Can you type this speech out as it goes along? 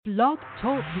Blog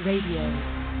Talk Radio.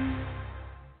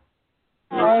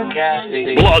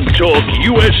 Blog Talk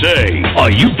USA.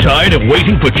 Are you tired of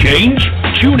waiting for change?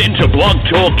 Tune into Blog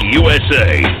Talk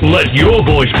USA. Let your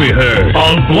voice be heard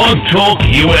on Blog Talk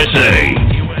USA.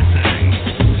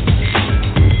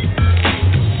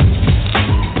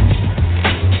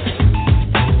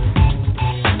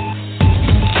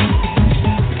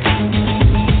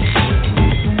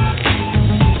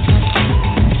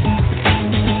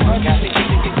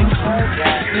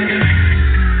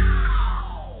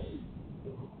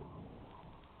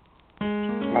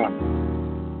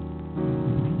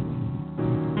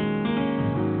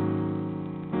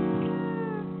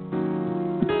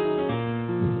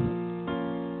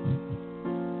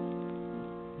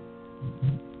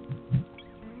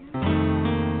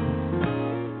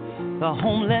 The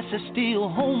homeless are still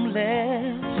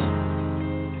homeless,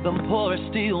 the poor are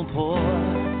still poor,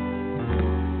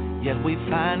 yet we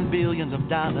find billions of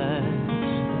dollars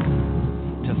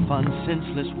to fund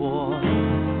senseless war.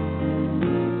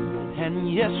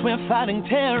 And yes, we're fighting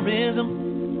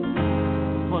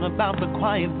terrorism. What about the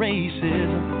quiet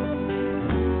racism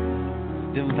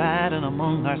dividing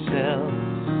among ourselves?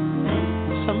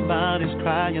 Somebody's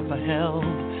crying for help.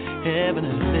 Heaven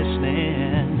is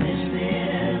listening.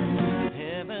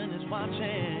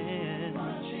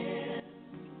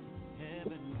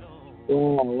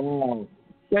 Oh,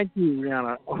 thank you,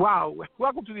 Rihanna. Wow.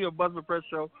 Welcome to the Ombudsman Press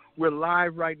Show. We're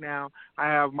live right now. I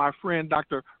have my friend,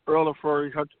 Dr. Earl Afuri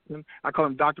Hutchinson. I call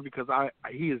him doctor because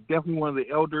he is definitely one of the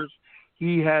elders.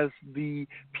 He has the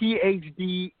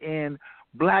PhD in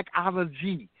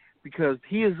blackology because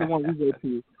he is the one we go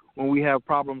to when we have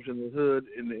problems in the hood,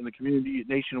 in the community,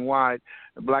 nationwide,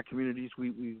 the black communities.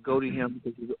 We go to him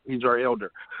because he's our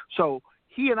elder. So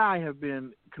he and I have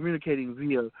been communicating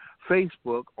via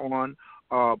Facebook on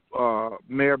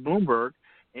Mayor Bloomberg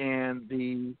and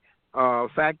the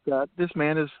fact that this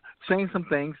man is saying some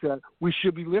things that we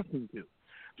should be listening to.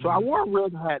 So I wore a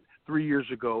red hat 3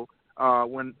 years ago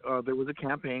when there was a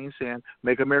campaign saying,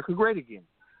 "Make America Great Again."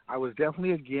 I was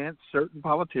definitely against certain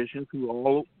politicians who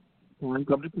all want to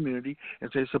come to the community and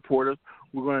say, support us,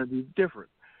 we're going to do different.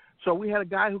 So we had a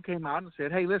guy who came out and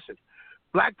said, hey, listen,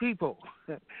 black people,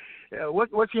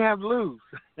 what you have to lose?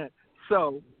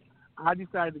 So I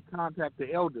decided to contact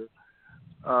the elder,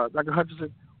 Dr.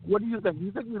 Hutchinson. What do you think? Do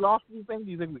you think we lost anything?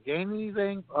 Do you think we gained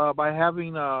anything by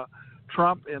having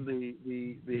Trump and the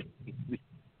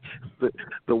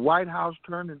White House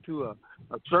turned into a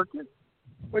circus?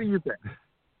 What do you think?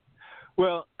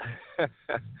 Well,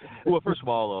 first of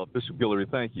all, Bishop Guillory,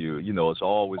 thank you. You know, it's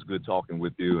always good talking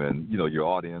with you and, you know, your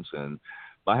audience. And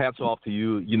my hat's off to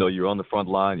you. You know, you're on the front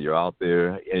line. You're out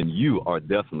there. And you are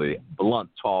definitely blunt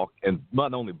talk. And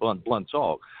not only blunt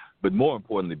talk, but more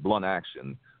importantly, blunt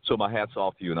action. So my hat's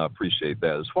off to you, and I appreciate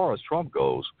that. As far as Trump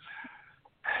goes,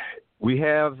 we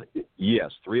have,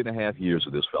 yes, 3.5 years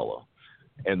of this fellow.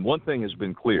 And one thing has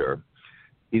been clear.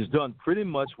 He's done pretty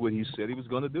much what he said he was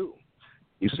going to do.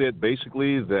 He said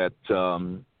basically that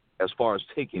as far as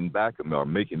taking back or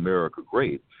making America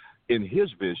great, in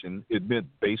his vision, it meant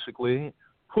basically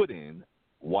putting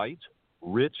white,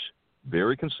 rich,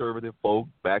 very conservative folk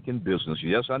back in business.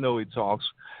 Yes, I know he talks,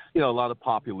 you know, a lot of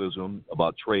populism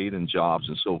about trade and jobs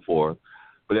and so forth.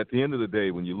 But at the end of the day,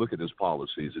 when you look at his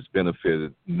policies, it's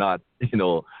benefited not, you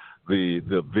know, the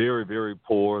very, very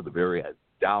poor, the very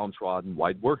downtrodden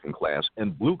white working class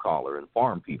and blue collar and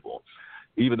farm people,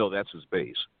 even though that's his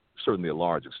base, certainly a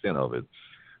large extent of it.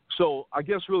 So I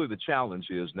guess really the challenge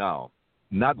is now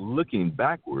not looking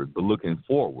backward, but looking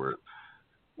forward.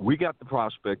 We got the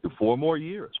prospect of 4 more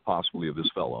years, possibly, of this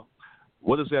fellow.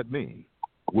 What does that mean?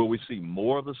 Will we see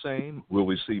more of the same? Will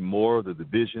we see more of the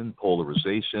division,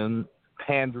 polarization,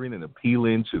 pandering and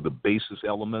appealing to the basest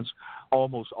elements,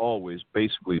 almost always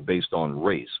basically based on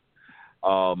race?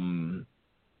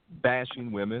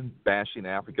 Bashing women, bashing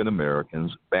African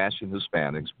Americans, bashing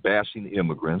Hispanics, bashing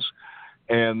immigrants,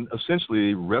 and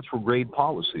essentially retrograde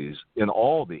policies in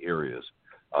all the areas,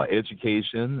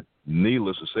 education,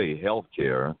 needless to say,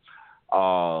 healthcare,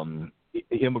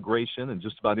 immigration, and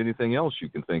just about anything else you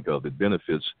can think of that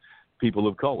benefits people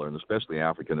of color, and especially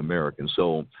African Americans.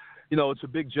 So, you know, it's a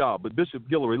big job. But Bishop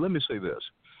Guillory, let me say this.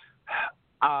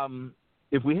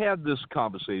 If we had this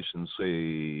conversation,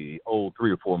 say, 3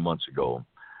 or 4 months ago,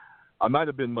 I might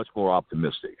have been much more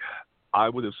optimistic. I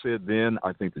would have said then,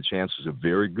 I think the chances are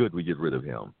very good we get rid of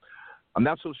him. I'm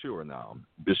not so sure now,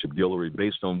 Bishop Guillory,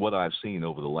 based on what I've seen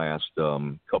over the last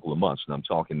couple of months, and I'm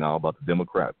talking now about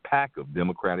the pack of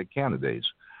Democratic candidates.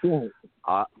 Yeah.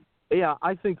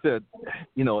 I think that,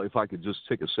 you know, if I could just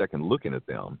take a second looking at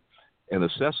them and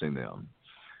assessing them,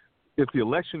 if the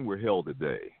election were held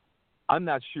today, I'm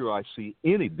not sure I see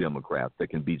any Democrat that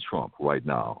can beat Trump right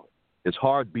now. It's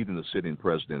hard beating the sitting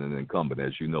president and incumbent,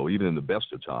 as you know, even in the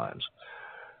best of times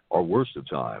or worst of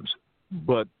times.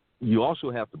 But you also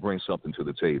have to bring something to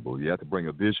the table. You have to bring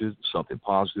a vision, something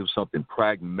positive, something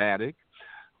pragmatic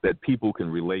that people can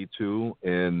relate to,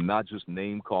 and not just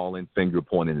name-calling,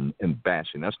 finger-pointing, and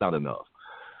bashing. That's not enough.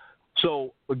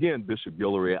 So, again, Bishop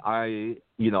Guillory,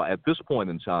 at this point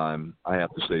in time, I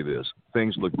have to say this.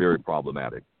 Things look very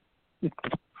problematic.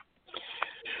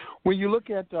 When you look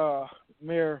at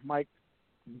Mayor Mike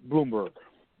Bloomberg,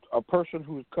 a person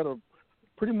who's cut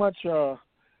pretty much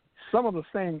some of the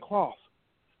same cloth,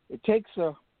 it takes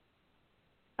a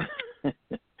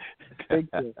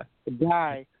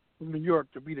guy from New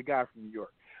York to be the guy from New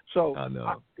York. So,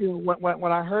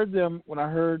 when I heard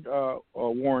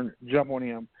Warren jump on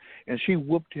him, and she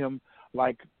whooped him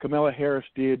like Kamala Harris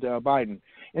did Biden,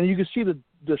 and you could see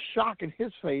the shock in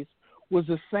his face was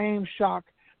the same shock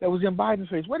that was in Biden's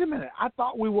face. Wait a minute, I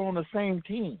thought we were on the same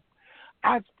team.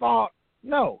 I thought,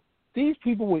 no, these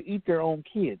people will eat their own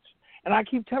kids. And I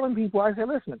keep telling people, I say,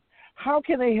 listen, how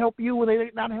can they help you when they're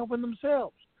not helping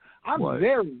themselves? I'm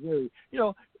very, very,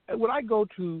 when I go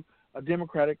to a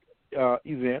Democratic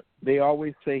event, they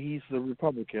always say he's the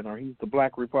Republican or he's the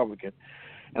black Republican.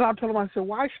 And I tell them, I said,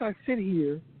 why should I sit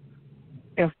here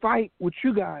and fight with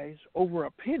you guys over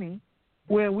a penny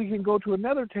when we can go to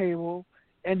another table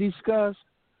and discuss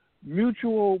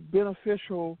mutual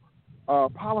beneficial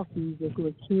policies that's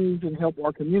going to change and help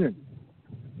our community?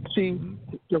 See,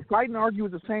 to fight and argue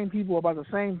with the same people about the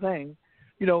same thing,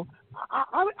 to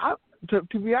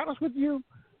be honest with you,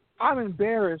 I'm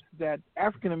embarrassed that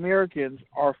African Americans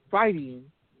are fighting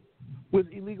with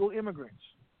illegal immigrants.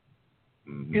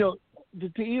 Mm-hmm.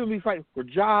 To even be fighting for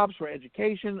jobs, for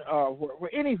education, for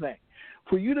anything.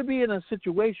 For you to be in a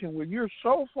situation where you're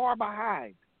so far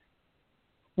behind,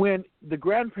 when the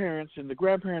grandparents and the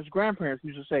grandparents' grandparents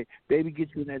used to say, baby, get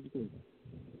you an education.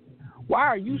 Why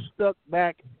are you stuck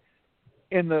back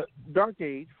in the dark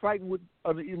age fighting with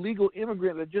an illegal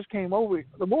immigrant that just came over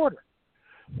the border?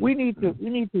 We need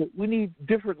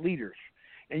different leaders.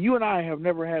 And you and I have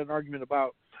never had an argument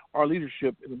about our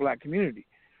leadership in the black community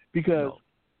because,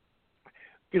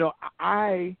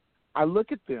 I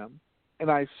look at them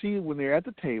and I see when they're at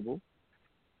the table,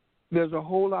 there's a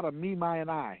whole lot of me, my,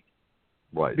 and I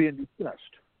being discussed.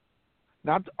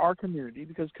 Not our community,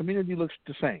 because community looks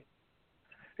the same,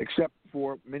 except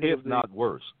for many if not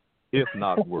worse.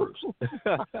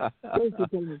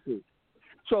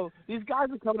 So these guys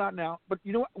are coming out now, but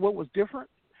you know what was different?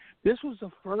 This was the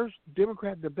first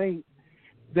Democrat debate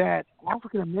that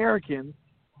African Americans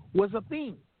was a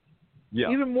theme. Yeah.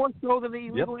 Even more so than the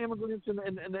illegal immigrants and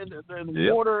the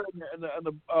border and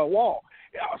the wall.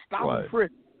 Stop and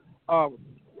frisk,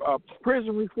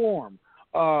 prison reform,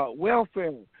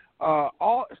 welfare,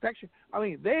 all section. I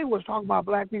mean, they was talking about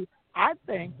black people. I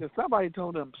think that somebody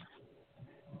told them,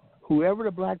 whoever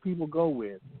the black people go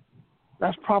with,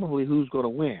 that's probably who's going to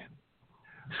win.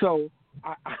 So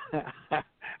I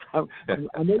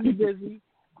know you're busy.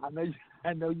 I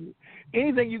know you.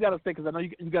 Anything you got to say, because I know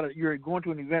you're going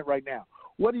to an event right now.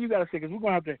 What do you got to say? Because we're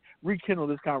going to have to rekindle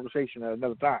this conversation at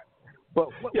another time. But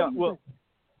well,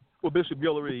 Bishop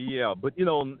Guillory, but in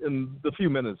the few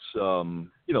minutes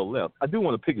left, I do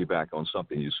want to piggyback on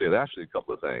something you said. Actually, a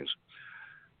couple of things.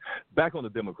 Back on the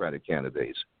Democratic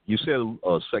candidates, you said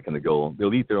a second ago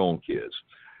they'll eat their own kids.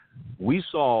 We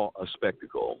saw a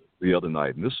spectacle the other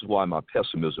night, and this is why my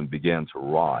pessimism began to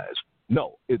rise.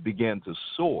 No, it began to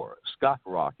soar,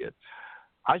 skyrocket.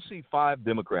 I see 5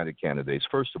 Democratic candidates.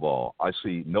 First of all, I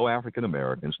see no African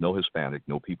Americans, no Hispanic,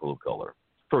 no people of color.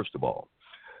 First of all.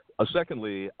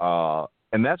 Secondly,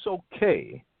 and that's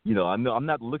okay. I know I'm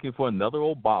not looking for another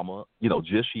Obama,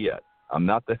 just yet. I'm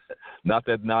not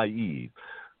that naive.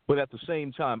 But at the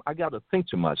same time, I got to think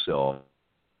to myself,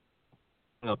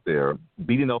 up there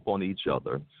beating up on each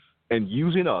other and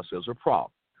using us as a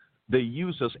prop. They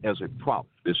use us as a prop,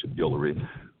 Bishop Guillory.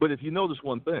 But if you notice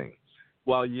one thing,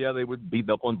 while, they were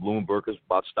beating up on Bloomberg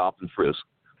about stop and frisk,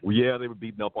 they were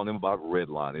beating up on him about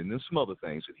redlining and some other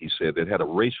things that he said that had a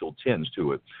racial tinge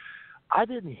to it. I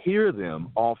didn't hear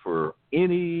them offer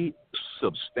any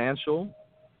substantial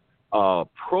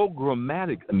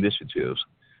programmatic initiatives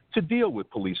to deal with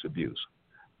police abuse,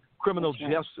 criminal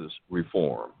justice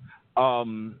reform.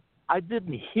 I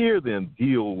didn't hear them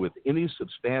deal with any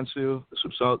substantive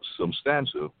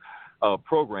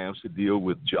programs to deal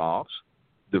with jobs,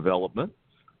 development,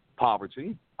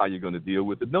 poverty. How you're going to deal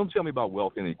with it? Don't tell me about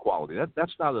wealth inequality.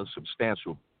 That's not a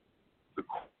substantial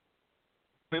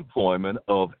employment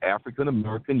of African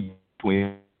American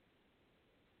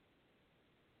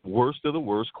worst of the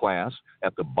worst class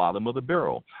at the bottom of the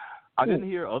barrel. I didn't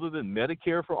hear, other than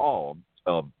Medicare for all,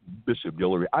 Bishop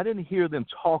Guillory, I didn't hear them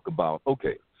talk about,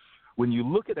 okay, when you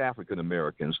look at African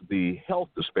Americans, the health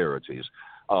disparities,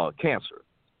 cancer,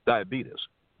 diabetes,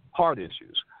 heart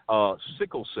issues,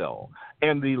 sickle cell,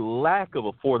 and the lack of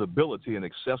affordability and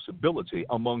accessibility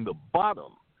among the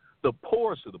bottom, the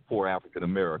poorest of the poor African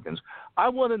Americans. I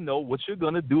want to know what you're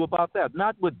going to do about that.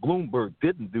 Not what Bloomberg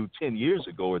didn't do 10 years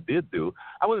ago or did do.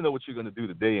 I want to know what you're going to do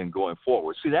today and going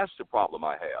forward. See, that's the problem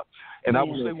I have. And I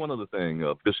will say one other thing,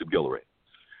 Bishop Guillory.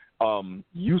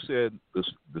 You said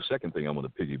the second thing I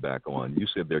want to piggyback on. You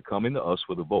said they're coming to us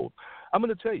for the vote. I'm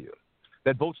going to tell you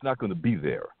that vote's not going to be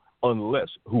there unless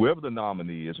whoever the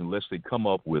nominee is, unless they come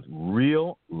up with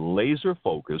real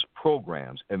laser-focused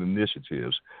programs and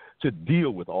initiatives to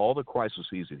deal with all the crises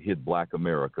that hit Black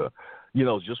America. You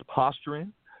know, just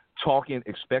posturing, talking,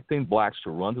 expecting blacks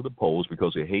to run to the polls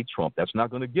because they hate Trump, that's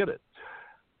not going to get it.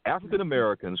 African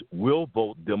Americans will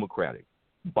vote Democratic.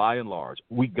 By and large,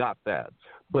 we got that.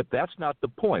 But that's not the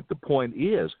point. The point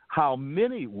is how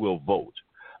many will vote.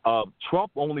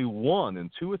 Trump only won in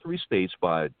 2 or 3 states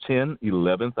by 10,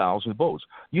 11,000 votes.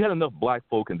 You had enough black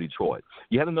folk in Detroit.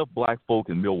 You had enough black folk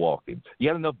in Milwaukee. You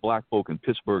had enough black folk in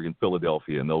Pittsburgh and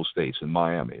Philadelphia and those states, in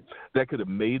Miami, that could have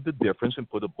made the difference and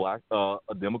put a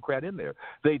Democrat in there.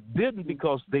 They didn't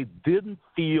because they didn't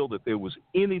feel that there was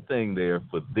anything there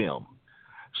for them.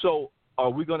 So are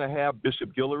we going to have,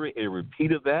 Bishop Guillory, a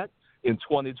repeat of that in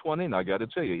 2020? And I got to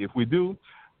tell you, if we do,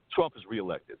 Trump is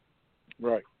reelected.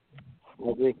 Right.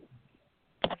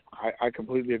 I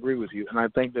completely agree with you, and I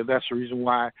think that that's the reason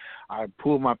why I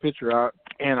pulled my picture out,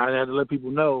 and I had to let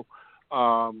people know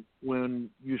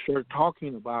when you start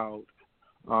talking about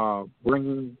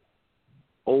bringing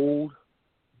old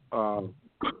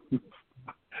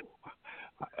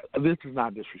this is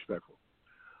not disrespectful,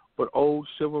 but old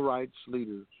civil rights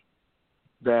leaders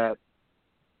that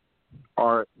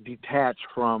are detached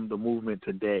from the movement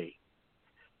today,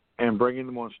 and bringing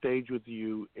them on stage with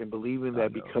you and believing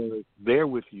that because they're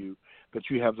with you that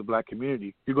you have the black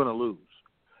community, you're going to lose.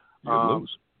 You'll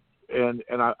lose. And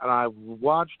I've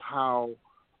watched how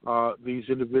these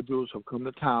individuals have come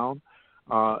to town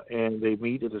and they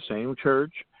meet at the same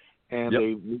church and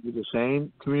they meet with the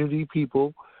same community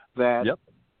people that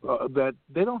that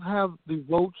they don't have the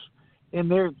votes in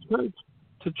their church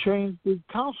to change the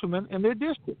councilman in their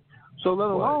district. So let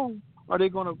alone are they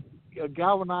going to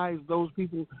galvanize those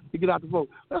people to get out the vote.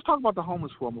 Let's talk about the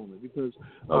homeless for a moment because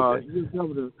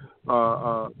Governor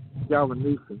Gavin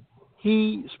Newsom,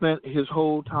 he spent his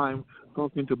whole time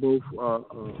talking to both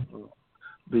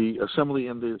the Assembly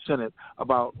and the Senate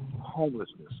about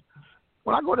homelessness.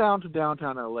 When I go down to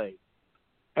downtown L.A.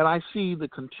 and I see the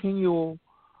continual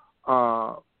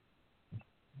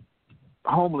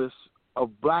homeless of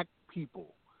black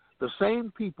people, the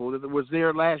same people that was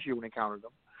there last year when they counted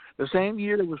them, the same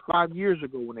year that was 5 years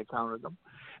ago when they counted them.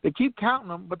 They keep counting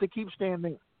them, but they keep staying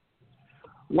there.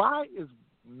 Why is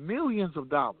millions of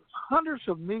dollars, hundreds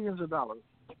of millions of dollars,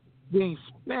 being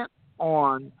spent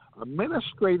on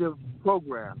administrative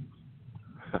programs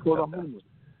for the homeless,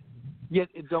 yet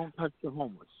it don't touch the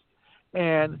homeless?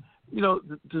 And, you know,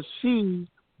 to see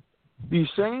these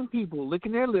same people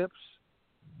licking their lips,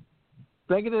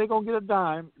 thinking that they're going to get a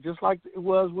dime, just like it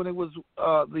was when it was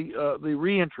the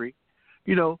reentry.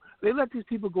 You know, they let these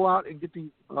people go out and get the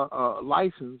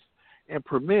license and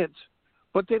permits,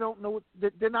 but they don't know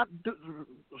they're not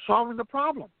solving the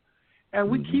problem. And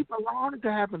we keep allowing it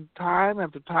to happen time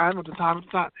after time after time after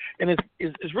time. And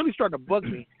it's really starting to bug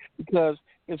me because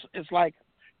it's like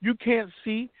you can't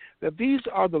see that these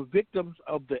are the victims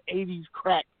of the 80s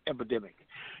crack epidemic.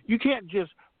 You can't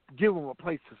just give them a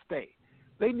place to stay.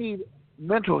 They need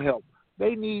mental help.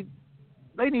 They need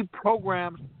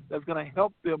programs that's going to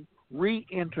help them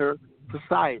re-enter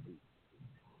society,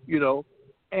 you know,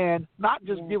 and not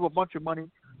just give a bunch of money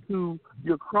to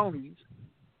your cronies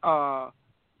to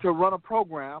run a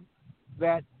program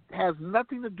that has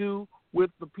nothing to do with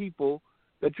the people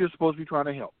that you're supposed to be trying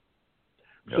to help.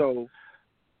 Yep. So,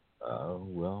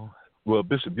 well,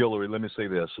 Bishop Guillory, let me say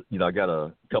this. You know, I got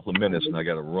a couple of minutes and I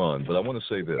got to run, but I want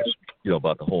to say this, you know,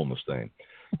 about the homeless thing.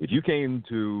 If you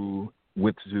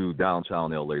went to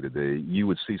downtown L.A. today, you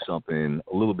would see something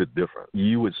a little bit different.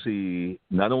 You would see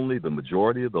not only the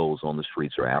majority of those on the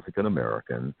streets are African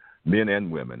American, men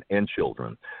and women and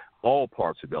children, all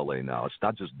parts of L.A. now. It's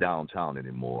not just downtown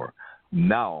anymore.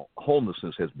 Now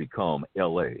homelessness has become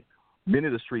L.A. Many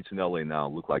of the streets in L.A. now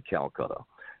look like Calcutta.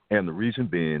 And the reason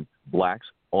being blacks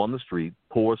on the street,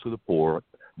 poorest of the poor,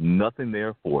 nothing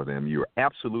there for them. You're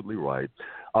absolutely right.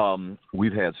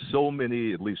 We've had so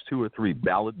many, at least 2 or 3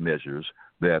 ballot measures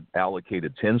that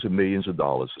allocated tens of millions of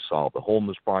dollars to solve the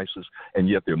homeless crisis, and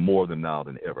yet they're more than now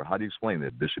than ever. How do you explain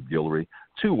that, Bishop Guillory?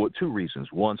 Two reasons.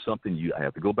 One, I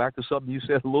have to go back to something you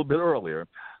said a little bit earlier.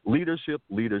 Leadership.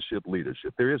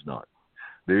 There is none.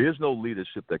 There is no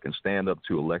leadership that can stand up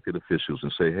to elected officials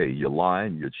and say, hey, you're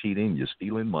lying, you're cheating, you're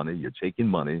stealing money, you're taking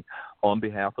money on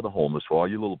behalf of the homeless for all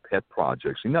your little pet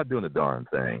projects. You're not doing a darn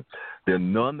thing. There are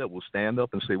none that will stand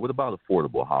up and say, what about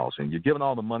affordable housing? You're giving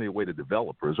all the money away to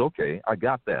developers. Okay, I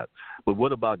got that. But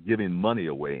what about giving money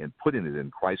away and putting it in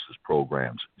crisis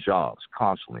programs, jobs,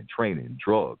 counseling, training,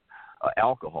 drug,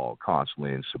 alcohol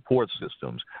counseling, support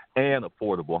systems, and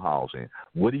affordable housing?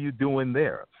 What are you doing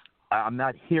there? I'm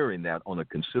not hearing that on a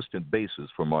consistent basis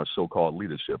from our so-called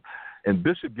leadership. And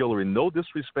Bishop Guillory, no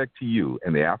disrespect to you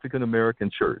and the African-American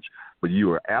church, but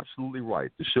you are absolutely right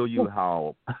to show you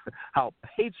how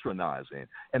patronizing,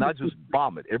 and I just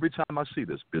vomit every time I see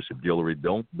this, Bishop Guillory.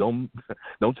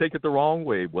 Don't take it the wrong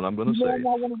way, what I'm going to say.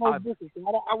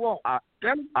 I won't.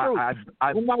 Tell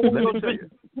the truth.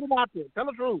 Put them out there. Tell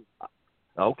the truth.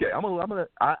 Okay,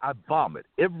 I vomit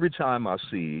every time I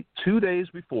see 2 days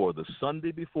before, the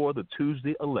Sunday before the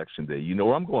Tuesday election day. You know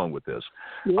where I'm going with this.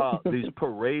 These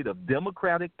parade of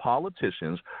Democratic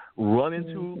politicians run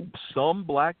into some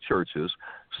black churches,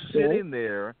 sitting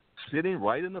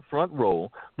right in the front row.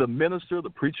 The minister, the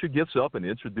preacher gets up and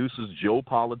introduces Joe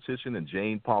politician and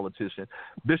Jane politician.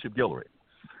 Bishop Guillory,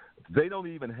 they don't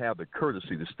even have the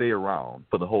courtesy to stay around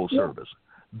for the whole service.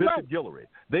 Bishop Guillory,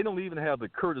 they don't even have the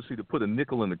courtesy to put a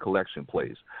nickel in the collection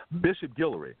plate. Bishop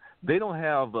Guillory, they don't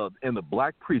have, and the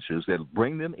black preachers that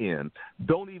bring them in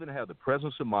don't even have the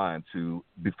presence of mind to,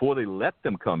 before they let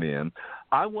them come in,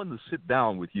 I want to sit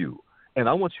down with you. And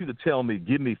I want you to tell me,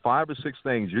 give me 5 or 6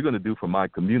 things you're going to do for my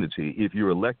community if you're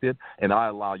elected and I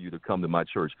allow you to come to my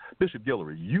church. Bishop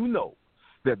Guillory, you know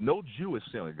that no Jewish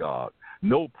synagogue,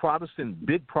 no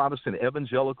big Protestant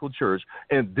evangelical church,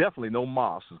 and definitely no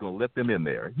mosque is going to let them in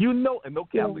there. You know, and no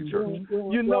Catholic church.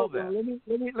 You know that.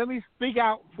 Let me speak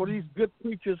out for these good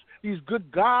preachers, these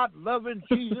good God-loving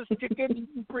Jesus chicken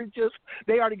preachers.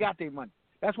 They already got their money.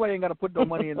 That's why they ain't got to put no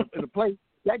money in the plate.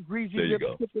 That greasy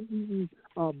chicken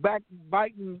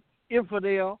backbiting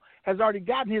infidel has already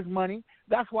gotten his money.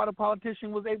 That's why the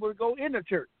politician was able to go in the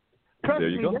church. Trust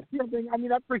me,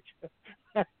 that preacher.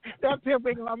 That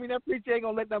preacher ain't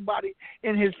gonna let nobody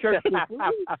in his church. Well,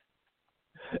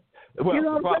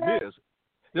 the problem is,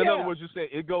 in other words, you say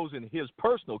it goes in his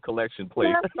personal collection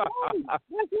plate.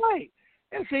 That's right.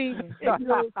 And see, and then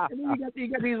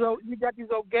you got these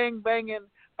old gang banging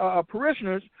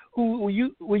parishioners who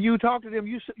when you talk to them,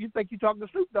 you think you talking to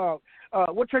Snoop Dogg.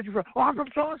 What church you from? Oh, I'm from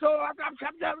so and so.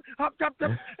 I'm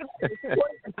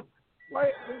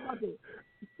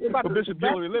Well, Bishop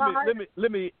Guillory,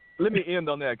 let me end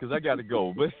on that because I got to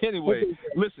go. But anyway,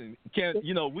 listen,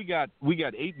 we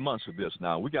got 8 months of this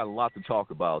now. We got a lot to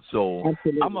talk about. So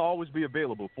I'm gonna always be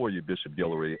available for you, Bishop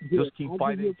Guillory. Just keep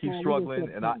fighting, keep struggling,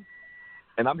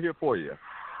 and I'm here for you.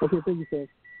 Okay, thank you, sir.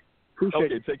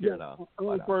 Appreciate it. Take care now.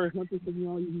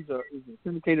 He's a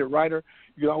syndicated writer.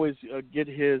 You can always get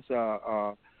his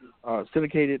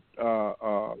syndicated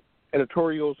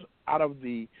editorials out of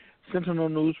the Sentinel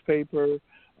newspaper.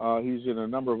 He's in a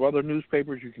number of other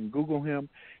newspapers. You can Google him.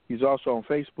 He's also on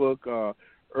Facebook,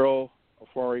 Earl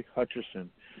Afari Hutchison,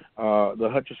 the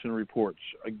Hutchison Reports.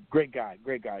 A great guy,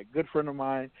 good friend of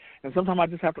mine. And sometimes I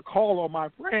just have to call on my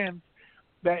friends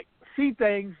that see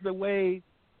things the way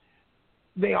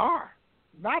they are,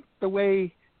 not the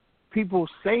way people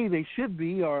say they should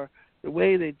be or the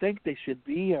way they think they should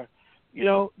be, or,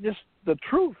 just the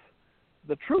truth.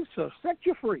 The truth will set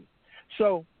you free.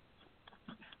 So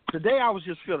today I was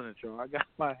just feeling it, y'all. I got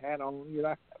my hat on.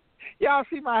 Y'all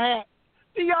see my hat?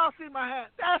 Do y'all see my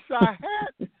hat? That's a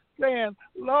hat saying,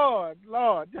 Lord,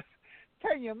 just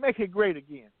can you make it great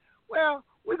again? Well,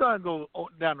 we're going to go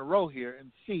down the road here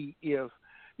and see if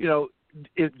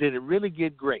did it really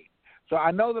get great. So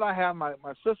I know that I have my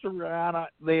sister Rihanna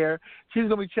there. She's going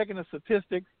to be checking the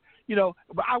statistics,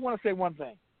 but I want to say one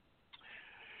thing.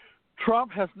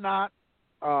 Trump has not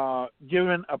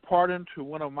given a pardon to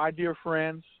one of my dear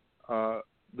friends,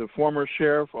 the former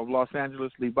sheriff of Los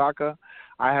Angeles, Lee Baca.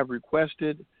 I have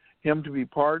requested him to be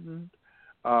pardoned,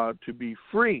 to be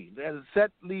free.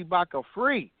 Set Lee Baca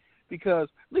free, because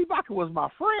Lee Baca was my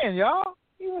friend, y'all.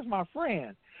 He was my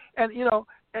friend. And,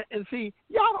 and see,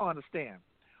 y'all don't understand.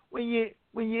 When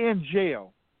you're in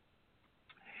jail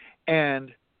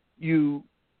and you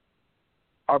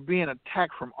are being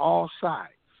attacked from all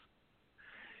sides,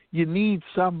 you need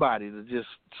somebody to just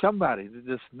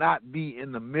not be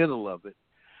in the middle of it,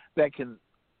 that can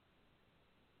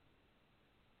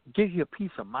give you a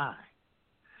peace of mind.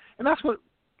 And that's what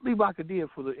Lee Baca did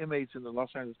for the inmates in the Los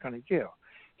Angeles County Jail.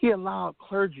 He allowed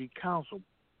clergy, counsel,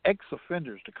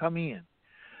 ex-offenders to come in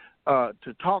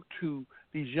to talk to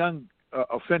these young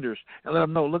offenders and let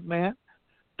them know, look, man,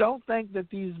 don't think that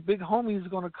these big homies are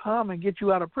going to come and get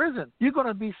you out of prison. You're going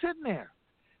to be sitting there.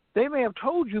 They may have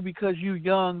told you because you're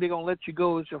young, they're going to let you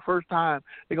go. It's your first time.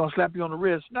 They're going to slap you on the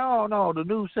wrist. No, the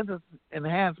new sentence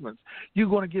enhancements, you're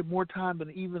going to get more time than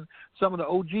even some of the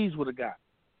OGs would have got,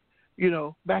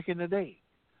 back in the day.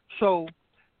 So,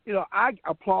 I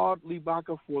applaud Lee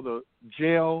Baca for the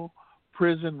jail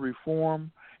prison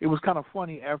reform. It was kind of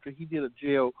funny after he did a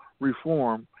jail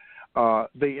reform,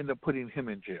 they ended up putting him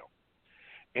in jail.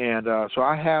 And so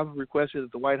I have requested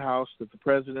at the White House that the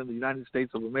President of the United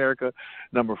States of America,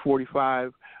 number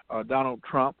 45, Donald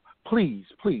Trump, please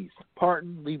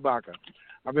pardon Lee Baca.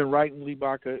 I've been writing Lee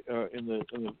Baca in the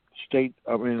state,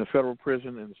 in the federal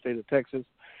prison in the state of Texas,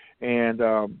 and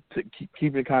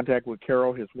keep in contact with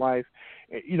Carol, his wife.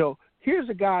 Here's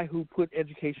a guy who put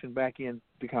education back in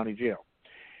the county jail.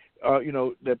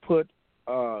 That put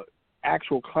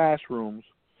actual classrooms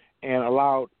and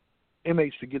allowed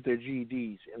inmates to get their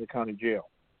GEDs in the county jail.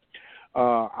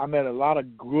 I met a lot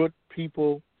of good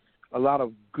people, a lot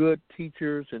of good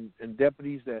teachers and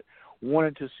deputies that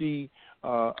wanted to see,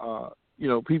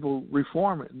 people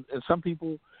reform it. And some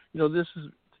people, this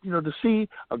is, to see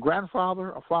a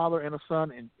grandfather, a father, and a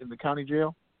son in the county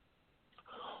jail,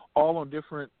 all on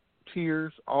different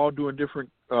tiers, all doing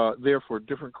different, there for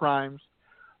different crimes.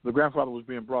 The grandfather was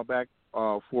being brought back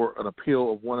for an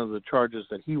appeal of one of the charges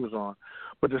that he was on.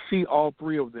 But to see all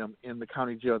three of them in the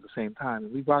county jail at the same time,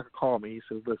 and Lee Baca called me. He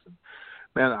says, listen,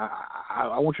 man,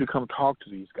 I want you to come talk to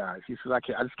these guys. He says, I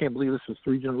just can't believe this is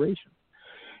 3 generations.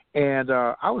 And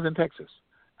I was in Texas,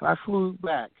 and I flew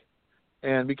back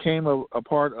and became a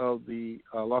part of the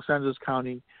Los Angeles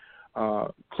County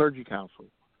Clergy Council.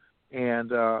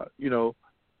 And,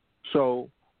 so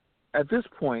at this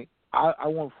point, I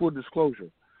want full disclosure.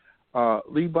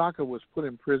 Lee Baca was put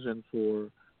in prison for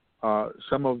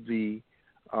some of the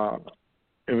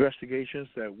investigations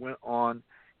that went on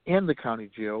in the county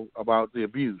jail about the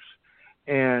abuse.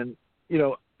 And,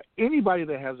 anybody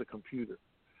that has a computer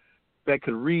that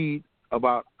could read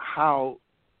about how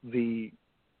the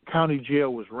county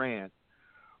jail was ran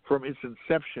from its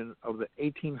inception of the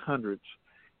 1800s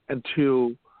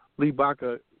until Lee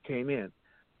Baca came in,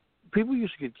 people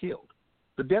used to get killed.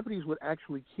 The deputies would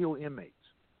actually kill inmates.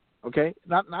 Okay,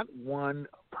 not one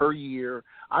per year.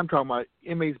 I'm talking about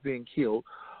inmates being killed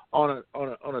on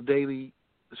a daily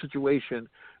situation.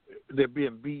 They're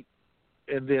being beat,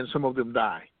 and then some of them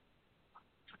die.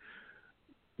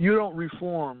 You don't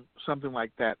reform something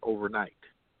like that overnight.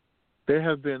 There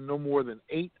have been no more than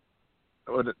 8,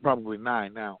 or probably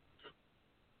 9 now,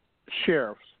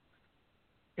 sheriffs,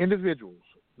 individuals,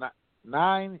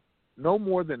 no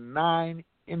more than 9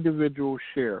 individual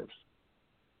sheriffs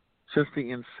since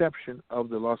the inception of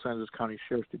the Los Angeles County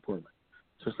Sheriff's Department,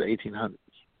 since the 1800s.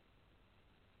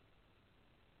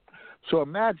 So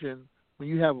imagine when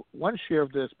you have one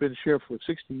sheriff that's been sheriff for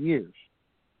 60 years,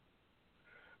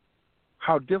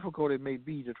 how difficult it may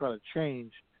be to try to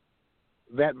change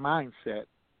that mindset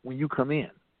when you come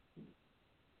in.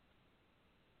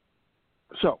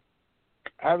 So,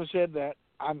 having said that,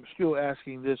 I'm still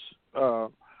asking this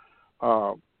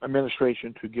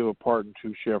administration to give a pardon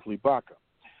to Sheriff Lee Baca.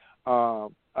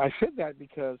 I said that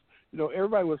because,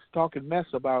 everybody was talking mess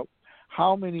about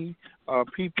how many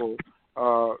people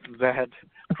that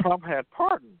Trump had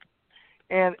pardoned.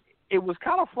 And it was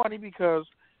kind of funny because,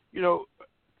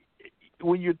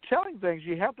 when you're telling things,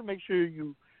 you have to make sure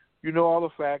you know all the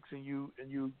facts and you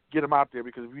get them out there,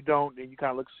 because if you don't, then you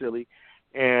kind of look silly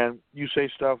and you say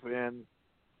stuff and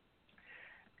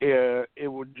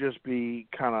it would just be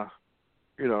kind of,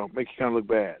 make you kind of look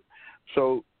bad.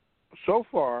 So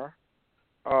far,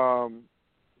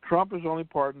 Trump has only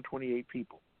pardoned 28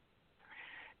 people.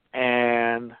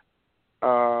 And,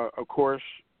 of course,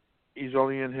 he's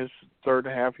only in his 3rd and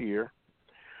a half year.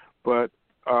 But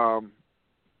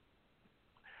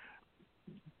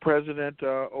President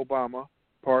Obama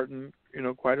pardoned,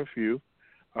 quite a few,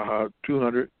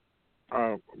 200,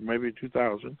 maybe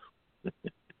 2,000.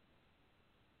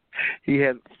 He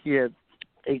had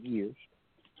 8 years.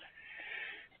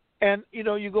 And, you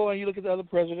go and you look at the other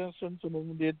presidents, and some of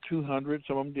them did 200,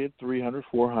 some of them did 300,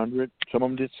 400, some of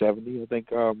them did 70. I think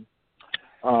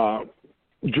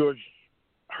George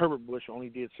Herbert Bush only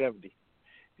did 70.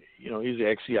 He's an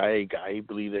ex-CIA guy. He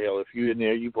believed the hell, if you're in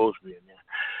there, you're supposed to be in there.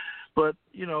 But,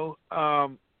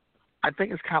 I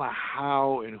think it's kind of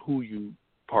how and who you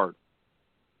pardon.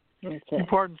 Okay. You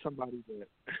pardon somebody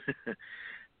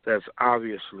that's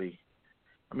obviously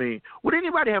I mean, would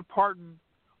anybody have pardoned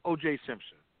O.J.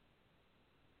 Simpson?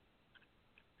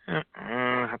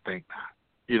 I think not.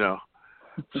 You know,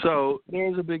 so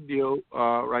there's a big deal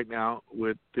right now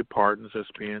with the pardons that's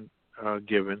being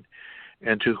given,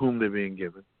 and to whom they're being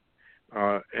given,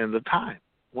 and the time.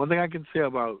 One thing I can say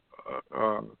about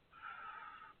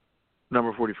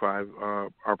number 45,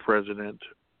 our president,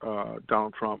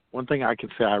 Donald Trump, one thing I can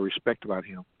say I respect about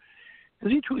him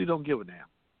is he truly don't give a damn.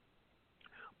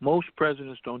 Most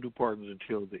presidents don't do pardons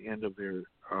until the end of their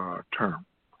term.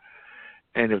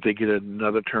 And if they get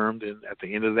another term, then at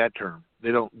the end of that term,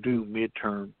 they don't do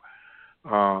midterm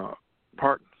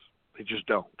pardons. They just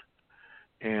don't.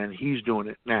 And he's doing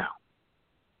it now.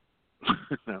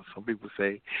 Now, some people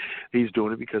say he's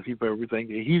doing it because he probably think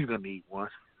that he's going to need one.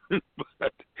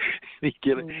 But he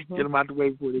get him out the way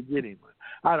before they get him.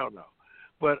 I don't know.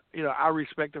 But, you know, I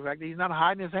respect the fact that he's not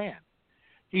hiding his hand.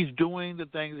 He's doing the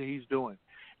things that he's doing.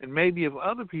 And maybe if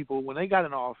other people, when they got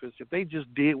in office, if they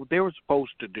just did what they were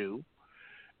supposed to do,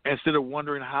 instead of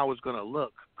wondering how it's going to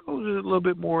look, goes a little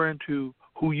bit more into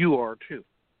who you are, too.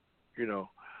 You know,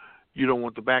 you don't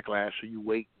want the backlash, so you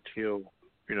wait until,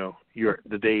 you know, you're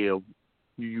the day of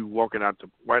you walking out the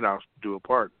White House to do a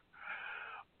pardon.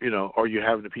 You know, or you're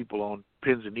having the people on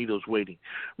pins and needles waiting.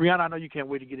 Rihanna, I know you can't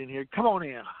wait to get in here. Come on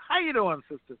in. How you doing,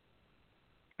 sister?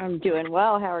 I'm doing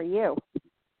well. How are you?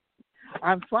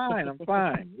 I'm fine. What's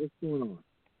going on?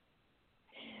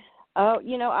 Oh,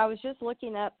 you know, I was just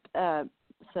looking up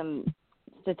some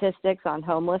statistics on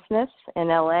homelessness in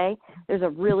LA. There's a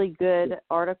really good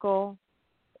article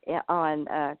on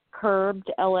Curbed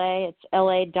LA. It's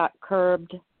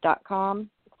la.curbed.com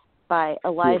by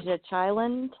Elijah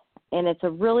Chiland, and it's a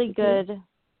really good.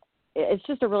 It's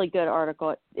just a really good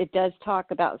article. It does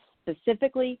talk about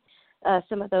specifically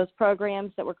some of those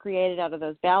programs that were created out of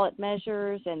those ballot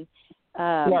measures and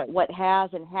what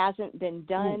has and hasn't been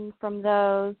done from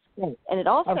those. And it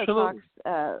also talks,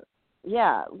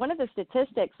 one of the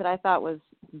statistics that I thought was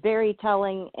very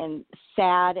telling and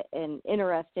sad and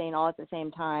interesting all at the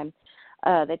same time,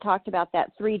 they talked about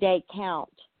that 3-day count.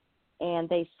 And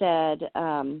they said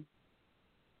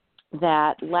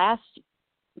that last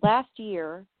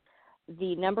year,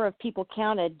 the number of people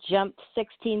counted jumped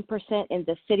 16% in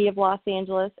the city of Los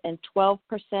Angeles and 12%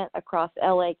 across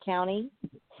LA County.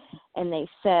 And they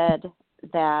said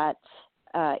that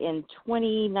in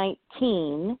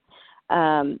 2019,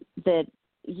 the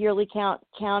yearly count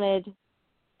counted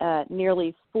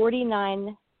nearly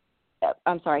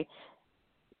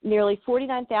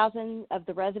 49,000 of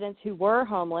the residents who were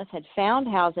homeless had found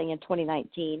housing in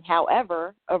 2019.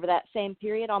 However, over that same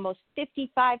period, almost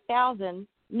 55,000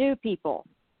 new people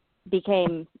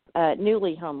became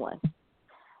newly homeless.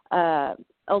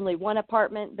 Only one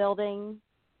apartment building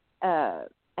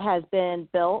has been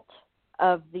built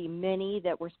of the many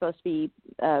that were supposed to be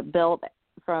built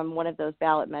from one of those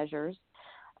ballot measures.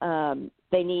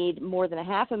 They need more than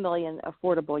 500,000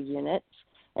 affordable units.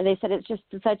 And they said it's just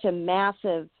such a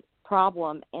massive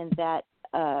problem, and that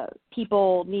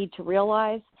people need to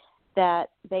realize that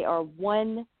they are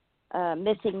one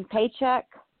missing paycheck,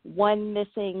 one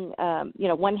missing,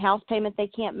 one house payment they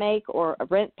can't make or a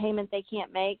rent payment they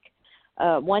can't make,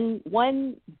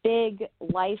 one big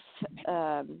life,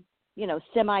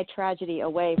 semi-tragedy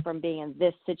away from being in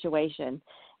this situation.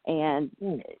 And,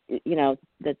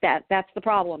 that's the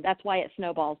problem. That's why it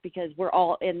snowballs, because we're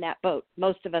all in that boat.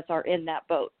 Most of us are in that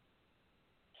boat.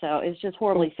 So it's just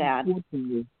horribly sad.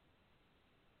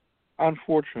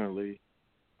 Unfortunately,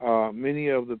 many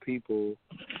of the people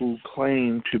who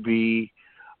claim to be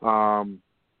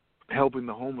helping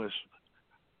the homeless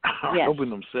are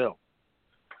helping themselves.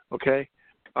 Okay?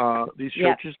 These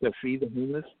churches that feed the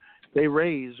homeless, they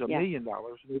raise $1 million.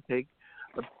 They take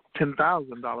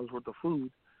 $10,000 worth of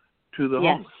food to the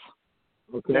homeless.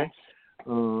 Okay? Yes.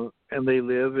 And they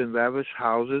live in lavish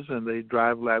houses and they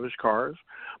drive lavish cars.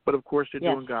 But, of course, they're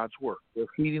doing God's work. They're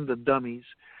feeding the dummies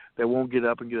that won't get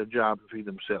up and get a job and feed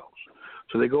themselves.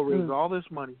 So they go raise all this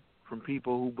money from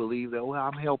people who believe that,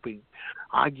 I'm helping.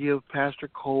 I give Pastor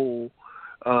Cole,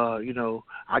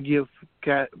 I give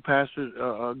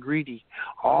Pastor Greedy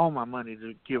all my money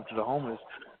to give to the homeless.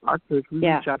 Our church, we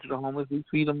reach out to the homeless. We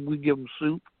feed them. We give them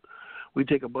soup. We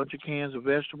take a bunch of cans of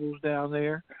vegetables down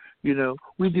there.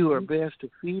 We do our best to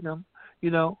feed them.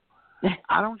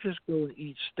 I don't just go and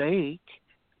eat steak.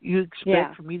 You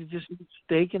expect for me to just eat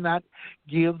steak and not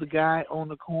give the guy on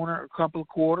the corner a couple of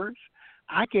quarters?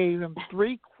 I gave him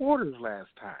 3 quarters last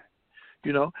time.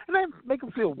 And that make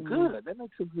them feel good. That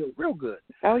makes them feel real good.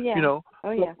 Oh, yeah. So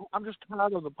I'm just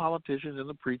tired of the politicians and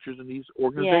the preachers and these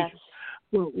organizations.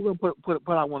 We're going to put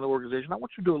out one of the organizations. I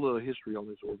want you to do a little history on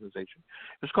this organization.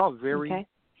 It's called Very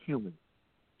human.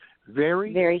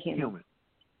 Very, very human.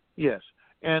 Yes.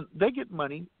 And they get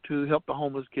money to help the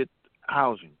homeless get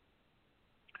housing.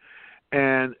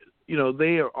 And,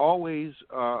 they are always,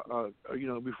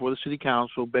 before the city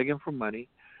council begging for money,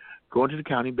 going to the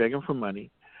county begging for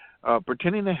money,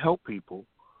 pretending to help people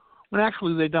when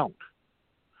actually they don't.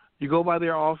 You go by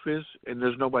their office and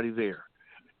there's nobody there.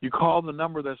 You call the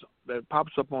number that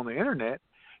pops up on the internet,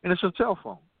 and it's a cell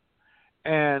phone.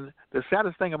 And the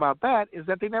saddest thing about that is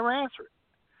that they never answer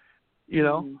it.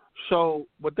 Mm-hmm. So,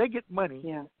 but they get money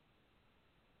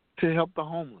to help the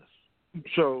homeless.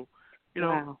 So,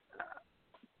 wow.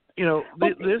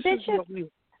 This is what we.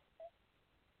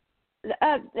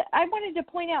 I wanted to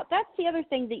point out, that's the other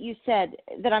thing that you said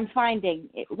that I'm finding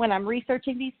when I'm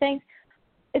researching these things.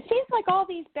 It seems like all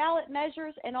these ballot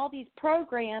measures and all these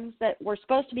programs that were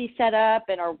supposed to be set up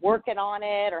and are working on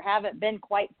it or haven't been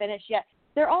quite finished yet,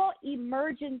 they're all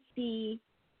emergency,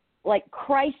 like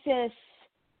crisis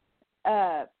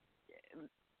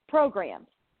programs.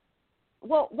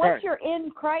 Well, once you're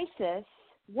in crisis,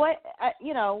 why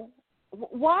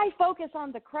focus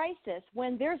on the crisis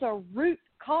when there's a root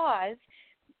cause?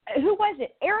 Who was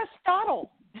it?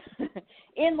 Aristotle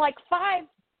in like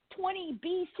 520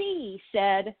 BC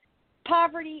said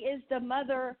poverty is the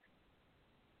mother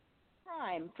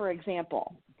crime, for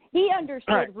example. He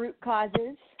understood root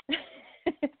causes.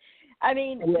 I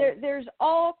mean, there's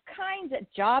all kinds of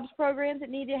jobs programs that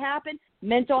need to happen,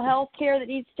 mental health care that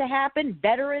needs to happen,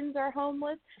 veterans are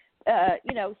homeless,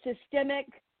 systemic,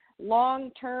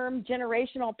 long-term,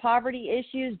 generational poverty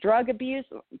issues, drug abuse,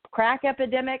 crack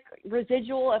epidemic,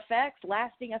 residual effects,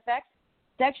 lasting effects,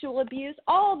 sexual abuse,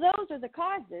 all those are the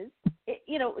causes.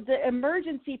 The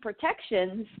emergency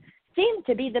protections seem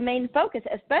to be the main focus,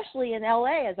 especially in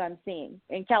LA, as I'm seeing,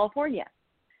 in California.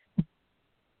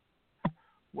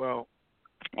 Well,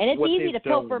 and it's easy to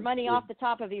pilfer money off the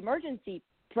top of emergency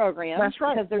programs. That's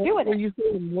right. Because they're doing when it. You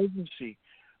say emergency,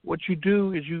 what you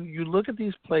do is you look at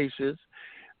these places.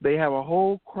 They have a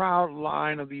whole crowd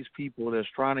line of these people that's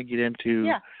trying to get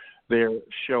into their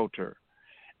shelter.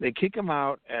 They kick them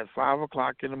out at 5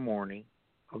 o'clock in the morning,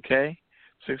 okay?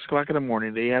 6 o'clock in the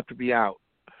morning, they have to be out.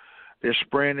 They're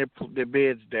spraying their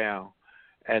beds down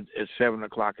at 7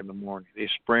 o'clock in the morning. They're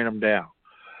spraying them down.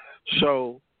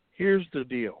 So here's the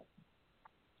deal.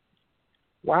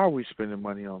 Why are we spending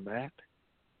money on that?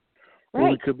 Right.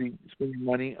 Well, we could be spending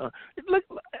money. Look,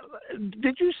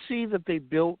 did you see that they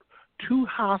built 2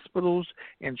 hospitals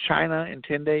in China in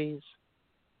 10 days?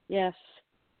 Yes.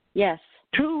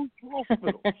 2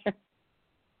 hospitals.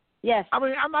 Yes. I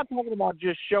mean, I'm not talking about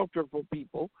just shelter for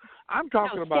people. I'm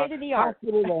talking about a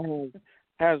hospital that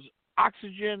has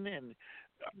oxygen and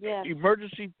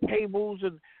emergency tables.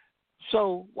 And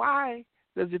so why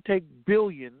does it take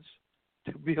billions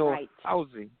to build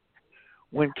housing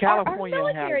when California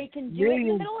our military can do it in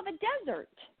the middle of a desert?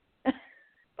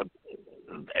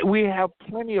 We have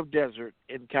plenty of desert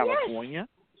in California.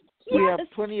 Yes. We have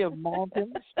plenty of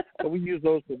mountains, but we use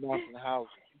those for mountain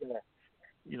houses.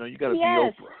 You got to be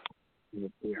Oprah.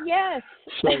 Yes.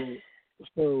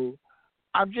 So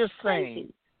I'm just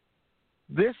saying,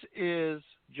 this is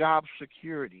job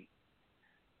security.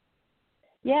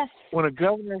 Yes. When a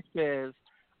governor says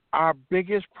our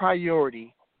biggest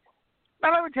priority,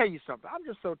 now let me tell you something. I'm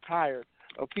just so tired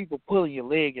of people pulling your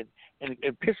leg and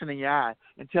pissing in your eye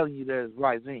and telling you there's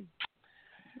rising.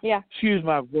 Yeah. Excuse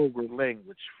my vulgar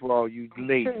language for all you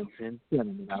ladies and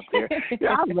gentlemen out there.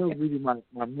 I love reading my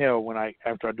mail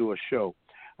after I do a show.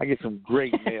 I get some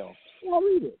great mail. I'll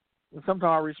read it. And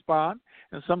sometimes I respond,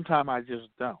 and sometimes I just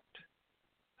don't.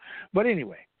 But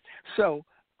anyway, so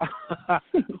let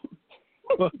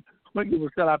me give a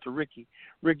shout out to Rick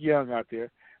Young out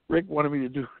there. Rick wanted me to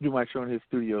do my show in his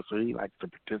studio, so he likes to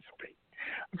participate.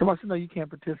 So I said, no, you can't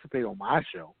participate on my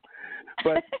show.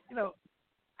 But,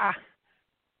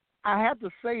 I have to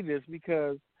say this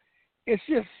because it's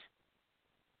just,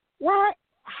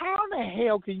 how in the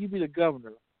hell can you be the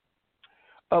governor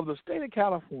of the state of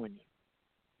California,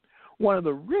 one of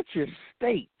the richest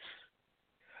states,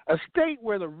 a state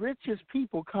where the richest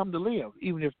people come to live,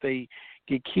 even if they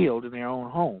get killed in their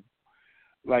own home,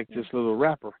 like this little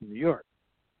rapper from New York,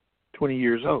 20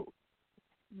 years old,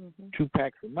 2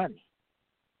 packs of money.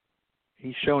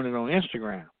 He's showing it on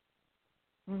Instagram,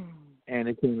 and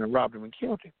they came and robbed him and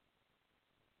killed him.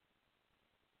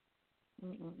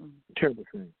 Terrible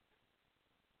thing.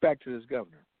 Back to this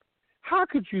governor. How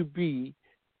could you be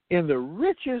in the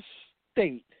richest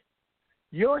state?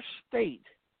 Your state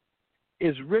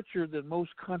is richer than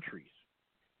most countries.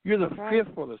 You're the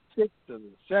 5th or the 6th or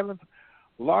the 7th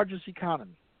largest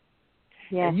economy.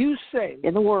 Yes. And you say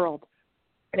in the world.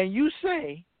 And you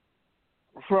say,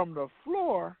 from the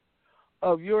floor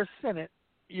of your Senate,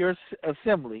 your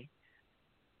assembly,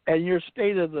 and your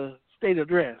state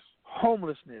address,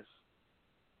 homelessness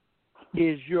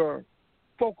is your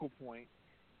focal point,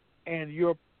 and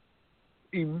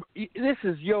this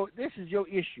is your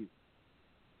issue.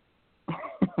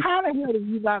 How the hell do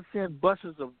you not send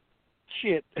buses of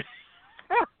shit?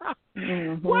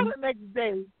 Well, the next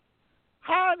day,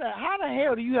 how the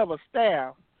hell do you have a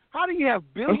staff? How do you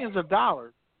have billions of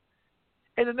dollars?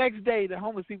 And the next day, the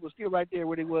homeless people are still right there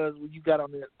where they was when you got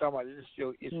on there talking about this is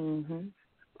your issue.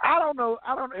 I don't know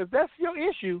if that's your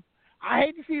issue. I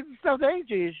hate to see the stuff that ain't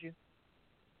your issue.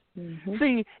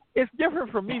 See, it's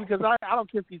different from me because I don't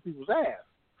kiss these people's ass.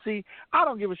 See, I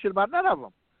don't give a shit about none of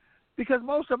them because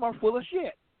most of them are full of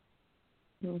shit.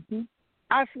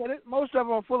 I said it. Most of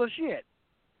them are full of shit.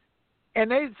 And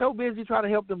they're so busy trying to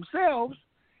help themselves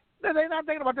that they're not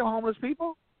thinking about the homeless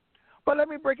people. But let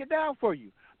me break it down for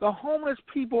you. The homeless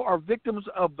people are victims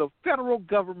of the federal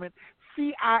government,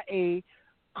 CIA,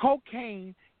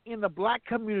 cocaine in the black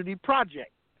community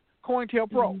project,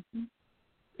 COINTELPRO.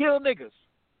 Kill niggas.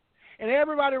 And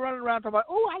everybody running around talking about,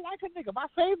 oh, I like a nigga. My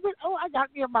favorite, oh, I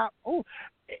got me about, oh.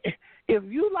 If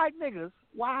you like niggas,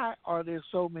 why are there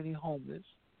so many homeless?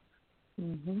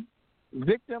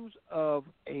 Victims of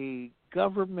a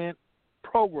government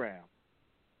program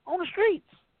on the streets.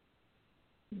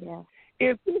 Yeah.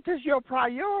 If this is your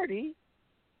priority,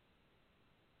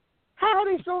 how are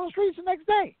they still on the streets the next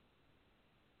day?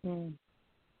 I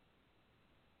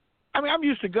mean, I'm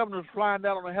used to governors flying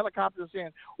down on a helicopter and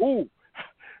saying, ooh,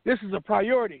 this is a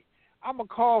priority. I'm going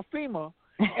to call FEMA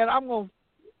and I'm going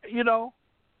to,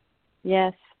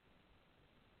 Yes.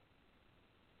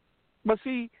 But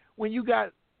see, when you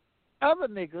got other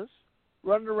niggas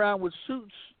running around with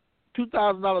suits,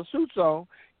 $2,000 suits on,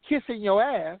 kissing your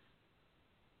ass,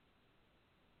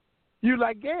 you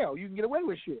like Gail. You can get away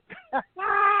with shit.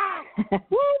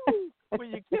 Woo!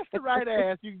 When you kiss the right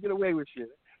ass, you can get away with shit.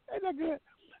 Ain't that good?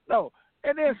 No.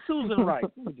 And then Susan Wright.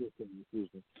 Let me just tell you,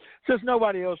 Susan. Since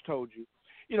nobody else told you,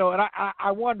 and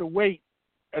I wanted to wait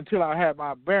until I had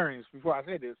my bearings before I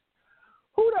say this.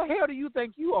 Who the hell do you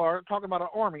think you are talking about an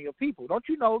army of people? Don't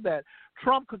you know that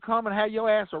Trump could come and have your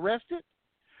ass arrested?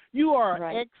 You are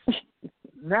an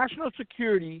ex-national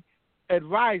security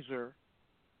advisor.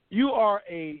 You are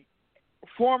a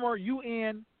former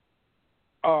UN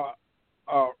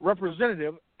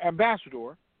representative,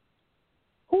 ambassador.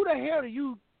 Who the hell do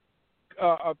you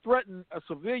threaten a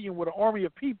civilian with an army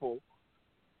of people?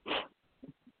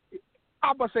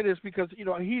 I'm going to say this because, he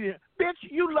didn't. Bitch,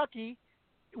 you lucky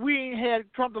we ain't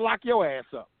had Trump to lock your ass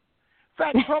up. In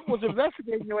fact, Trump was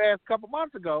investigating your ass a couple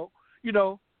months ago,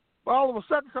 but all of a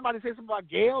sudden somebody says something about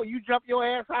Gail, you jump your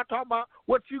ass out talking about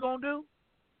what you going to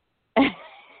do?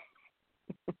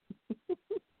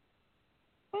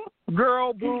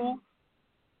 Girl, boo.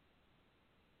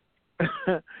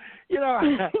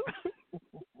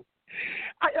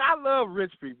 I love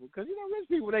rich people because, rich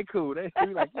people, they cool. They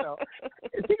be like,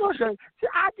 she gonna show you.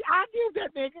 I give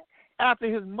that nigga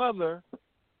after his mother,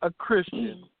 a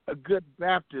Christian, a good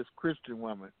Baptist Christian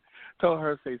woman, told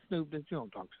her, say, Snoop, you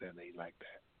don't talk to that lady like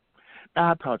that.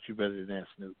 Now, I taught you better than that,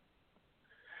 Snoop.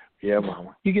 Yeah,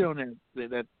 mama. You get on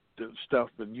that stuff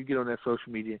and you get on that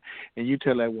social media and you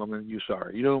tell that woman you're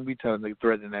sorry. You don't be telling her,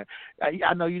 threatening that.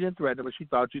 I know you didn't threaten her, but she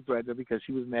thought you threatened her because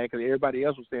she was mad because everybody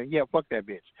else was saying, yeah, fuck that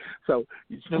bitch. So,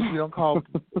 Snoop, you don't call,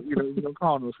 you don't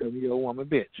call no 70-year-old woman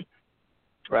bitch.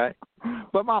 Right?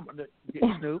 But mama,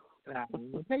 Snoop,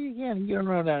 I'm going to tell you again, you don't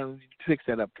run down and fix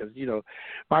that up because,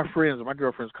 my friends and my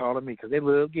girlfriends calling me because they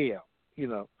love Gail, She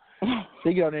go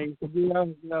there and say,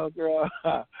 girl,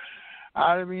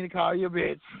 I didn't mean to call you a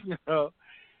bitch,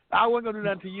 I wasn't going to do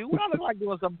nothing to you. What I look like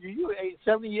doing something to you? You're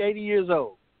 70, 80 years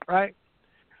old, right?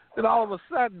 Then all of a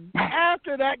sudden,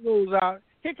 after that goes out,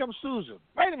 here comes Susan.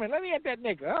 Wait a minute, let me get that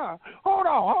nigga. Hold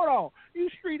on. You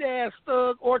street-ass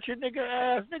thug, orchard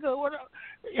nigga-ass nigga. What?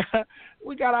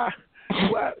 We got our,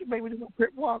 maybe we do my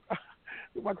crip walk.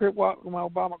 My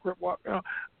Obama crip walk.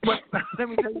 But let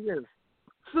me tell you this.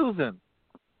 Susan,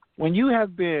 when you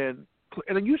have been,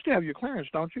 and you still have your clearance,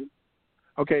 don't you?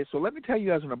 Okay, so let me tell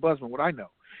you as an ombudsman what I know.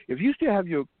 If you still have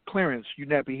your clearance, you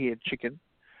nappy head chicken,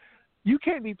 you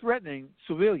can't be threatening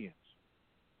civilians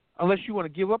unless you want to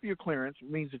give up your clearance.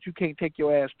 It means that you can't take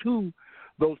your ass to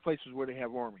those places where they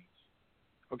have armies.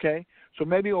 Okay? So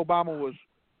maybe Obama was,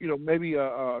 maybe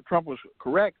Trump was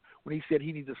correct when he said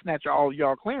he needs to snatch all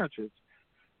y'all clearances,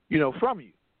 from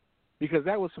you. Because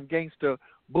that was some gangster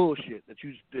bullshit that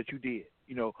you did.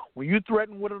 When you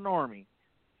threatened with an army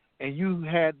and you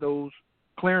had those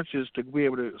clearances to be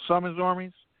able to summon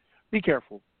armies, be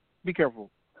careful.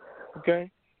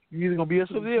 Okay? You're either going to be a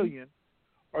civilian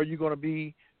or you're going to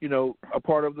be, a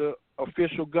part of the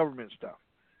official government stuff.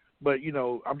 But,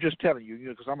 I'm just telling you,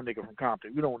 because I'm a nigga from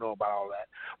Compton. We don't know about all that.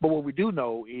 But what we do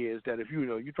know is that if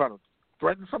you're trying to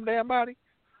threaten some damn body,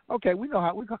 okay, we know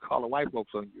how we're going to call the white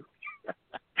folks on you.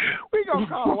 We're going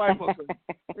to call the white folks on you.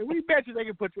 And we bet you they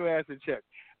can put your ass in check.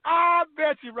 I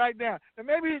bet you right now. And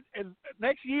maybe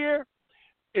next year,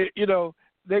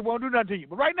 they won't do nothing to you.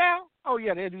 But right now, oh,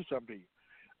 yeah, they'll do something to you.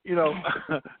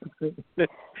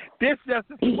 This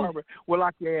Justice Department will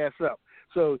lock your ass up.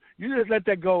 So you just let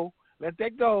that go. Let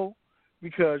that go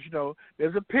because,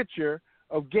 there's a picture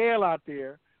of Gail out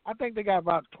there. I think they got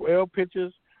about 12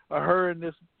 pictures of her and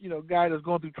this, guy that's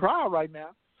going through trial right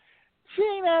now. She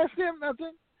ain't asked him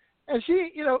nothing. And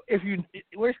she,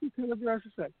 where's she to the judge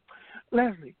to say,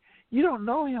 Leslie, you don't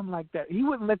know him like that. He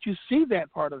wouldn't let you see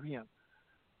that part of him.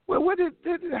 Well, what did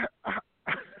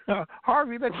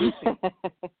Harvey let you see?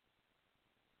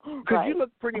 Because you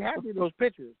look pretty happy in those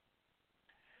pictures.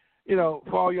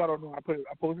 For all y'all don't know, I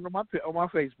posted it on my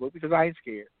Facebook because I ain't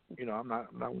scared. I'm not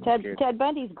scared. Ted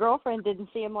Bundy's girlfriend didn't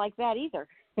see him like that either.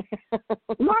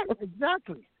 Right,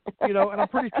 exactly. And I'm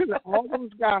pretty sure that all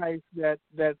those guys that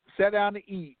sat down to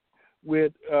eat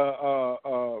with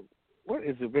what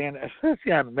is it, man?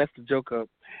 See, I messed the joke up.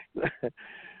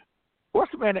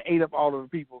 What's the man that ate up all of the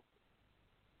people?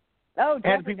 Oh,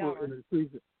 had Jeffrey people Dahmer. in the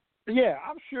freezer. Yeah,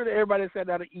 I'm sure that everybody sat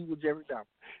down to eat with Jeffrey Dahmer.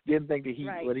 Didn't think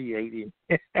that what he ate.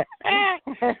 No,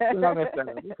 that's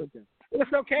not. It's okay.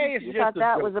 It's okay. It's you just thought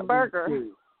that was a burger.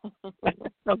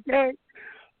 Okay.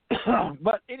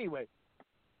 But anyway,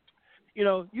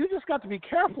 you just got to be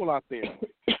careful out there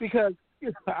because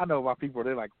I know about people.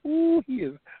 They're like, "Ooh, he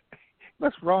is.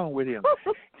 What's wrong with him?"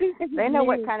 They know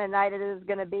what kind of night it is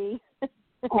going to be.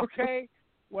 Okay.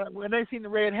 When they seen the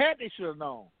red hat, they should have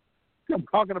known. I'm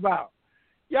talking about.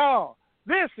 Y'all,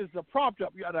 this is the prompt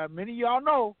up. Many of y'all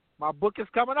know my book is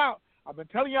coming out. I've been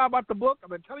telling y'all about the book. The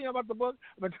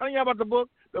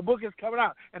book is coming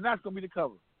out, and that's going to be the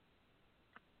cover.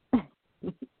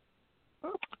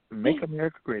 Make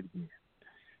America Great Again.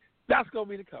 That's going to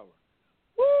be the cover.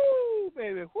 Woo,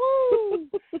 baby, woo.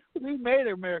 We made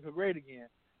America great again.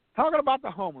 Talking about the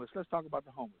homeless. Let's talk about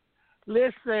the homeless.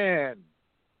 Listen,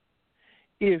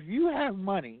 if you have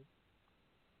money,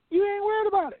 you ain't worried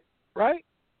about it, right?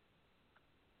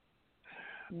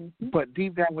 Mm-hmm. But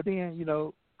deep down within,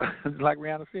 like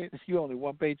Rihanna said, you only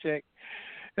one paycheck,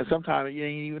 and sometimes it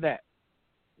ain't even that.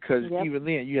 Because even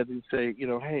then, you have to say,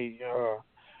 hey,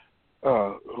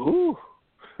 I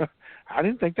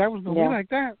didn't think that was going to be like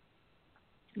that.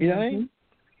 You know what I mean?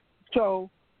 So,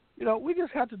 we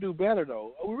just have to do better,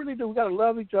 though. We really do. We got to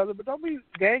love each other, but don't be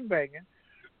gangbanging,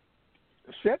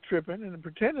 set tripping, and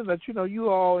pretending that, you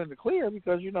all in the clear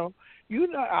because,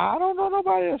 I don't know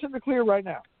nobody else in the clear right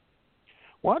now.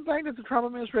 One thing that the Trump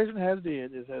administration has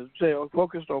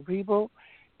focused on people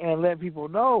and let people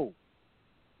know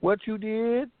what you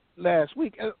did last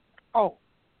week. Oh,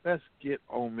 let's get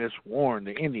on Miss Warren,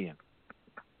 the Indian.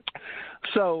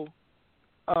 So,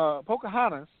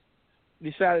 Pocahontas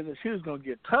decided that she was going to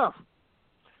get tough.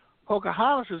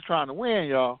 Pocahontas is trying to win,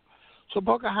 y'all. So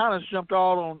Pocahontas jumped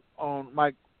all on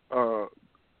Mike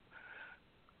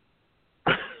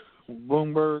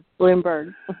Bloomberg.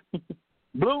 Bloomberg,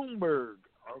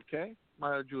 okay,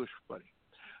 my Jewish buddy.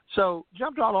 So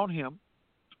jumped all on him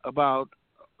about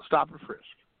stop and frisk.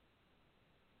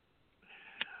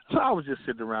 So I was just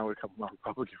sitting around with a couple of my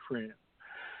Republican friends,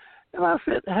 and I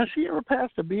said, "Has she ever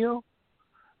passed a bill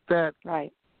that,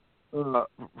 from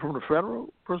the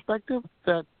federal perspective,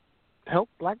 that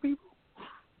helped black people?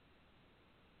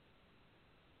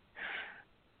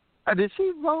 Did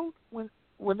she vote when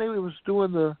they was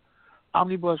doing the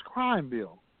omnibus crime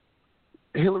bill,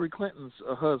 Hillary Clinton's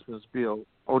husband's bill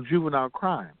on juvenile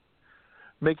crime,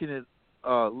 making it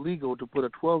legal to put a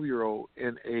 12-year-old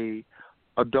in a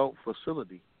adult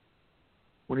facility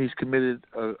when he's committed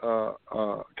a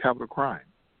capital crime?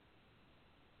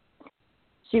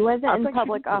 She wasn't in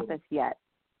public office yet.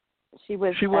 She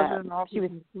wasn't in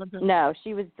office. No,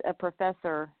 she was a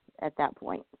professor at that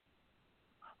point.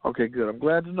 Okay, good. I'm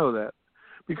glad to know that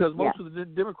because most of the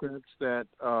Democrats that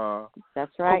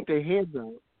that's right. poke their heads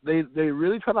out, they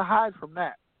really try to hide from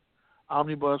that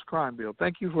omnibus crime bill.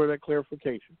 Thank you for that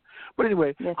clarification. But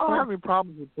anyway, I don't have any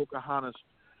problems with Pocahontas.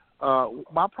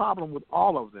 My problem with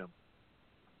all of them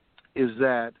is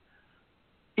that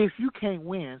if you can't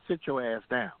win, sit your ass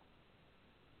down.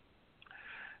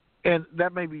 And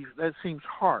that seems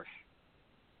harsh,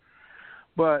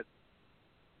 but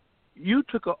you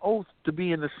took an oath to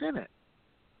be in the Senate.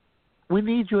 We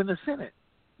need you in the Senate.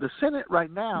 The Senate right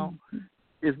now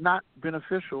is not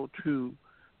beneficial to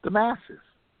the masses.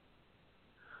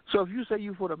 So if you say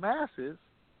you for the masses,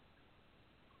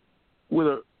 with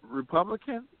a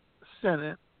Republican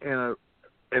Senate and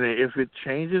if it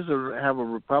changes or have a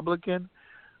Republican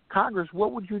Congress,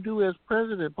 what would you do as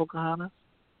president, Pocahontas?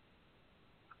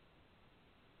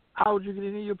 How would you get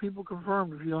any of your people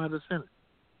confirmed if you don't have the Senate?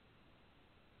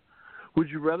 Would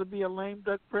you rather be a lame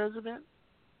duck president,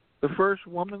 the first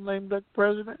woman lame duck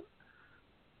president,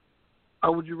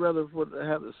 or would you rather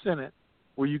have the Senate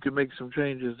where you can make some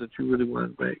changes that you really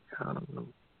want to make? I don't know.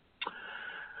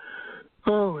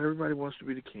 Oh, everybody wants to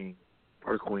be the king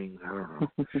or queen. I don't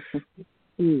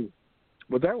know.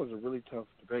 But that was a really tough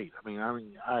debate.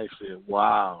 I said,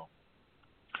 wow.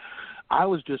 I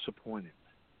was disappointed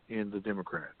in the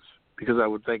Democrats because I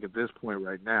would think at this point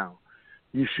right now,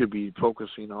 you should be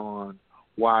focusing on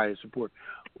why it's important.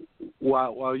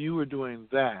 While you were doing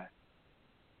that,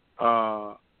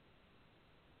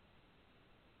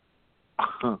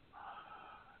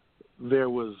 there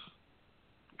was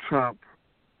Trump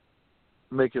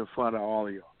making fun of all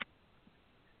of y'all.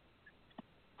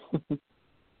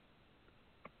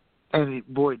 And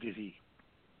boy, did he.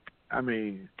 I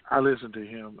listened to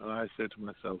him, and I said to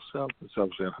myself, self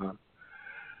said, huh?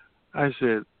 I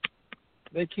said,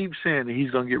 they keep saying that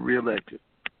he's going to get reelected.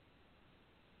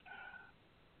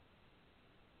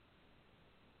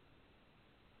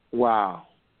 Wow.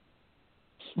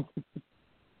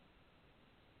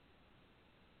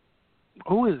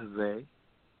 Who is they?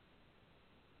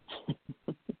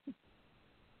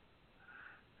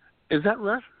 Is that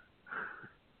Russia?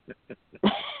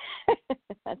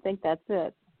 I think that's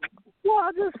it. Well,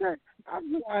 I just said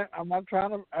I'm not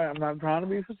trying to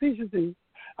be facetious here.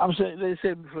 I'm saying they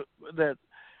said that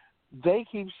they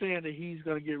keep saying that he's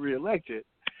going to get reelected,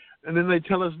 and then they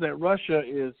tell us that Russia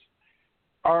is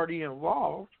already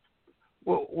involved.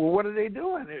 Well, what are they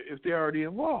doing if they're already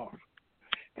involved?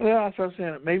 And then I start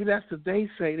saying maybe that's what they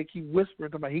say. They keep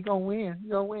whispering about he's gonna win.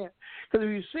 Because if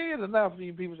you see it enough,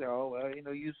 people say, oh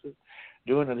well, used to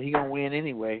doing it, he's gonna win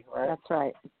anyway, right? That's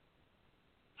right.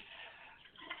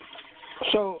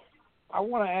 So I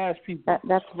want to ask people.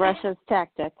 That's Russia's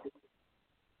tactic.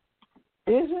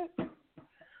 Is it?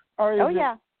 Or is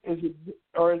yeah. Is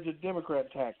it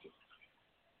Democrat tactic?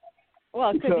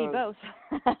 Well, it could be both.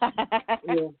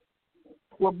 Yeah.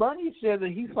 Well, Bernie said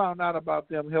that he found out about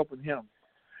them helping him.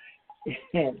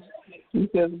 And he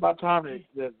says it's about time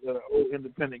that old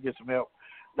independent gets some help.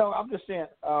 No, I'm just saying.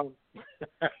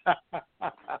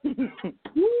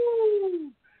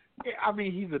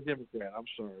 He's a Democrat. I'm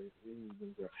sorry. He's a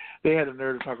Democrat. They had a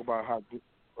nerve to talk about how.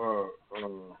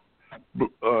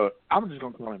 I'm just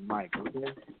gonna call him Mike.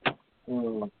 Okay.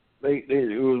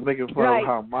 It was making fun of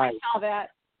how Mike. I saw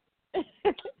that.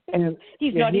 And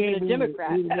he's not even a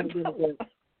Democrat.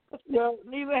 Well,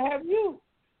 neither have you.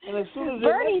 And as soon as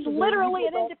Bernie's literally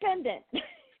an independent.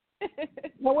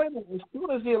 No, wait a minute. As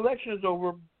soon as the election is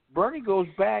over, Bernie goes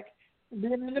back and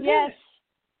being independent.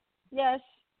 Yes.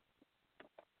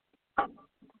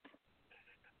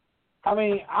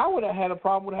 I would have had a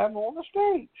problem with having him on the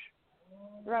stage.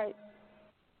 Right.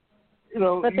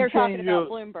 But they're talking about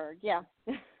Bloomberg, yeah.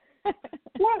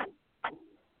 What?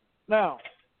 Now,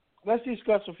 let's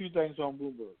discuss a few things on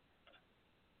Bloomberg.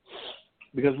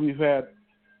 Because we've had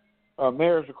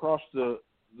mayors across the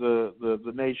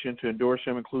nation to endorse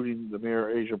him, including the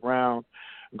mayor Asia Brown,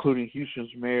 including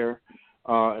Houston's mayor,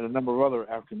 and a number of other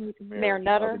African-American mayors. Mayor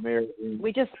Nutter.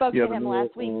 We just spoke to him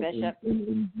last week, Bishop.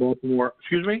 In Baltimore.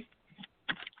 Excuse me?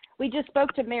 We just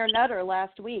spoke to Mayor Nutter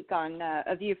last week on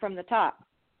A View from the Top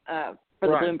for the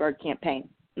Bloomberg campaign.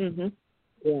 Mm-hmm.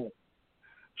 Yeah.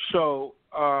 So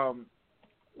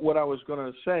what I was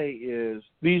going to say is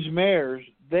these mayors,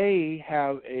 they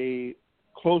have a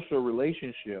closer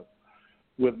relationship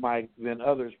with Mike than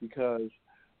others because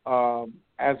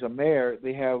as a mayor,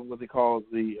 they have what they call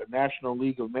the National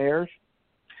League of Mayors,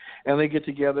 and they get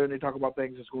together and they talk about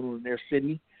things that's going on in their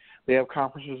city. They have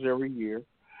conferences every year.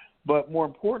 But more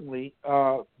importantly,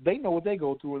 they know what they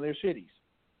go through in their cities.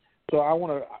 So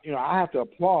I have to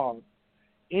applaud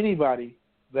anybody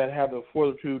that have the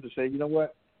fortitude to say, you know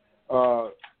what,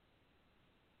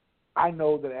 I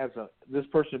know that as this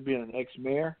person being an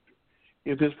ex-mayor,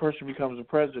 if this person becomes a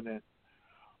president,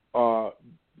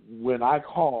 when I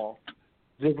call,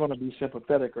 they're going to be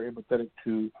sympathetic or empathetic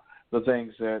to the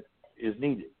things that is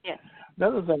needed. Yeah.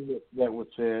 Another thing that was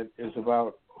said is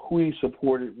about who he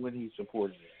supported when he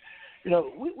supported it.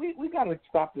 We got to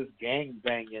stop this gang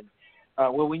banging.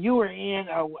 Well, when you were in,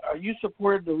 you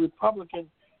supported the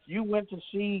Republican. You went to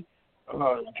see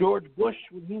George Bush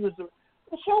when he was the.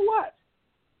 Well, so what?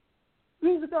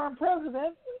 He's the darn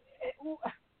president.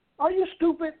 Are you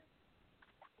stupid?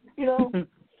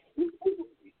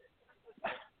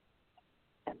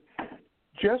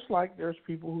 Just like there's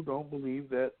people who don't believe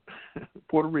that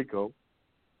Puerto Rico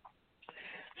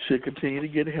should continue to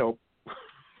get help.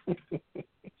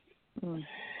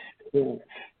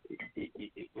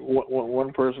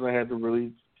 One person I had to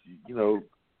really,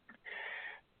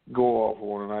 go off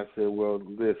on, and I said, well,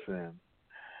 listen,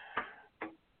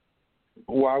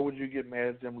 why would you get mad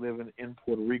at them living in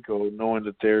Puerto Rico knowing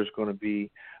that there's going to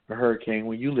be a hurricane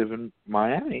when you live in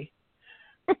Miami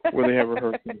where they have a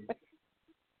hurricane?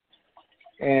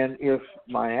 And if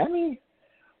Miami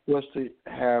was to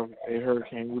have a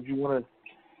hurricane, would you want?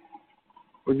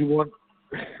 Oh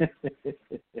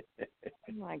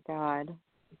my God.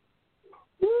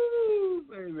 Woo,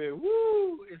 baby,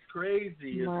 woo! It's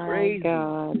crazy. It's my crazy.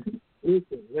 God.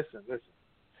 Listen.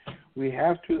 We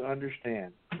have to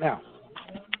understand. Now,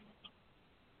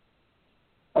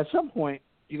 at some point,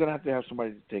 you're going to have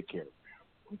somebody to take care of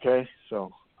you. Okay?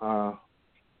 So,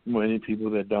 many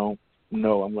people that don't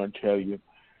know, I'm going to tell you,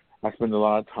 I spend a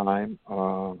lot of time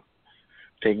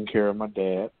taking care of my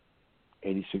dad,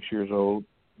 86 years old.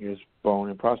 He has bone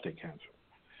and prostate cancer.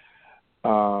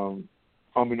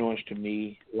 Unbeknownst to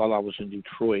me, while I was in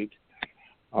Detroit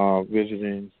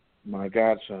visiting my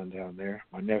godson down there,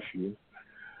 my nephew,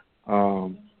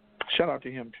 shout out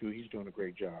to him, too. He's doing a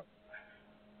great job.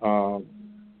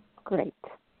 Great.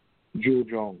 Jewel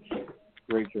Jones,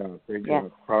 great job.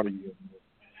 Yes. Proud of you.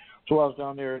 So I was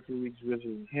down there 3 weeks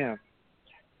visiting him.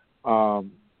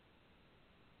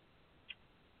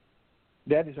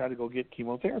 Dad decided to go get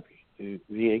chemotherapy. The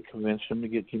VA convinced him to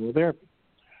get chemotherapy.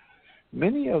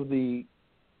 Many of the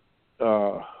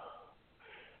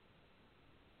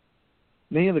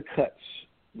cuts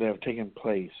that have taken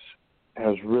place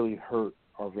has really hurt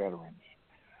our veterans,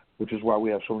 which is why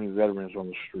we have so many veterans on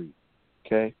the street.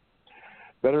 Okay,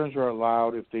 veterans are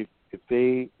allowed if they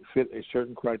fit a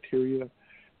certain criteria,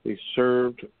 they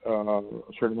served a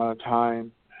certain amount of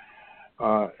time,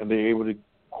 and they're able to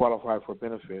qualify for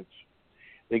benefits.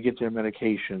 They get their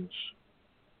medications,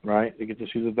 right? They get to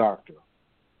see the doctor.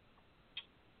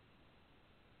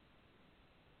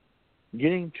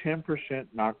 Getting 10%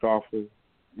 knocked off of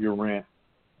your rent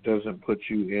doesn't put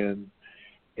you in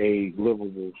a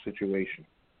livable situation.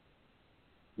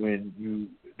 When you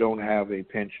don't have a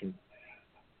pension,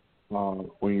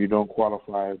 when you don't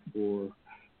qualify for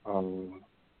a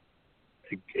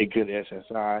good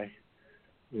SSI,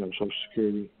 Social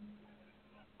Security.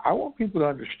 I want people to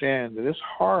understand that it's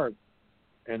hard,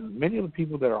 and many of the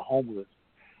people that are homeless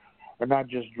are not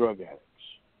just drug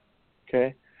addicts,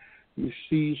 okay? You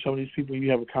see some of these people, you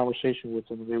have a conversation with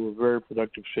them, and they were very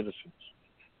productive citizens.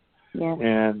 Yeah.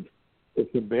 And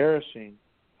it's embarrassing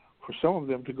for some of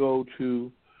them to go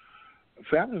to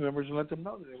family members and let them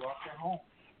know that they lost their home.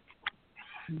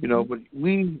 Mm-hmm. But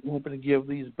we hoping to give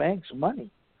these banks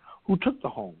money. Who took the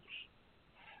homes?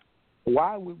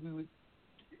 Why would we?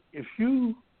 If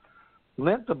you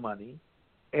lent the money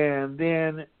and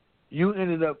then you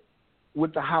ended up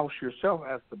with the house yourself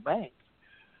as the bank,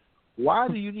 why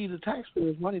do you need the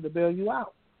taxpayers' money to bail you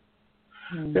out?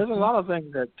 Mm-hmm. There's a lot of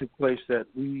things that took place that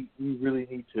we really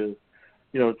need to,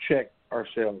 check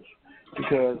ourselves,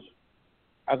 because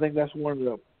I think that's one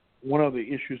of the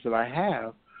issues that I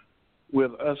have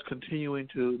with us continuing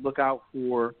to look out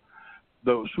for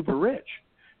the super rich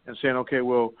and saying, okay,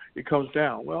 well, it comes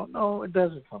down. Well, no, it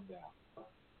doesn't come down.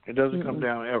 It doesn't come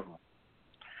down ever.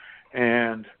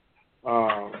 And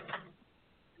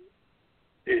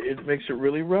it makes it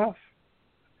really rough.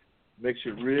 Makes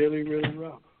it really, really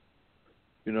rough.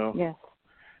 Yes.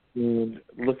 And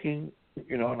looking,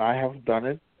 and I have done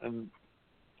it, and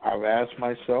I've asked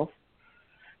myself,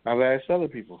 I've asked other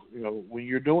people, when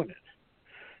you're doing it,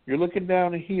 you're looking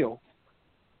down a hill.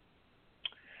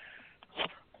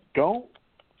 Don't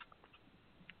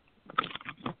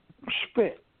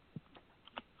spit,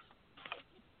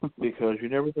 because you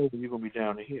never know when you're going to be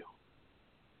down the hill.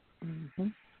 Mm-hmm.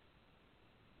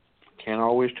 Can't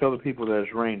always tell the people that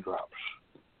it's raindrops.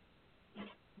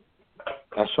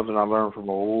 That's something I learned from an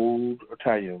old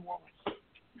Italian woman.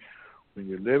 When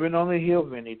you're living on the hill,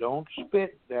 Vinny, don't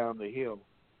spit down the hill.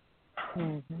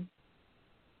 Mm-hmm.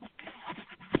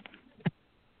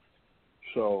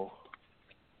 So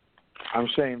I'm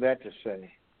saying that to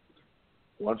say,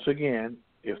 once again,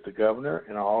 if the governor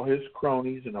and all his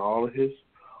cronies and all of his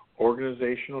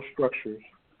organizational structures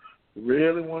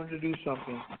really wanted to do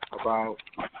something about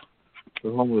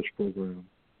the homeless program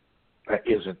that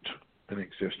isn't in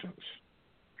existence,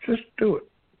 just do it.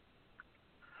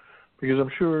 Because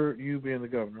I'm sure you being the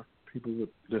governor, people would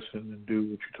listen and do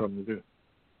what you tell them to do.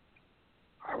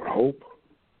 I would hope.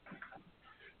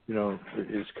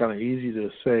 It's kind of easy to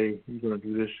say you're going to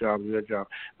do this job, do that job.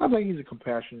 I think he's a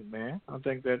compassionate man. I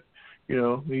think that,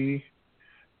 he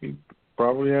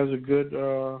probably has a good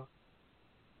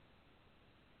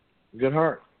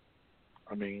heart.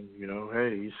 I mean,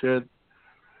 hey, he said,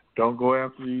 don't go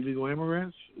after the illegal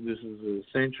immigrants. This is a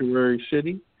sanctuary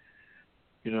city,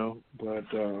 but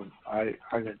I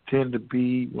tend to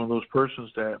be one of those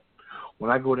persons that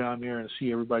when I go down there and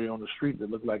see everybody on the street that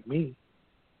look like me,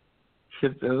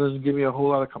 that doesn't give me a whole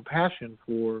lot of compassion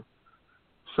for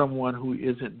someone who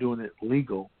isn't doing it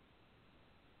legal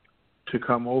to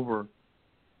come over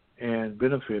and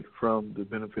benefit from the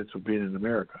benefits of being in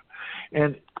America.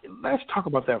 And let's talk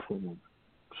about that for a moment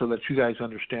so that you guys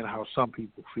understand how some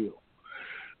people feel.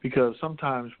 Because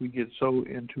sometimes we get so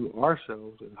into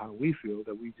ourselves and how we feel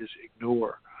that we just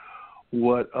ignore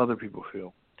what other people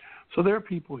feel. So there are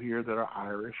people here that are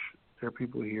Irish. There are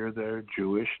people here that are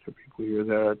Jewish. There are people here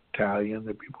that are Italian.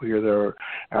 There are people here that are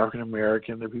African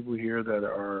American. There are people here that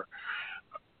are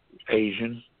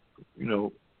Asian,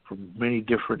 from many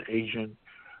different Asia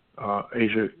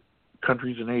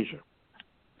countries in Asia.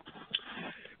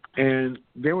 And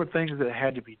there were things that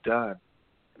had to be done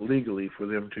legally for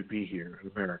them to be here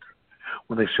in America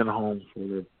when they sent home for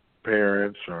their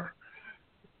parents or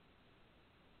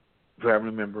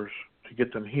family members to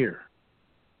get them here.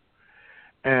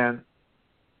 And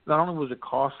not only was it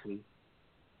costly,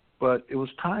 but it was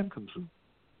time consuming.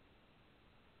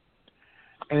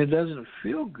 And it doesn't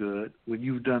feel good when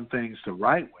you've done things the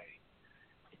right way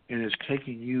and it's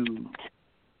taking you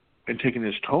and taking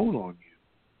its toll on you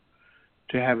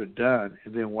to have it done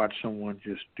and then watch someone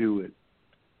just do it,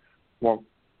 walk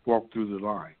through the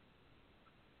line.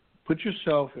 Put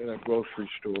yourself in a grocery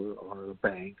store or a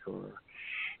bank or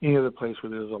any other place where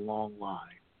there's a long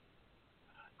line.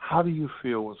 How do you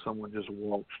feel when someone just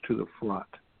walks to the front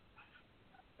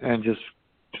and just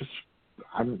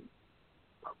I'm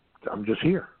just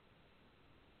here?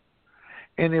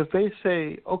 And if they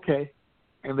say, okay,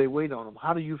 and they wait on them,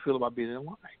 how do you feel about being in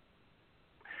line?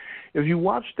 If you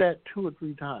watch that 2 or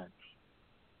 3 times,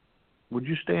 would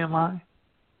you stay in line?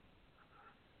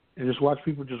 And just watch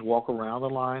people just walk around the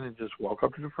line and just walk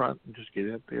up to the front and just get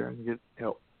up there and get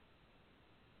help.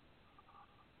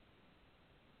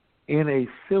 In a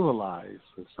civilized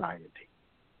society,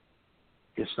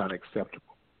 it's not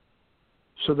acceptable.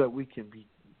 So that we can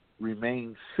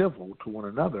remain civil to one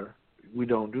another, we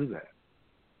don't do that.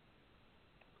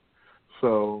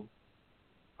 So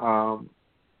I'm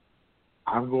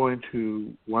going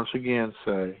to once again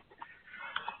say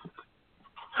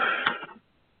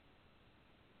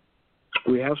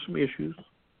we have some issues.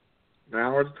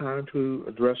 Now is the time to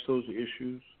address those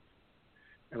issues.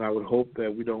 And I would hope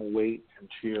that we don't wait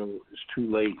until it's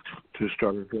too late to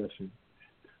start addressing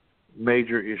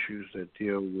major issues that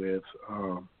deal with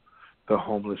the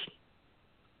homeless,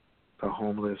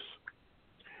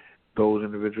 those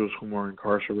individuals who are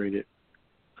incarcerated,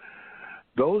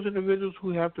 those individuals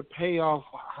who have to pay off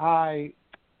high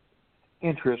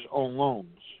interest on loans.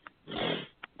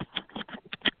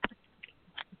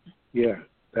 Yeah,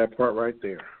 that part right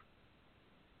there.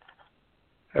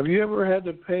 Have you ever had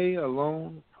to pay a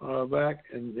loan back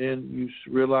and then you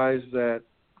realize that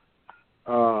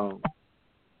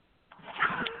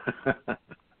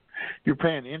you're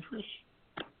paying interest?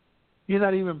 You're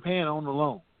not even paying on the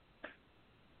loan.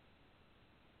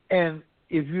 And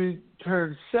if you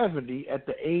turn 70 at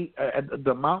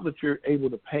the amount that you're able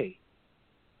to pay,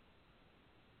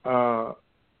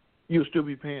 you'll still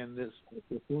be paying this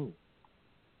loan.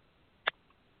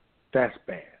 That's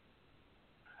bad.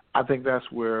 I think that's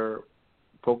where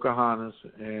Pocahontas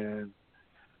and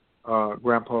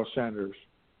Grandpa Sanders,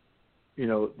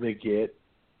 they get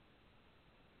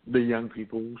the young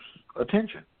people's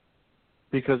attention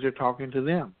because they're talking to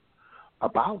them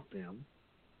about them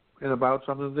and about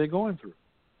something they're going through.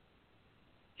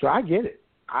 So I get it.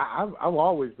 I've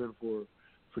always been for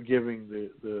giving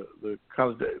the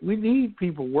college. We need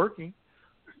people working.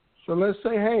 So let's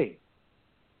say, hey,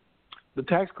 the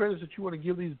tax credits that you want to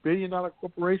give these billion-dollar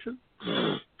corporations,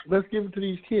 let's give them to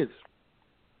these kids.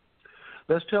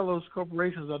 Let's tell those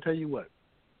corporations, I'll tell you what,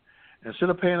 instead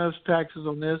of paying us taxes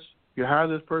on this, you hire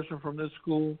this person from this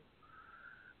school,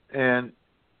 and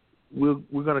we're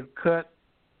going to cut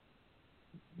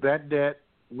that debt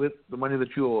with the money that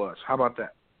you owe us. How about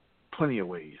that? Plenty of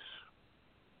ways.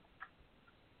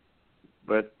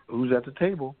 But who's at the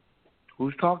table?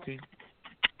 Who's talking?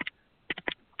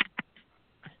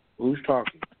 Who's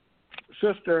talking?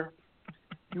 Sister,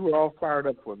 you were all fired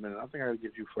up for a minute. I think I got to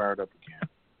get you fired up again.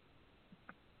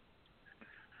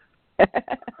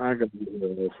 I got to get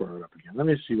you all fired up again. Let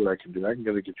me see what I can do. I can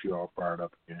get you all fired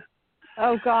up again.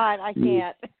 Oh, God, I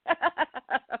can't.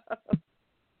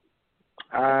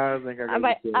 I think I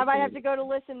might have to go to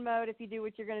listen mode if you do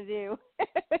what you're going to do.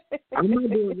 I'm not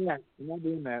doing that. I'm not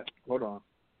doing that. Hold on.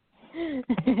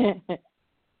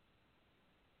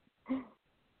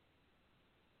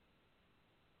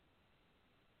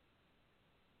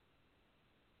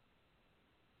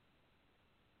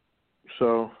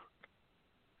 So,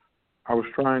 I was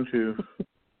trying to.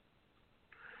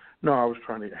 No, I was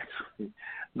trying to actually.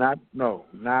 Not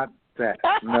that.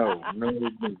 No.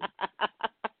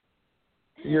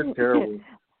 You're terrible.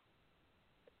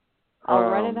 I'll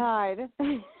run and hide.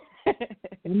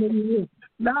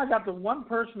 Now I got the one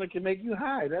person that can make you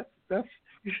hide. That's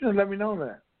you should have let me know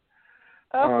that.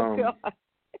 Oh God.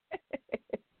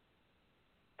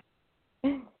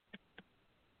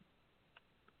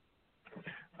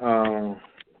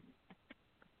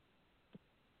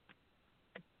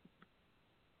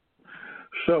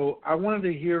 So I wanted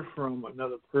to hear from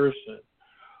another person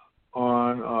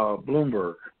on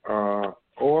Bloomberg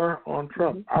or on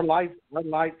Trump.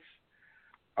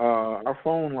 Our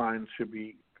phone lines should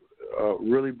be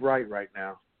really bright right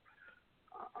now.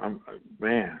 I've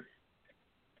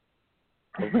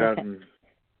gotten.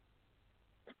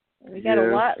 We got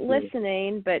a lot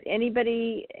listening, but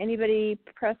anybody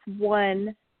press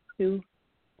 1 who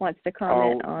wants to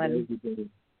comment on.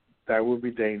 That would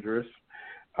be dangerous.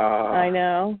 I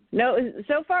know. No,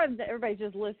 so far everybody's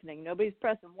just listening. Nobody's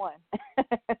pressing 1.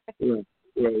 Well,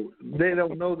 they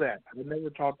don't know that. I never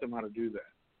taught them how to do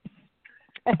that.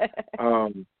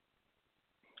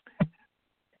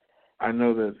 I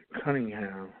know that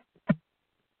Cunningham.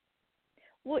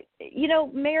 Well,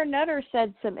 Mayor Nutter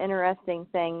said some interesting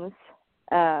things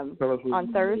on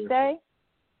Thursday.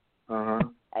 Uh-huh.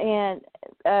 And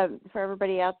for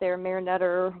everybody out there, Mayor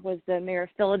Nutter was the mayor of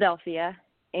Philadelphia,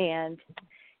 and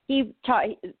he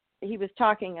was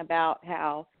talking about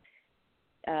how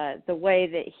the way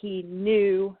that he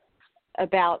knew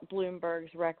about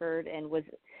Bloomberg's record and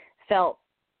felt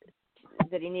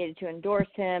that he needed to endorse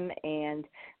him and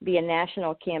be a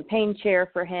national campaign chair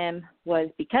for him was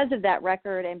because of that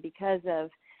record and because of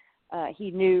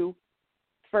he knew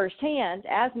firsthand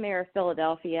as mayor of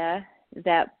Philadelphia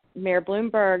that Mayor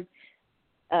Bloomberg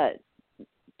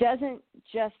doesn't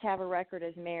just have a record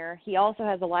as mayor. He also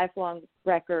has a lifelong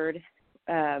record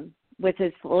with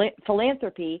his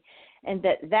philanthropy, and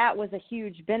that was a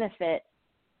huge benefit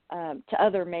to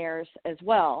other mayors as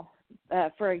well.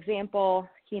 For example,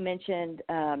 he mentioned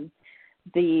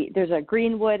there's a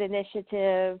Greenwood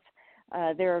initiative.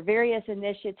 There are various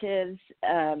initiatives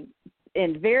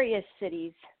in various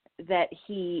cities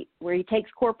where he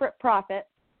takes corporate profits,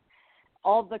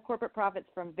 all the corporate profits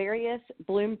from various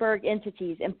Bloomberg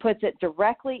entities, and puts it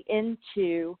directly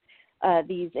into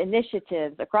these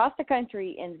initiatives across the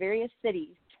country in various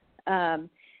cities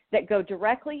that go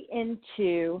directly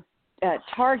into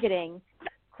targeting,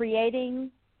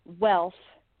 creating wealth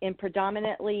in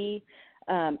predominantly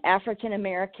African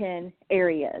American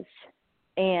areas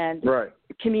and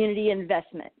community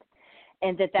investment,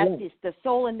 and that's the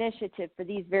sole initiative for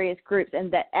these various groups,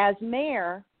 and that as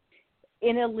mayor,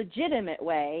 in a legitimate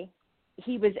way,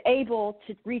 he was able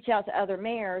to reach out to other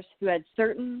mayors who had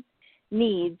certain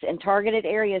needs and targeted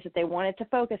areas that they wanted to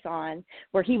focus on,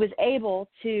 where he was able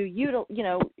to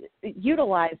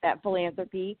utilize that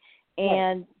philanthropy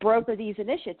and broker these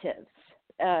initiatives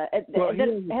that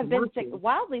have been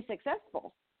wildly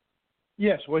successful.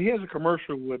 Yes, well, he has a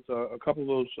commercial with a couple of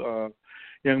those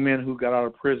young men who got out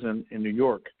of prison in New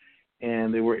York,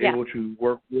 and they were able to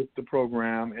work with the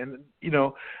program. And,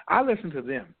 I listen to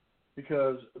them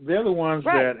because they're the ones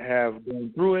that have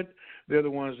gone through it. They're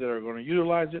the ones that are going to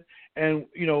utilize it. And,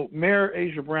 Mayor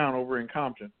Asia Brown over in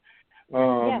Compton,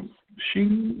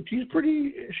 she's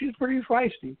pretty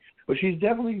feisty, but she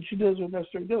does her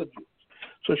necessary diligence.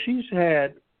 So she's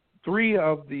had 3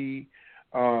 of the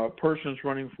persons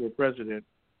running for president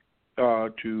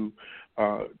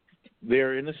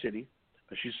there in the city.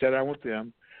 She sat down with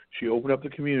them. She opened up the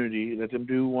community, let them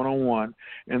do one-on-one,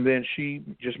 and then she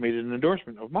just made an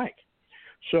endorsement of Mike.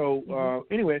 So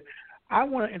anyway, I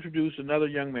want to introduce another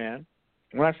young man.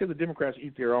 When I say the Democrats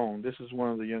eat their own, this is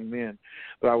one of the young men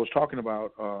that I was talking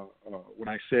about when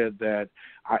I said that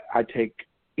I take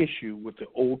issue with the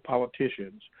old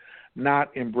politicians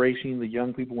not embracing the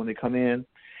young people when they come in,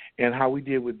 and how we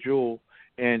did with Jewel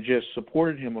and just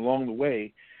supported him along the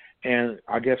way. And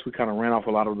I guess we kind of ran off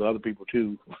a lot of the other people,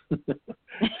 too.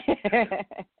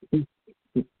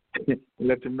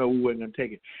 Let them know we wasn't going to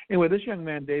take it. Anyway, this young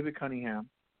man, David Cunningham,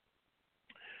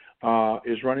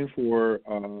 is running for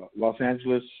Los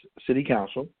Angeles City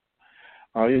Council.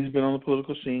 He's been on the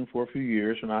political scene for a few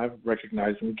years, and I've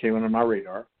recognized him. He came under my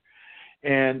radar.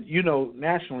 And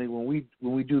nationally, when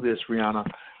we do this, Rihanna,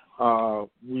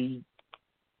 we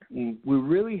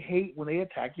really hate when they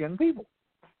attack young people.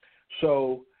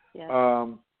 So, Yes.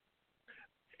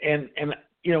 And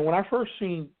when I first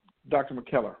seen Dr.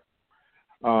 McKellar,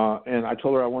 and I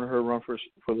told her I wanted her to run for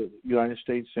the United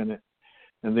States Senate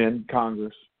and then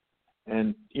Congress,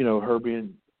 and her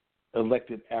being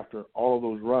elected after all of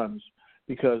those runs,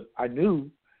 because I knew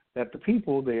that the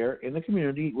people there in the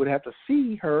community would have to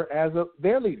see her as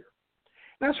their leader.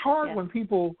 And that's hard when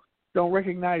people don't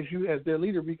recognize you as their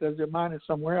leader because their mind is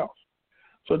somewhere else.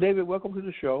 So, David, welcome to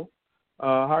the show.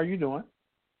 How are you doing?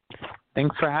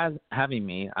 Thanks for having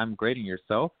me. I'm great, and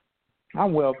yourself?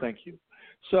 I'm well, thank you.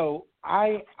 So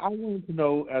I wanted to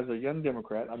know, as a young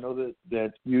Democrat, I know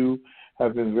that you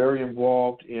have been very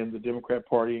involved in the Democrat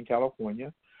Party in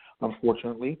California.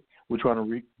 Unfortunately, we're trying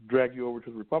to drag you over to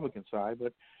the Republican side,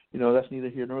 but that's neither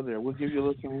here nor there. We'll give you a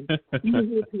little time.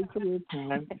 It takes a little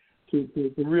time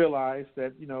to realize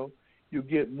that you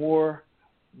get more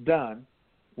done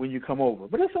when you come over.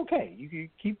 But it's okay. You can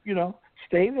keep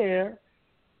stay there.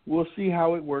 We'll see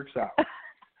how it works out.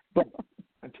 But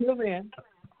until then,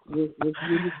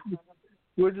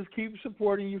 we'll just keep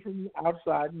supporting you from the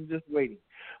outside and just waiting.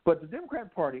 But the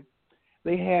Democrat Party,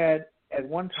 they had at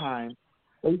one time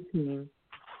 18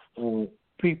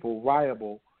 people,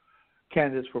 viable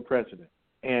candidates for president,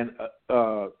 and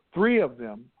 3 of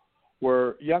them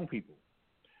were young people.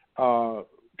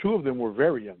 2 of them were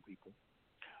very young people.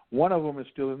 One of them is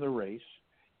still in the race,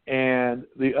 and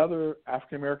the other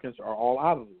African Americans are all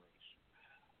out of the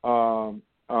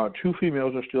race. 2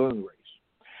 females are still in the race.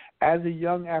 As a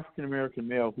young African American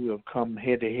male who have come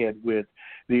head to head with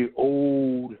the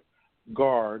old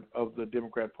guard of the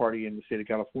Democrat Party in the state of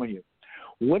California,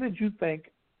 what did you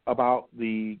think about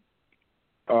the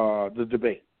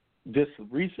debate, this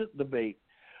recent debate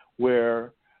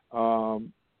where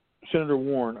Senator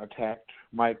Warren attacked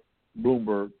Mike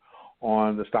Bloomberg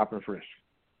on the stop and frisk?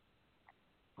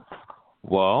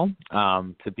 Well,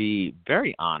 to be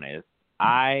very honest,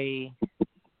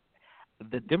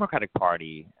 the Democratic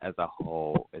Party as a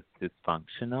whole is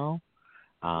dysfunctional.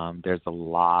 There's a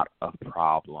lot of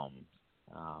problems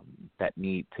that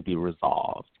need to be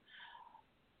resolved.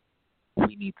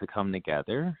 We need to come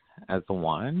together as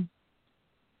one.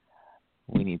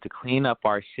 We need to clean up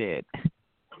our shit.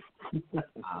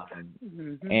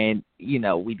 And,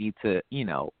 we need to,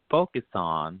 focus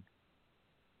on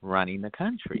running the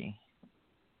country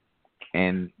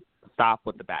and stop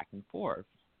with the back and forth.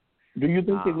 Do you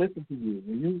think they listen to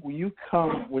you when you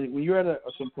come when you're at a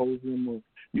symposium or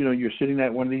you're sitting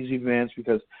at one of these events?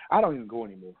 Because I don't even go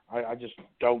anymore. I just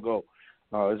don't go.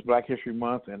 It's Black History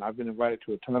Month, and I've been invited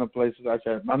to a ton of places. I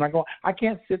said I'm not going. I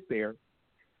can't sit there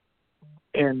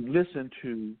and listen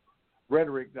to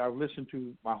rhetoric that I've listened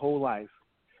to my whole life,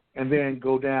 and then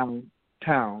go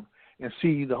downtown and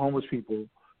see the homeless people,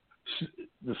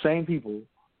 the same people,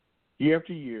 year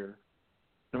after year,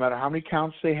 no matter how many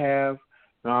counts they have.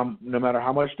 No matter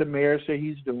how much the mayor say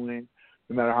he's doing,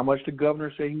 no matter how much the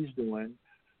governor say he's doing,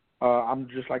 I'm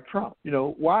just like Trump.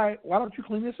 Why don't you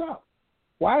clean this up?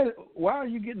 Why are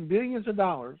you getting billions of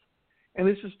dollars and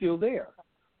this is still there?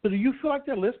 So do you feel like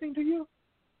they're listening to you?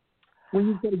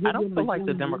 I don't feel like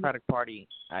the Democratic Party.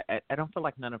 I don't feel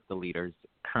like none of the leaders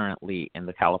currently in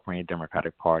the California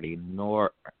Democratic Party,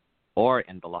 or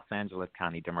in the Los Angeles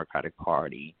County Democratic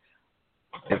Party,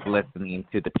 is listening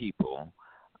to the people.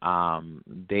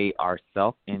 They are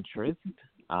self-interest.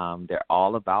 They're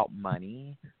all about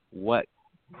money. What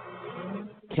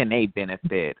can they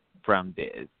benefit from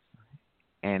this?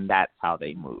 And that's how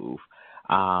they move.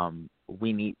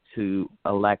 We need to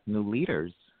elect new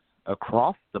leaders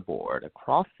across the board,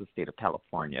 across the state of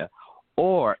California,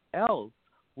 or else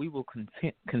we will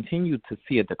continue to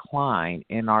see a decline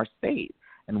in our state,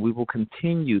 and we will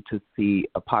continue to see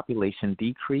a population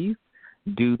decrease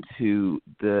due to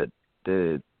the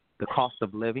cost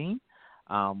of living.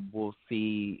 We'll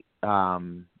see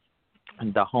the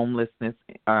homelessness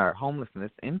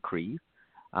increase,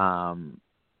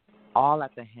 all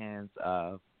at the hands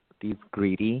of these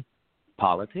greedy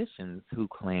politicians who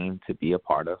claim to be a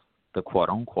part of the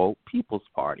quote-unquote People's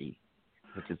Party,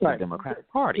 which is the Democratic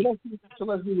Party. So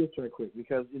let's do this right quick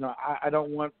because, I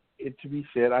don't want it to be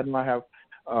said. I know I have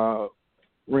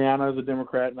Rihanna is a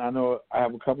Democrat, and I know I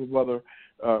have a couple of other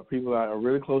people that are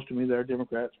really close to me that are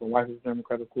Democrats. My wife is a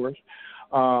Democrat, of course.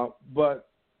 But,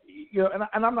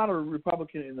 and I'm not a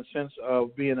Republican in the sense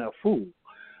of being a fool.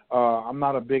 I'm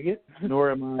not a bigot, nor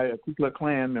am I a Ku Klux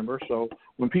Klan member. So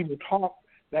when people talk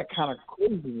that kind of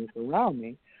craziness around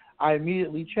me, I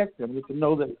immediately check them to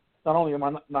know that not only am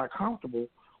I not comfortable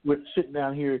with sitting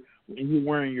down here and you're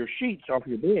wearing your sheets off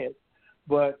your bed,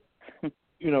 but,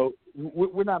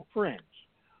 we're not friends.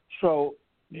 So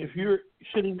if you're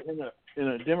sitting in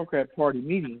a Democrat Party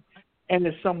meeting, and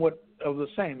it's somewhat of the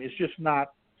same, it's just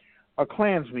not a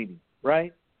Klans meeting,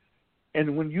 right?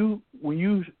 And when you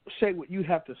say what you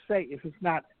have to say, if it's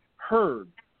not heard,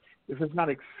 if it's not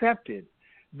accepted,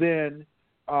 then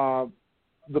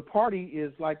the party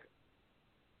is like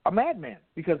a madman,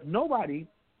 because nobody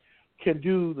can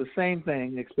do the same thing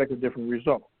and expect a different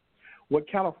result. What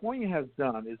California has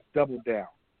done is doubled down.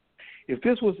 If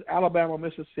this was Alabama,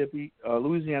 Mississippi,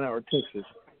 Louisiana, or Texas,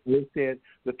 they said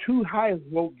the two highest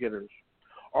vote getters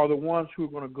are the ones who are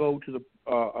going to go to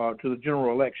the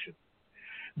general election,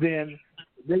 then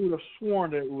they would have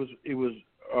sworn that it was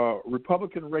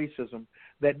Republican racism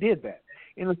that did that.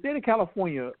 In the state of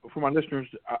California, for my listeners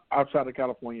outside of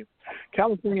California,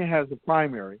 California has a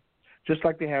primary, just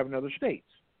like they have in other states.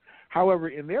 However,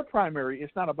 in their primary,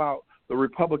 it's not about the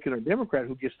Republican or Democrat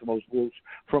who gets the most votes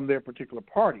from their particular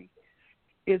party.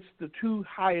 It's the two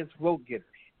highest vote getters.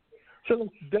 So that's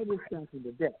double stacking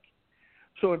the deck.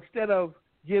 So instead of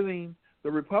giving the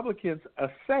Republicans a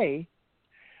say,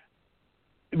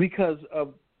 because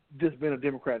of this being a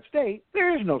Democrat state,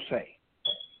 there is no say.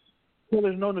 So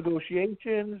there's no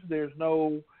negotiations.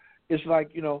 It's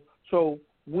like, so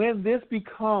when this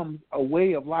becomes a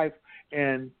way of life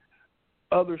and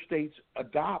other states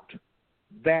adopt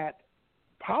that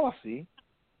policy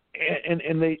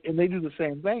and they do the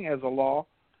same thing as a law,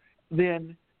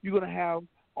 then you're going to have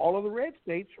all of the red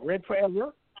states, red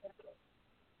forever,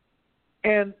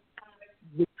 and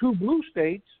the two blue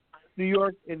states, New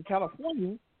York and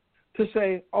California, to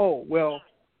say, oh, well,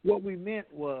 what we meant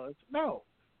was, no,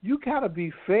 you got to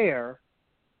be fair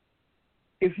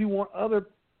if you want other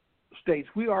states.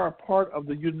 We are a part of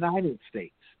the United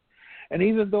States. And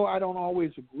even though I don't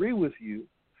always agree with you,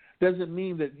 doesn't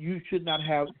mean that you should not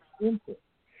have input.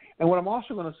 And what I'm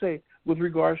also going to say with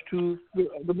regards to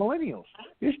the millennials,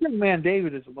 this young man,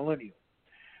 David, is a millennial.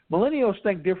 Millennials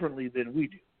think differently than we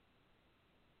do.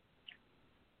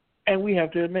 And we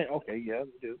have to admit, okay, yeah,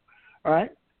 we do. All right?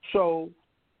 So,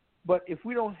 but if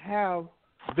we don't have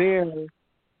their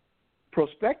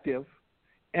perspective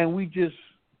and we just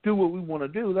do what we want to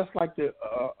do, that's like the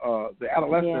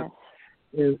adolescent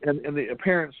and the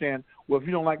parents saying, well, if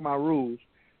you don't like my rules,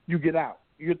 you get out.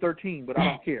 You're 13, but I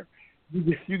don't care.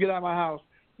 You get out of my house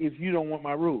if you don't want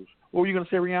my rules. What were you going to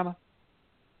say, Rihanna?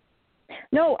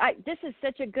 No, this is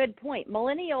such a good point.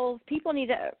 Millennials, people need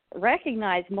to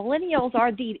recognize millennials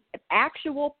are the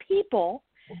actual people,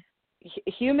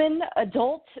 human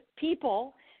adult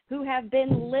people who have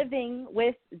been living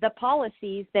with the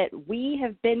policies that we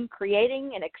have been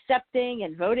creating and accepting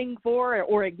and voting for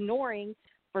or ignoring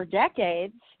for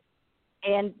decades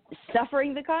and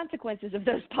suffering the consequences of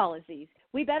those policies.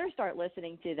 We better start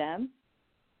listening to them.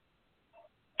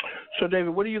 So, David,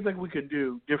 what do you think we could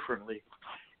do differently?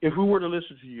 If we were to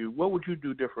listen to you, what would you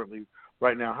do differently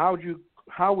right now? How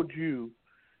would you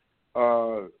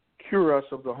cure us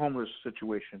of the homeless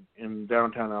situation in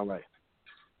downtown LA?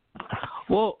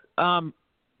 Well,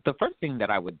 the first thing that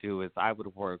I would do is I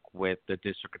would work with the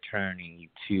district attorney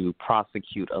to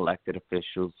prosecute elected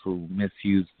officials who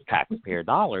misuse taxpayer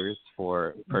dollars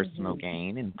for personal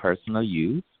gain and personal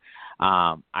use.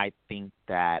 I think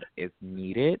that is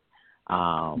needed.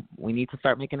 We need to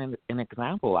start making an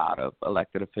example out of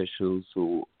elected officials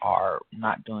who are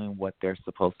not doing what they're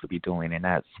supposed to be doing, and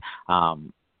that's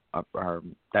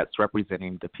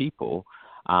representing the people.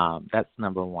 That's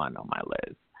number one on my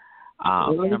list.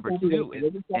 Number two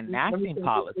is enacting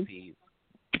policies.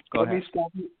 Go ahead.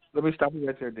 Let me stop you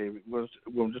right there, David. We'll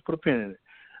just put a pin in it.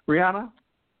 Rihanna?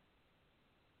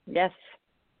 Yes.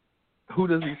 Who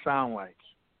does he sound like?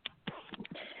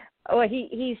 Oh,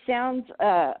 he sounds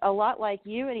a lot like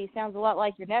you, and he sounds a lot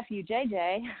like your nephew,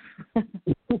 JJ.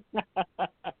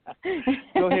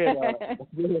 Go ahead.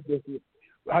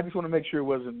 I just want to make sure it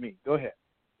wasn't me. Go ahead.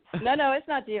 No, it's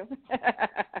not you.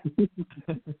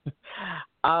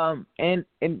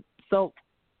 And so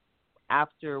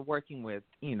after working with,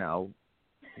 the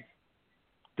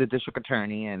district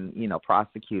attorney and,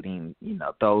 prosecuting,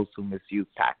 those who misuse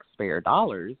taxpayer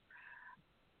dollars,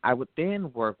 I would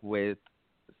then work with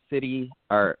city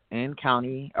and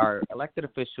county or elected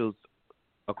officials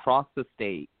across the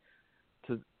state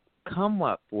to come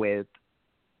up with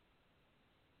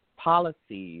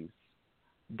policies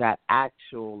that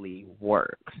actually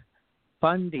work,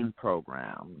 funding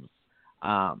programs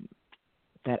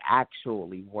that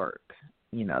actually work.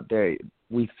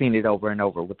 We've seen it over and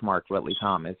over with Mark Ridley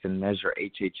Thomas and Measure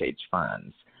HHH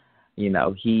funds.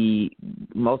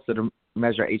 Most of the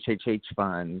Measure HHH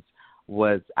funds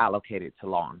was allocated to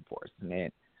law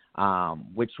enforcement,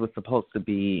 which was supposed to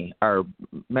be, or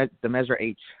the Measure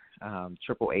H,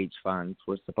 Triple H funds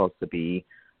were supposed to be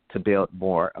to build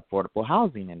more affordable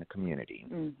housing in the community,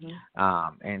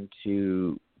 and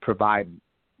to provide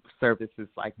services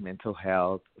like mental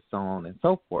health, so on and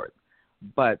so forth.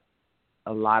 But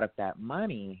a lot of that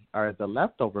money, or the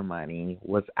leftover money,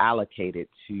 was allocated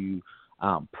to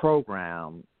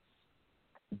programs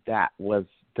that was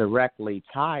directly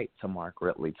tied to Mark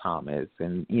Ridley Thomas,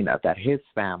 and that his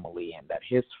family and that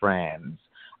his friends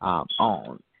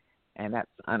own. And that's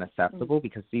unacceptable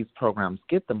because these programs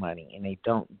get the money and they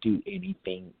don't do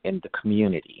anything in the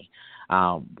community.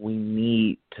 We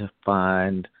need to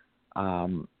fund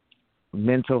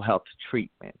mental health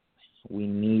treatment. We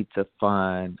need to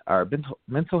fund our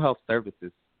mental health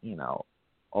services,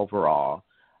 overall.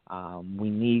 We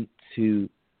need to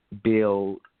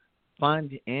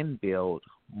fund and build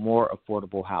more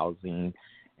affordable housing,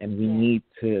 and we need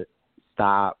to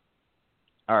stop,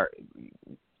 or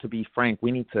to be frank,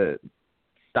 we need to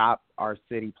stop our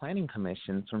city planning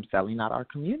commissions from selling out our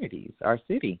communities, our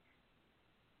city.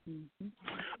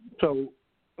 So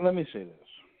let me say this.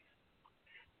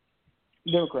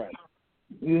 Democrats,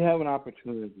 you have an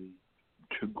opportunity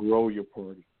to grow your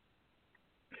party.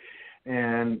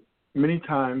 And many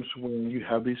times when you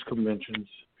have these conventions,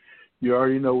 you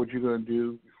already know what you're going to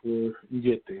do before you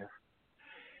get there.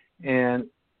 And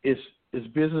it's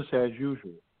business as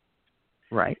usual.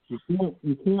 Right. You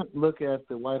can't look at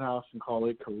the White House and call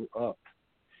it corrupt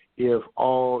if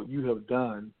all you have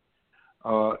done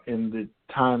in the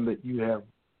time that you have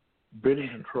been in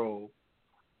control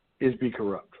is be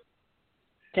corrupt.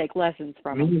 Take lessons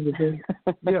from many them.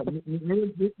 Of the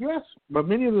things, yes, but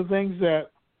many of the things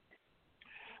that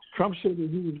Trump said that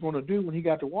he was going to do when he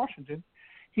got to Washington,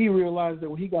 he realized that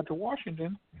when he got to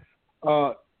Washington,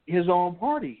 his own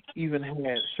party even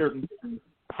had certain things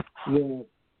that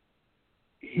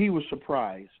he was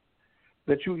surprised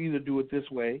that you either do it this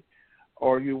way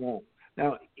or you won't.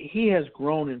 Now, he has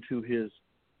grown into his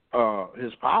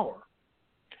power,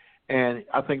 and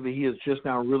I think that he is just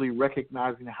now really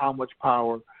recognizing how much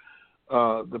power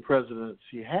the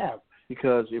presidency have.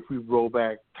 Because if we roll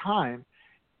back time,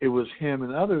 it was him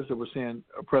and others that were saying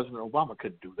President Obama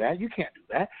couldn't do that. You can't do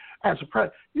that. As a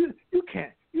president, you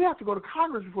can't. You have to go to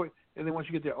Congress before. And then once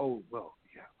you get there, well,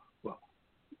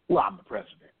 I'm the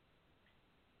president.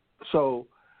 So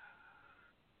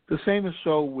the same is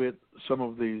so with some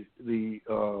of the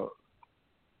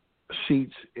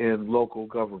seats in local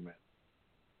government.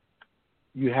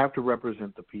 You have to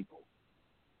represent the people,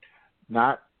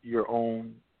 not your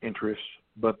own interests,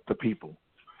 but the people.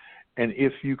 And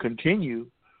if you continue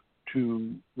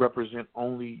to represent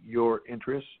only your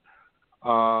interests,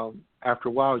 after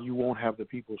a while you won't have the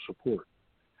people's support.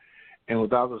 And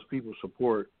without those people's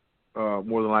support,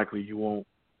 more than likely you won't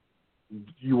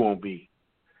be,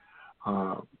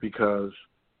 because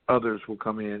others will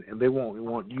come in and they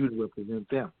want you to represent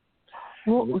them.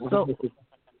 Well, so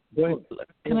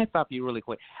can I stop you really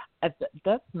quick?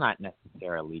 That's not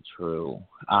necessarily true.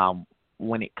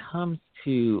 When it comes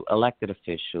to elected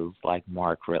officials like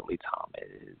Mark Ridley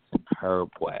Thomas, Herb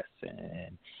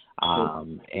Wesson,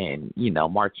 and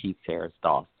Marquise Harris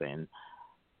Dawson,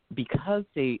 because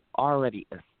they already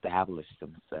established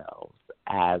themselves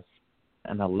as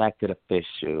an elected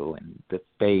official and the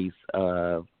face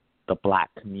of the Black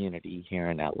community here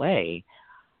in LA,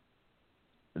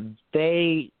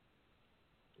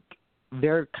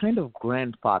 they're kind of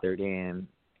grandfathered in,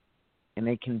 and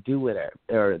they can do whatever,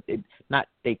 or it's not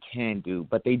they can do,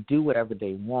 but they do whatever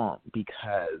they want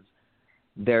because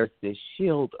there's this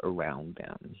shield around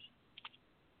them.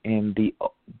 And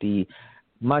the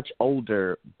much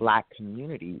older Black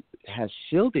community has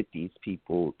shielded these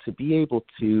people to be able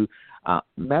to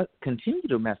continue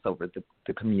to mess over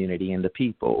the community and the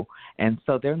people. And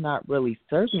so they're not really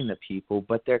serving the people,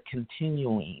 but they're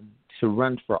continuing to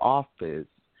run for office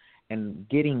and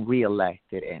getting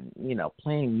reelected and,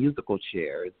 playing musical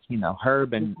chairs.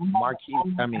 Herb and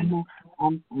Marquise,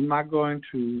 I'm not going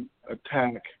to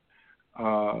attack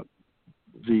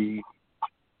the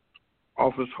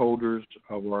office holders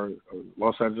of our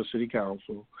Los Angeles City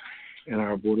Council and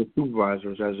our Board of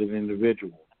Supervisors as an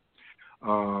individual,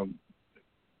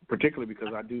 particularly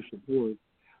because I do support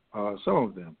some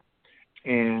of them.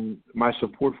 And my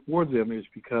support for them is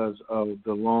because of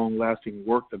the long-lasting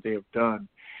work that they have done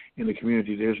in the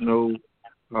community. There's no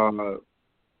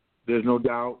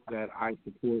doubt that I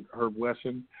support Herb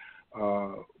Wesson,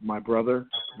 my brother,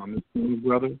 my Muslim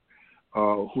brother,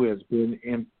 who has been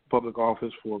in public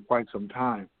office for quite some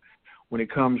time. When it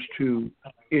comes to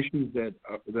issues that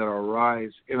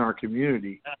arise in our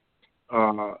community,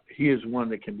 he is one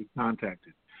that can be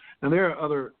contacted. Now, there are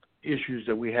other issues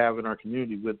that we have in our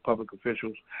community with public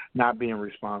officials not being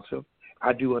responsive.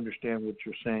 I do understand what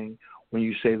you're saying when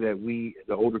you say that we,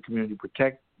 the older community,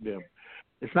 protect them.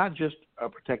 It's not just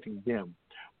protecting them.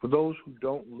 For those who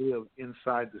don't live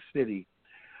inside the city,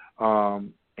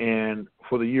 and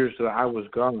for the years that I was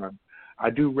gone, I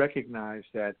do recognize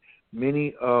that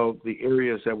many of the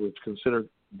areas that was considered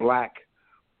black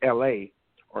L.A.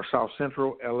 or South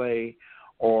Central L.A.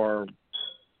 or,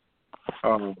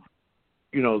 the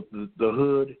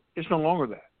hood, it's no longer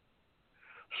that.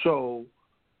 So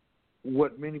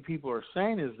what many people are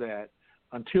saying is that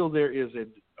until there is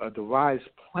a devised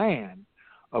plan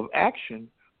of action,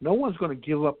 no one's going to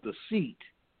give up the seat,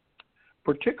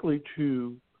 particularly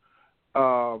to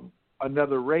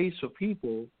another race of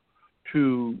people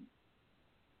to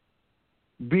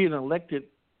be elected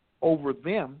over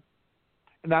them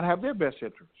and not have their best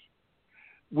interests.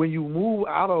 When you move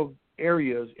out of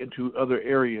areas into other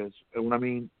areas, and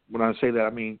when I say that, I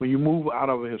mean when you move out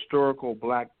of a historical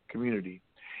black community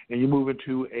and you move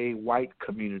into a white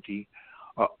community,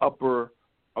 an upper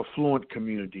affluent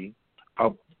community, a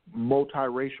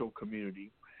multiracial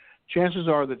community, chances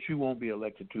are that you won't be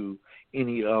elected to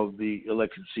any of the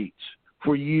elected seats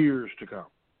for years to come,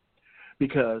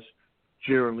 because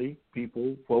generally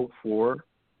people vote for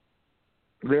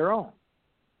their own.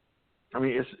 I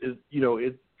mean,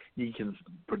 you can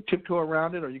tiptoe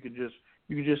around it, or you can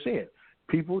just say it.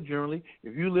 People generally,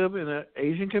 if you live in an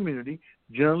Asian community,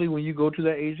 generally when you go to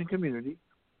that Asian community,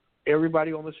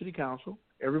 everybody on the city council,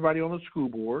 everybody on the school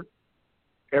board,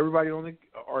 everybody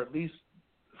or at least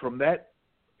from that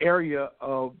area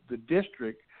of the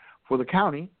district for the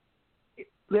county,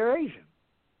 they're Asian.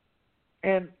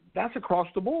 And that's across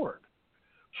the board.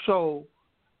 So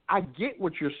I get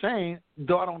what you're saying,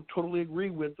 though I don't totally agree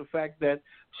with the fact that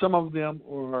some of them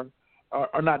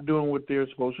are not doing what they're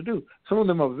supposed to do. Some of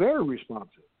them are very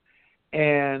responsive.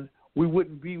 And we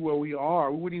wouldn't be where we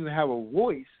are. We wouldn't even have a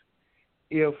voice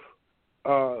if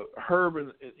Herb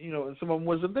and some of them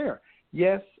wasn't there.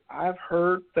 Yes, I've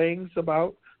heard things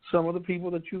about some of the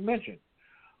people that you mentioned,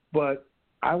 but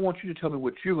I want you to tell me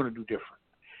what you're going to do different.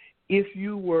 If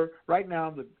you were, right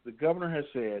now, the governor has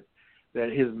said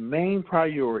that his main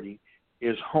priority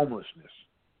is homelessness.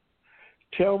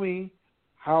 Tell me,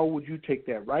 how would you take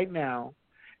that right now?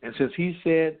 And since he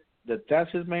said that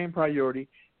that's his main priority,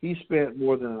 he spent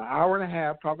more than an hour and a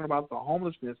half talking about the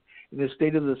homelessness in his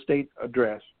State of the State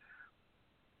address.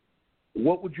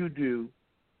 What would you do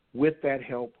with that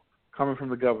help coming from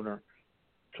the governor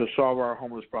to solve our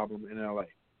homeless problem in L.A.?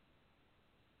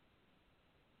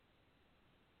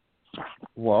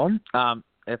 Well,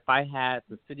 if I had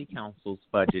the city council's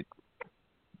budget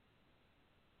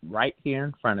right here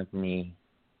in front of me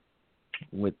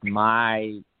with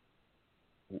I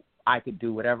could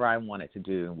do whatever I wanted to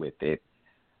do with it,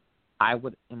 I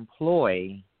would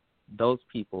employ those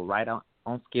people right on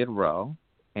Skid Row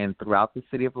and throughout the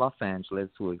city of Los Angeles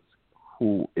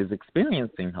who is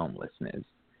experiencing homelessness,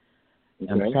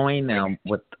 employing them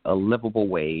with a livable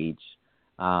wage.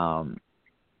 I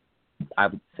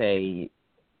would say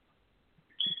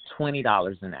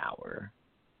 $20 an hour,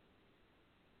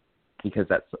 because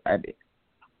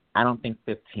I don't think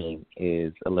 $15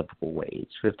 is a livable wage.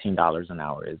 $15 an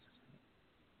hour is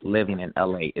living in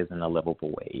LA isn't a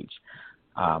livable wage.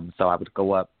 So I would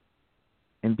go up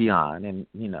and beyond and,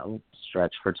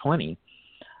 stretch for 20.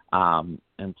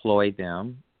 Employ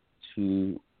them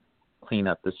to clean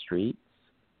up the streets,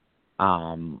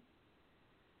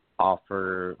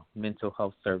 offer mental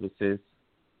health services,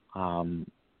 and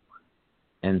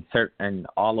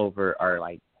all over are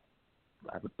I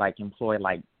would employ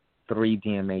 3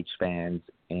 DMH vans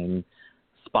in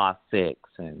Spa 6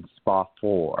 and Spa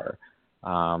 4,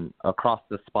 across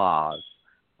the spas,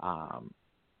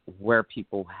 where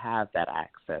people have that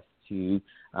access to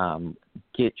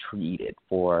get treated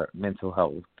for mental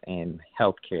health and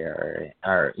health care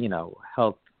or,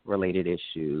 health-related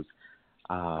issues.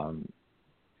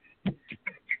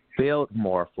 Build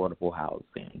more affordable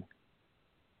housing.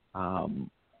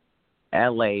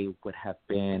 LA would have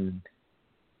been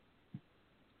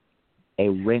a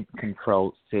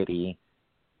rent-controlled city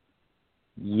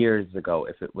years ago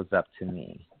if it was up to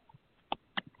me.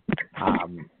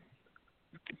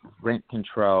 Rent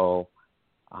control,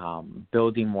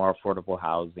 building more affordable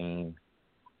housing,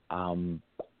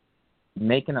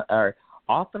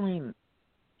 authoring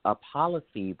a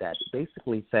policy that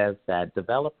basically says that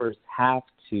developers have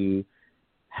to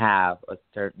have a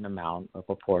certain amount of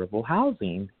affordable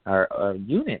housing or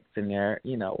units in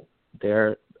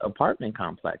their apartment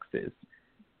complexes.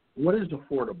 What is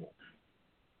affordable?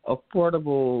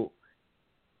 Affordable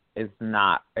is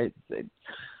not.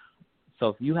 So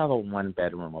if you have a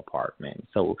 1-bedroom apartment,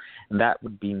 so that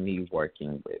would be me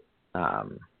working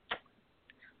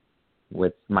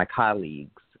with my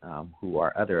colleagues who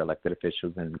are other elected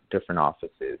officials in different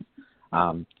offices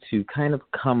to kind of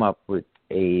come up with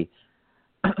a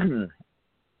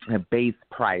base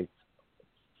price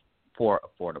for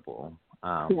affordable.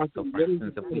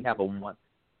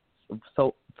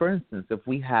 So for instance, if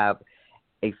we have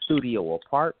a studio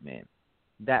apartment,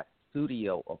 that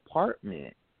studio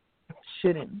apartment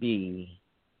shouldn't be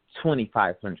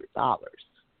 $2,500.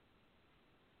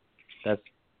 That's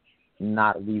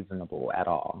not reasonable at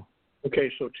all.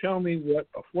 Okay, so tell me what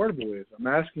affordable is. I'm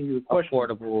asking you a question.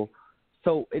 Affordable.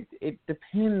 So it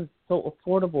depends. So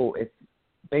affordable, it's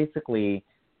basically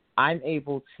I'm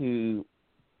able to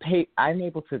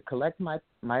collect my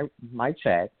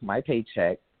check, my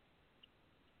paycheck,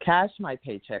 cash my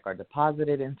paycheck or deposit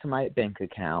it into my bank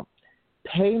account,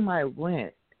 pay my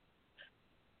rent,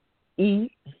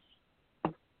 eat,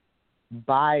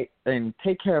 buy, and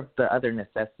take care of the other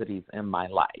necessities in my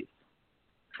life.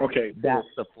 Okay. That's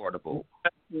affordable.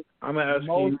 I'm asking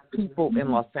Most people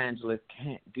in Los Angeles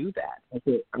can't do that.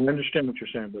 Okay, I understand what you're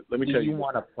saying, but let me tell you. Do you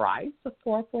want a price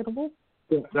for affordable?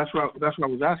 Yeah, that's what I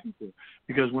was asking for.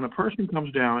 Because when a person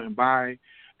comes down and buy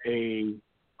a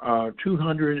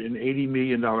 $280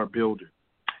 million building,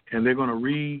 and they're going to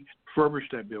refurbish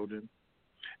that building,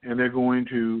 and they're going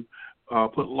to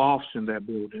put lofts in that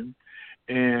building,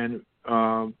 and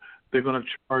they're going to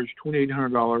charge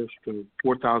 $2,800 to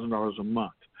 $4,000 a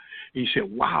month. And you say,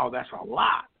 wow, that's a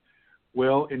lot.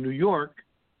 Well, in New York,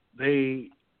 they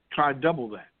try double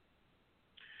that.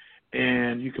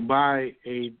 And you can buy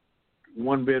a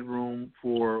 1-bedroom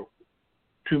for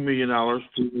 $2 million,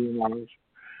 $3 million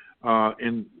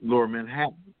in Lower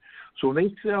Manhattan. So when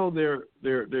they sell their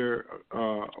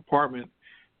apartment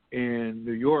in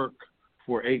New York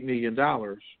for $8 million,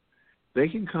 they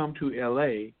can come to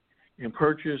L.A. and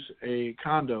purchase a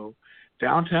condo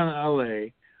downtown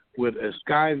L.A. with a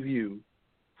sky view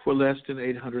for less than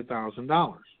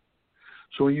 $800,000.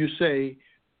 So when you say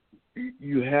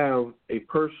you have a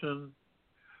person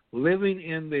living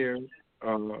in their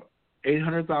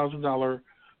 $800,000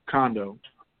 condo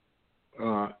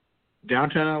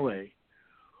downtown L.A.,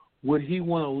 would he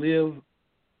want to live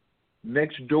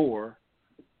next door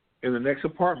in the next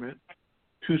apartment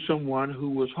to someone who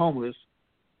was homeless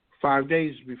 5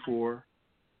 days before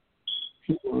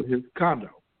he bought his condo?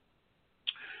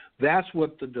 That's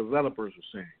what the developers are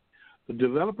saying. The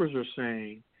developers are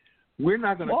saying, we're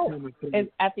not going to come and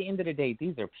at the end of the day,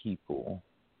 these are people.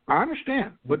 I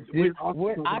understand, but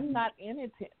I'm not in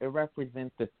it to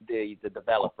represent the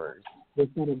developers.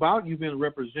 It's not about you being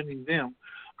representing them.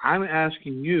 I'm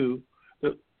asking you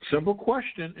the simple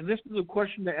question, and this is a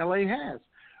question that LA has.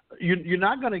 You're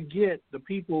not going to get the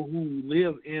people who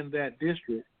live in that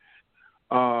district,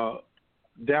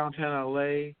 downtown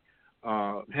LA,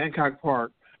 Hancock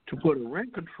Park, to put a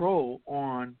rent control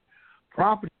on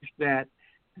properties that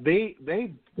they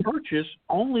purchase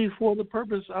only for the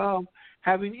purpose of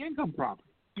having income property.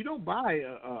 You don't buy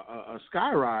a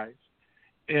skyrise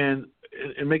and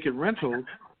make it rental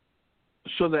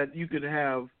so that you could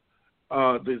have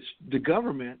the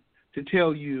government to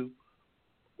tell you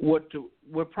what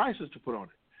prices to put on it.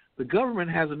 The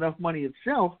government has enough money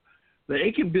itself that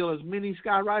it can build as many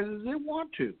skyrises as it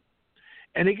want to,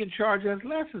 and it can charge as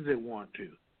less as it want to.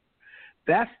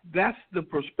 That's the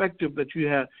perspective that you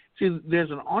have. See,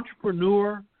 there's an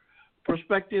entrepreneur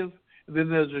perspective, and then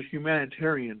there's a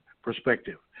humanitarian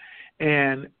perspective.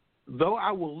 And though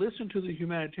I will listen to the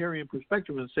humanitarian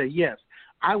perspective and say, yes,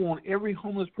 I want every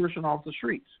homeless person off the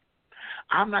streets,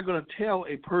 I'm not going to tell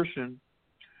a person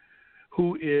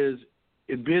who is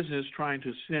in business trying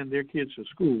to send their kids to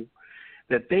school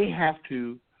that they have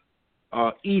to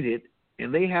eat it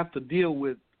and they have to deal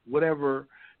with whatever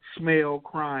smell,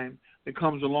 crime that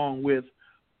comes along with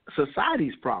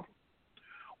society's problem.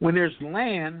 When there's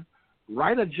land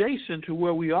right adjacent to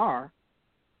where we are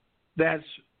that's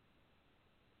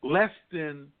less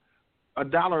than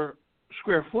 $1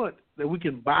 square foot that we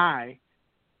can buy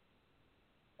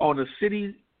on the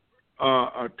city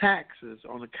taxes,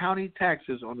 on the county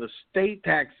taxes, on the state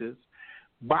taxes,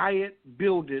 buy it,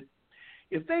 build it.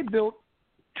 If they built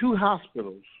 2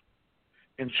 hospitals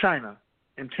in China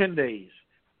in 10 days,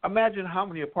 imagine how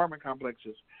many apartment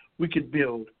complexes we could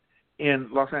build in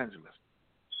Los Angeles.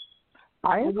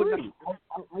 I agree.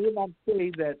 I would not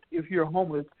say that if you're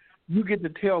homeless, you get to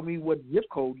tell me what zip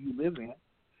code you live in.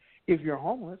 If you're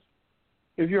homeless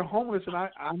and I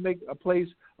make a place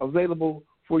available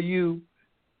for you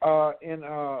in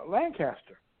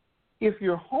Lancaster. If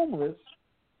you're homeless,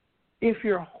 If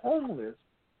you're homeless,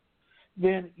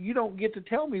 then you don't get to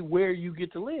tell me where you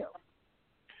get to live.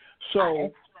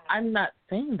 So I'm not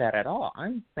saying that at all.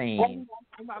 I'm saying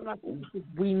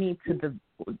we need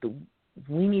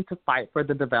to fight for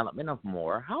the development of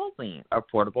more housing,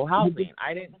 affordable housing.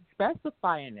 I didn't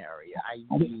specify an area. I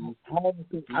used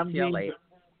UCLA.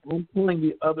 I'm pulling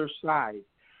the other side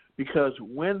because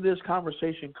when this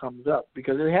conversation comes up,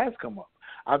 because it has come up,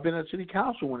 I've been at city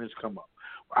council when it's come up.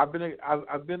 I've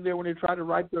been there when they tried to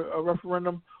write a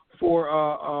referendum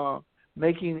for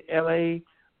making LA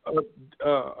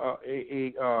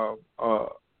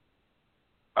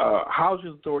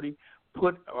housing authority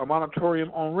put a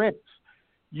moratorium on rents.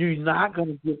 You're not going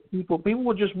to get people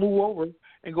will just move over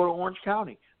and go to Orange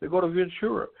County. They go to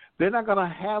Ventura. They're not going to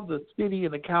have the city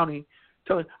and the county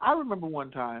telling. I remember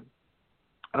one time,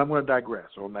 and I'm going to digress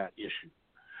on that issue,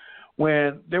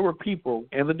 when there were people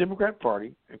in the Democrat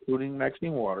Party, including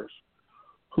Maxine Waters,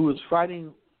 who was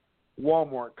fighting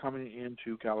Walmart coming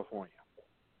into California.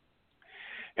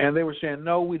 And they were saying,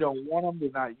 no, we don't want them. They're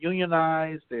not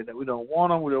unionized. We don't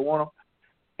want them. We don't want them.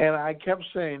 And I kept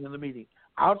saying in the meeting,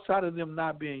 outside of them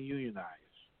not being unionized,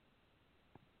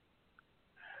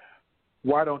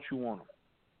 why don't you want them?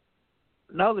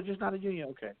 No, they're just not a union.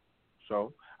 Okay.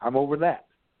 So I'm over that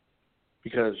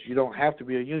because you don't have to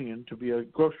be a union to be a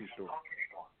grocery store.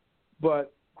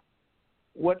 But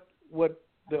what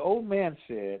the old man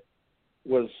said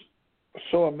was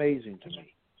so amazing to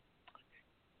me.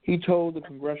 He told the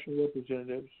congressional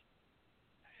representatives,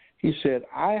 he said,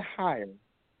 I hire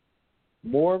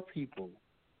more people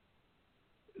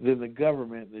than the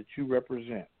government that you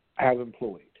represent have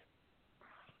employed.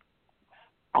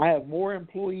 I have more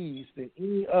employees than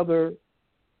any other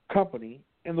company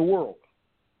in the world.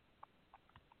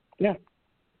 Yeah.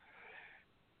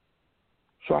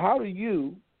 So how do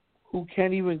you, who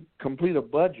can't even complete a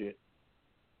budget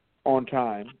on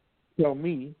time, tell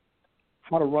me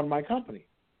how to run my company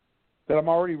that I'm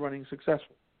already running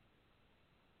successful?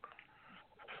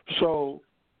 So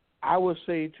I would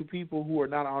say to people who are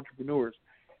not entrepreneurs,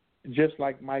 just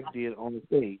like Mike did on the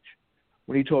stage,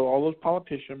 when he told all those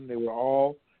politicians they were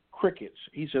all crickets,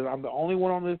 he said, I'm the only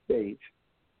one on this stage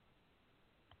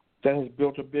that has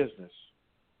built a business.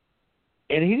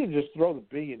 And he didn't just throw the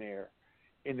billionaire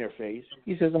in their face.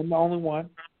 He says, I'm the only one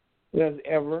that has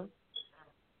ever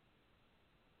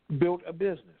built a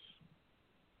business.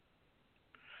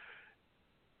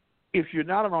 If you're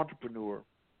not an entrepreneur,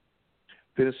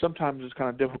 then sometimes it's kind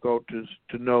of difficult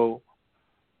to know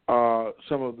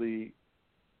some of the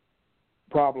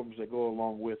problems that go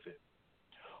along with it.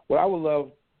 What I would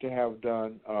love to have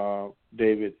done,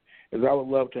 David, is I would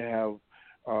love to have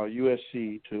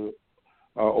USC to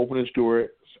open its doors,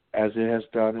 as it has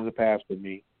done in the past with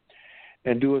me,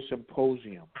 and do a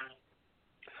symposium,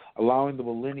 allowing the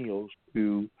millennials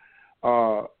to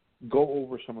go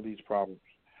over some of these problems.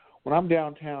 When I'm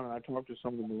downtown and I talk to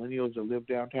some of the millennials that live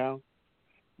downtown,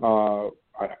 I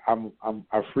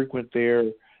frequent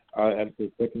there at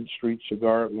the 2nd Street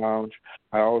Cigar Lounge.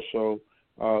 I also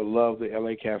love the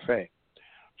LA Cafe.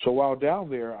 So while down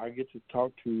there, I get to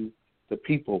talk to the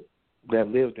people that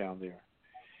live down there.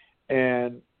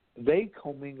 And they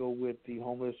commingle with the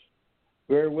homeless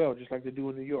very well, just like they do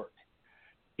in New York.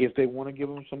 If they want to give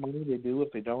them some money, they do.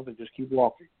 If they don't, they just keep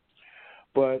walking.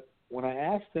 But when I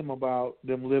asked them about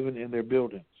them living in their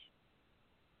buildings,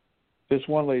 this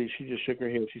one lady, she just shook her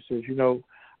head. She says,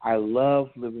 I love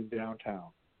living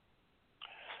downtown.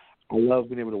 I love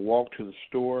being able to walk to the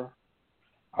store.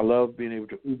 I love being able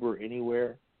to Uber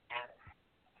anywhere.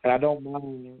 And I don't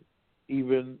mind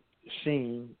even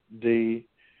seeing the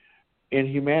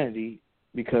inhumanity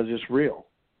because it's real.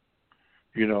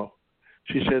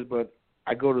 She says, but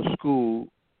I go to school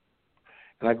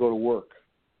and I go to work.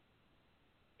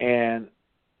 And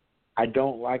I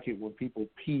don't like it when people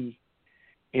pee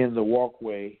in the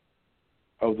walkway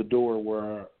of the door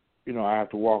where, I have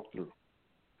to walk through.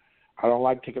 I don't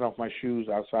like taking off my shoes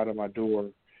outside of my door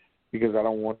because I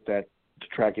don't want that to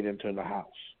track it into the house.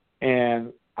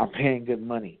 And I'm paying good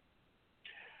money.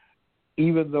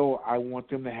 Even though I want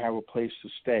them to have a place to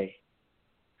stay,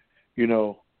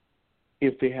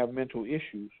 if they have mental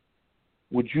issues,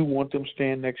 would you want them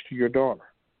staying next to your daughter?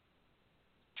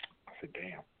 I said,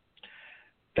 damn,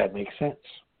 that makes sense.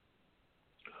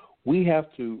 We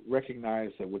have to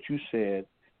recognize that what you said,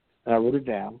 and I wrote it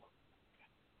down,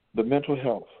 the mental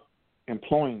health,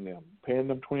 employing them, paying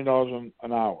them $20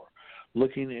 an hour,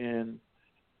 looking in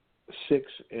 6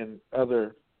 and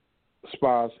other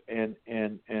spas and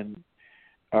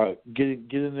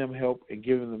getting them help and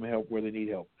giving them help where they need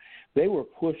help. They were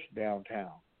pushed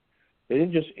downtown. They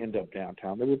didn't just end up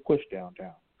downtown. They were pushed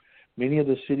downtown Many of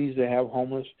the cities that have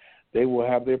homeless, they will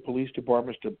have their police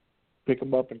departments to pick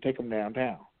them up and take them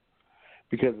downtown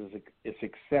because it's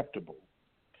acceptable.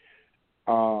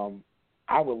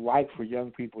 I would like for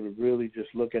young people to really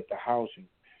just look at the housing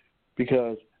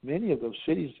because many of those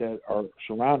cities that are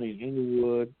surrounding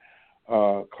Inglewood,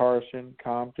 Carson,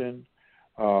 Compton,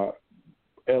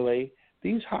 L.A.,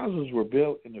 these houses were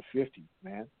built in the 50s,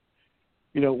 man.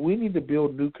 You know, we need to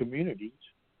build new communities.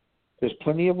 There's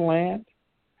plenty of land,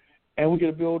 and we got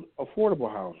to build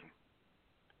affordable housing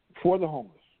for the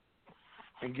homeless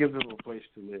and give them a place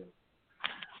to live.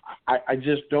 I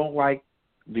just don't like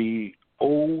the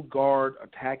old guard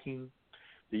attacking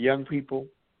the young people.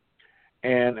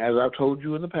 And as I've told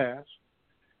you in the past,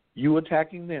 you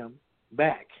attacking them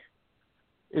back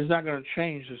is not going to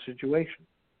change the situation.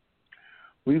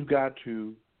 We've got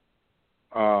to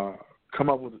come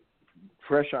up with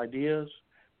fresh ideas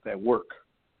that work.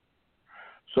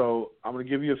 So I'm going to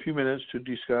give you a few minutes to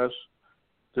discuss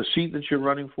the seat that you're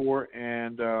running for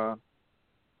and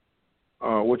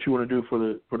what you want to do for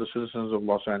the citizens of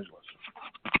Los Angeles.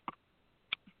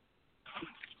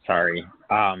 Sorry.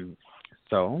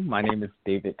 So my name is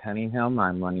David Cunningham.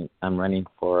 I'm running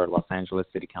for Los Angeles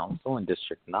City Council in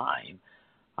District 9.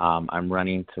 I'm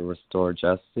running to restore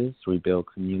justice, rebuild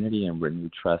community, and renew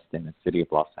trust in the city of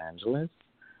Los Angeles.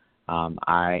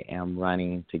 I am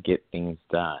running to get things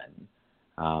done.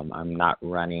 I'm not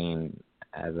running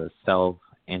as a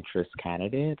self-interest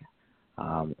candidate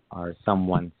or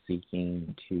someone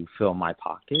seeking to fill my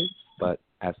pockets, but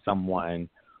as someone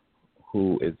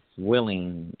who is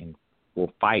willing and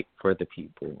will fight for the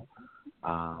people.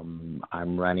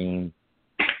 I'm running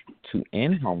to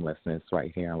end homelessness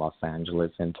right here in Los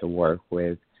Angeles and to work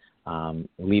with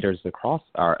leaders across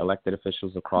our elected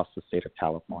officials across the state of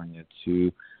California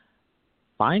to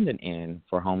find an end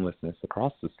for homelessness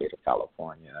across the state of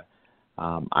California.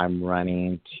 I'm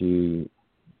running to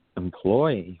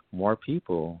employ more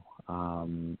people.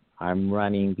 I'm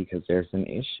running because there's an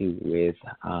issue with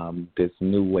this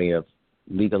new way of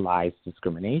legalized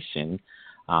discrimination,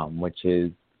 which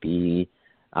is the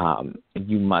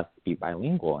you must be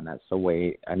bilingual, and that's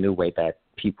a new way that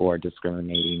people are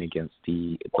discriminating against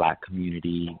the Black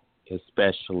community,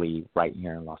 especially right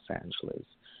here in Los Angeles.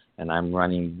 And I'm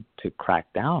running to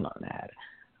crack down on that.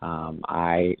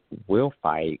 I will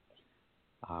fight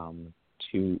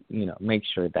to make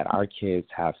sure that our kids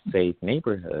have safe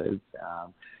neighborhoods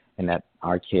and that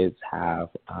our kids have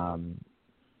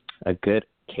a good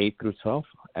K through 12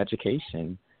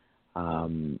 education.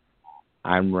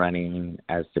 I'm running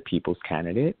as the people's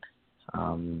candidate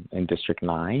in District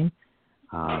 9,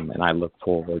 and I look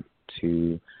forward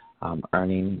to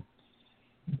earning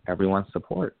everyone's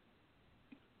support.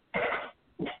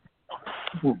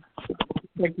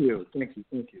 Thank you.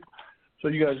 So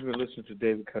you guys have been listening to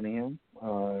David Cunningham.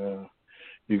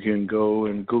 You can go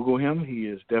and Google him. He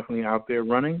is definitely out there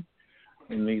running,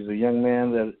 and he's a young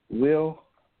man that will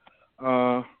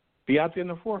be out there in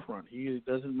the forefront. He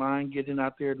doesn't mind getting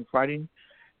out there and fighting,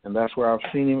 and that's where I've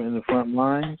seen him in the front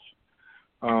lines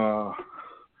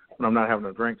when I'm not having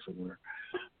a drink somewhere.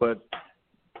 But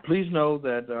please know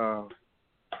that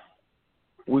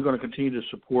we're going to continue to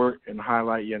support and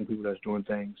highlight young people that's doing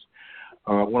things.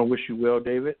 I want to wish you well,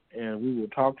 David, and we will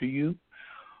talk to you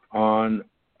on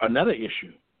another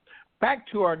issue. Back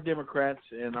to our Democrats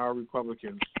and our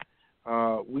Republicans.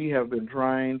 We have been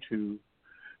trying to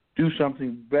do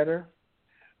something better,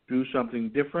 do something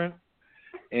different.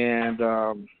 And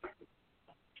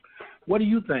what do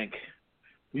you think?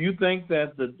 Do you think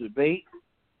that the debate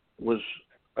was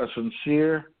a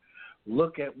sincere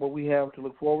look at what we have to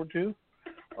look forward to?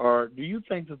 Or do you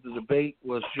think that the debate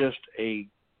was just a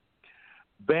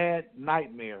bad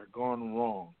nightmare gone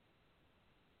wrong,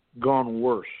 gone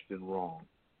worse than wrong?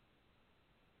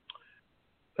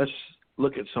 Let's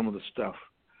look at some of the stuff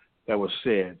that was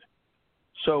said.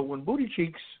 So when Booty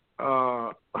Cheeks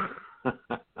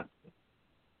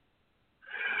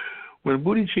when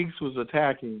Booty Cheeks was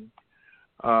attacking,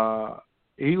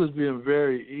 he was being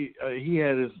he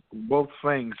had his both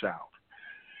fangs out.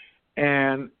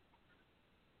 And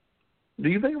do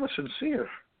you think it was sincere,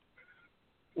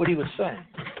 what he was saying?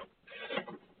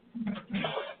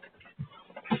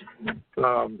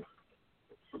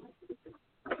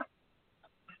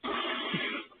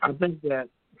 I think that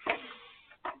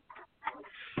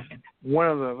one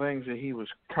of the things that he was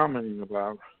commenting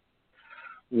about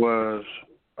was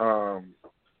the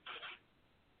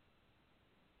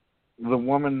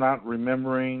woman not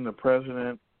remembering the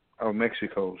president of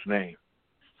Mexico's name.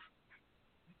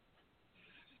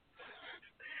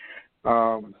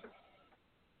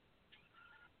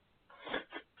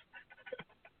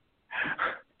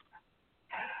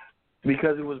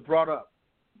 because it was brought up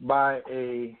by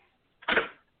a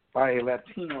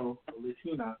Latina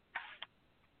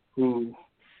who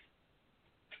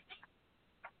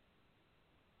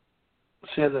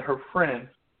said that her friend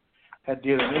had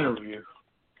did an interview,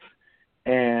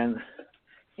 and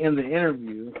in the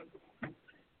interview,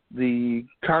 the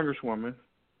congresswoman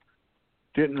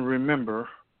didn't remember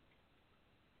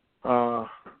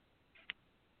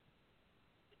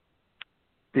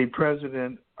the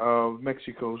president of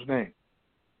Mexico's name.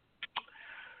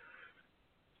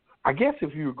 I guess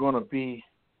if you were going to be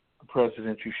the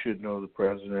president, you should know the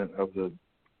president of the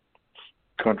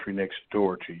country next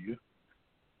door to you.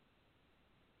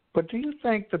 But do you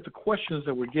think that the questions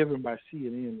that were given by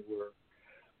CNN were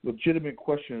legitimate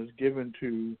questions given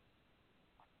to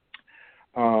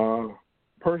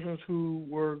persons who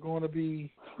were going to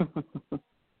be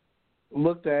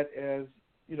looked at as,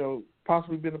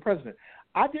 possibly being the president?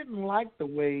 I didn't like the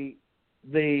way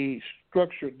they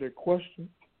structured their questions,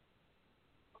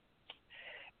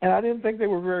 and I didn't think they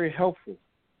were very helpful.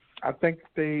 I think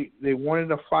they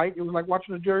wanted a fight. It was like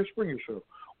watching a Jerry Springer show.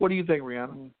 What do you think,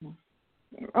 Rihanna? Mm-hmm.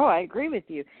 Oh, I agree with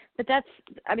you. But that's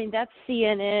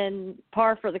CNN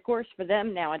par for the course for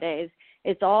them nowadays.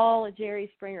 It's all a Jerry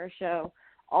Springer show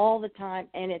all the time,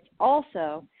 and it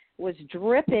also was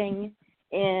dripping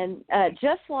in,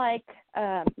 just like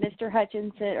Mr.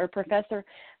 Hutchinson or Professor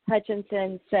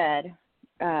Hutchinson said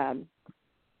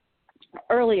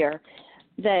earlier,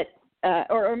 that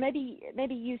or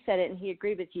maybe you said it and he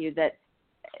agreed with you, that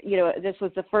this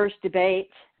was the first debate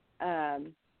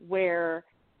where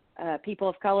people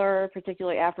of color,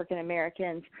 particularly African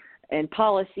Americans, and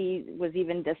policy was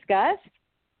even discussed.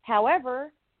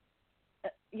 However,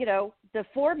 the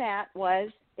format was,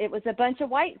 it was a bunch of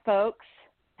white folks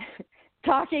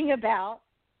talking about,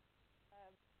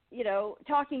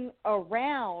 talking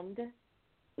around,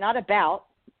 not about,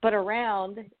 but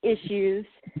around issues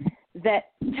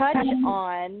that touch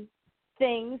on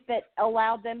things that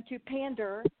allowed them to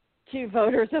pander to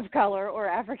voters of color or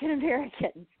African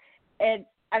Americans. And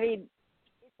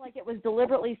it's like it was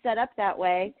deliberately set up that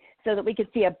way so that we could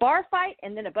see a bar fight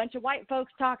and then a bunch of white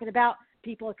folks talking about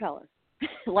people of color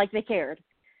like they cared.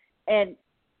 And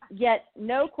yet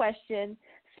no question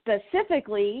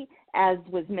specifically, as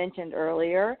was mentioned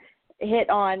earlier, hit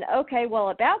on, okay, well,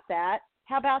 about that,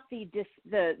 how about the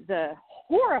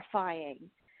horrifying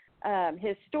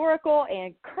historical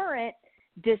and current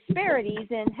disparities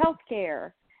in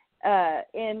healthcare,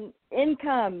 in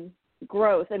income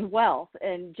growth and wealth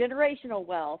and generational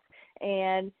wealth,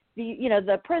 and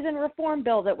the prison reform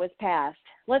bill that was passed.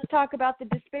 Let's talk about the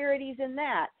disparities in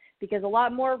that, because a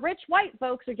lot more rich white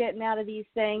folks are getting out of these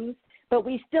things, but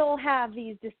we still have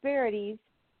these disparities,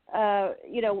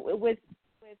 with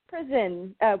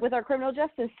prison, with our criminal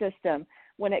justice system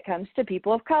when it comes to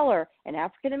people of color and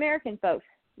African American folks.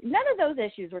 None of those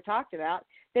issues were talked about.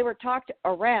 They were talked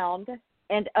around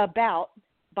and about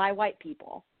by white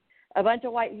people. A bunch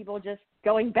of white people just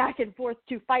going back and forth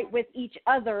to fight with each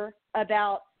other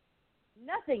about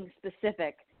nothing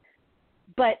specific,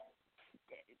 but,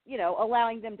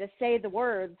 allowing them to say the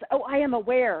words, oh, I am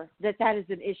aware that is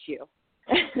an issue.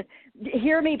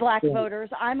 Hear me, black voters,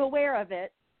 I'm aware of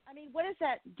it. What does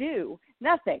that do?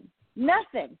 Nothing.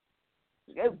 Right.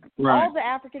 All the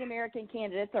African American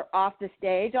candidates are off the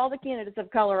stage. All the candidates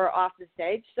of color are off the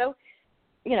stage. So,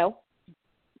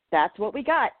 that's what we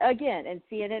got again, and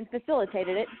CNN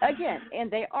facilitated it again,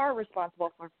 and they are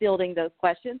responsible for fielding those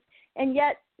questions. And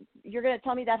yet, you're going to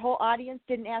tell me that whole audience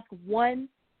didn't ask one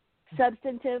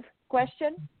substantive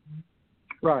question?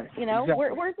 Right. Exactly.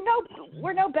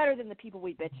 We're no better than the people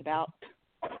we bitch about.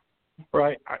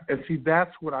 Right. And see,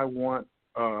 that's what I want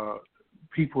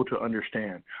people to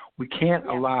understand. We can't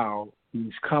allow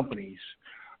these companies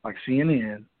like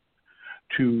CNN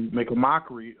to make a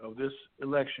mockery of this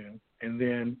election, and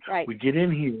then we get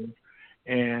in here.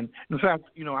 And in fact,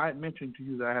 I had mentioned to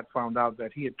you that I had found out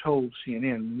that he had told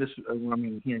CNN, and this is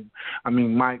when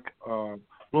Mike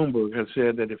Bloomberg had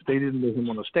said that if they didn't let him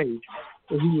on the stage,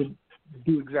 that he would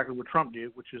do exactly what Trump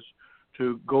did, which is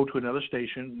to go to another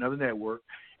station, another network,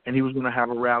 and he was going to have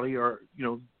a rally or,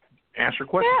 answer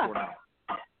questions for them.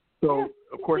 So,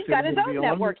 of course, he's got his own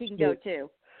network he can go to.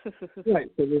 Right.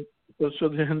 So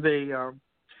then they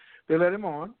let him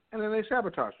on, and then they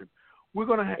sabotaged him.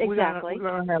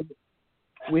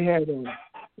 We had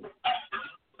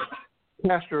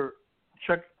Pastor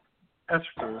Chuck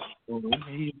Esther.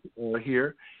 He's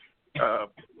here,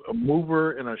 a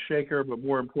mover and a shaker, but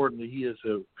more importantly, he is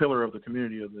a pillar of the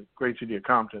community of the great city of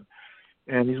Compton.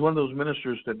 And he's one of those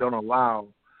ministers that don't allow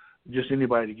just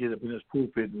anybody to get up in his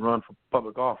pulpit and run for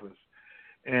public office.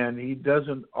 And he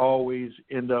doesn't always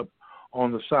end up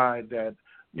on the side that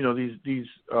these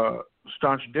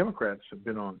staunch Democrats have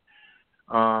been on.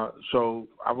 So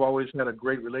I've always had a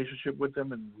great relationship with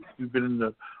them, and we've been in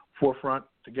the forefront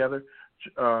together.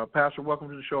 Pastor, welcome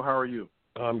to the show. How are you?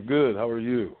 I'm good. How are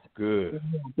you? Good.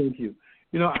 Thank you.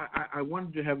 I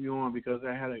wanted to have you on because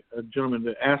I had a gentleman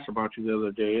that asked about you the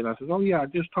other day, and I said, oh, yeah, I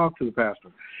just talked to the pastor.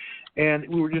 And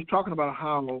we were just talking about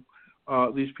how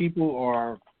these people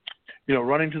are,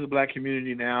 running to the black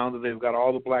community now that they've got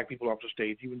all the black people off the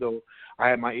stage, even though I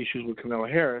had my issues with Kamala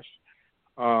Harris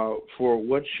for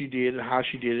what she did and how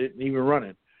she did it and even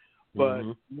running. But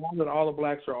now that all the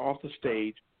blacks are off the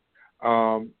stage,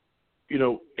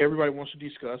 everybody wants to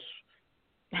discuss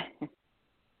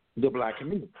the black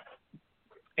community.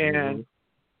 And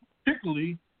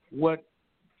particularly what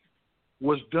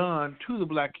was done to the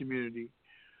black community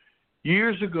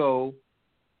years ago,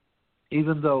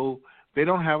 even though they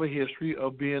don't have a history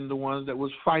of being the ones that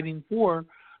was fighting for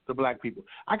the black people.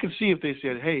 I could see if they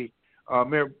said, hey,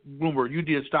 Mayor Bloomberg, you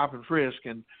did stop and frisk,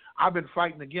 and I've been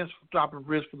fighting against stop and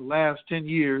frisk for the last 10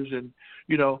 years, and,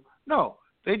 no,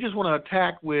 they just want to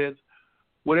attack with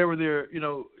whatever they're,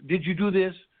 did you do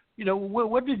this?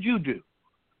 What did you do?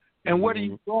 And what are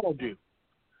you going to do?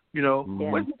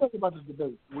 What did you think about this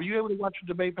debate? Were you able to watch the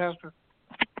debate, Pastor?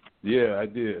 Yeah, I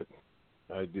did.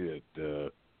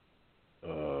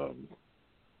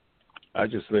 I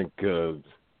just think the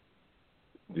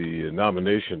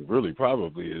nomination really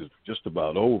probably is just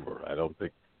about over. I don't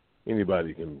think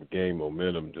anybody can gain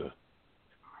momentum to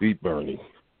beat Bernie,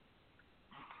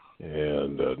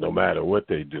 and no matter what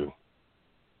they do.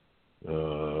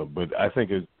 But I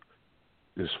think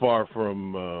it's far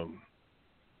from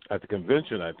at the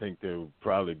convention. I think there will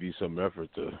probably be some effort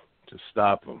to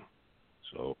stop him.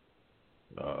 So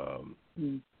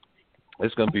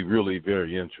it's going to be really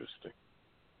very interesting.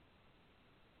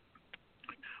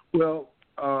 Well,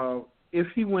 if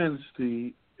he wins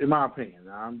in my opinion,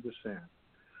 I'm just saying,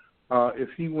 if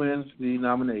he wins the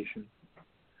nomination,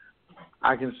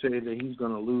 I can say that he's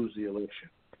going to lose the election.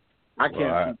 I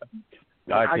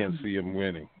can't see him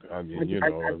winning. I mean,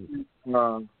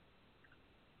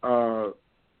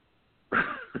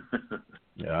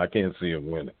 yeah, I can't see him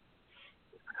winning.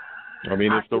 I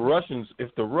mean, if the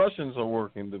Russians are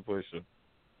working to push him,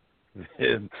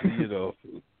 then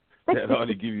that ought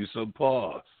to give you some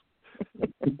pause.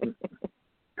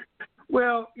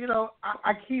 Well,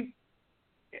 I keep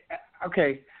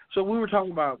okay. So we were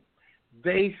talking about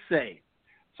they say.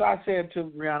 So I said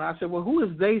to Rihanna, I said, well, who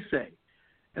is they say?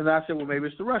 And I said, well, maybe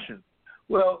it's the Russians.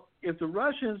 Well, if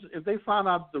they found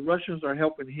out the Russians are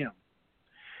helping him,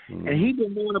 and he'd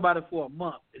been knowing about it for a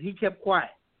month, and he kept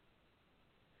quiet.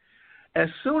 As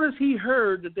soon as he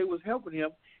heard that they was helping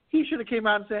him, he should have came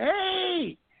out and said,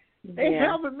 hey, they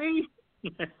helping me.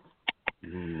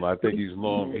 I think he's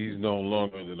known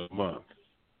longer than a month.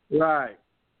 Right.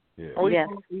 Yeah. Oh,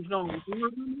 he's known longer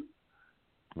than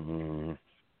a month?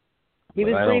 He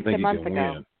was briefed a month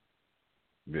ago. Win.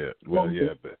 Yeah, well,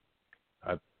 yeah, but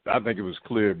I think it was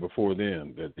clear before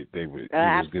then that he was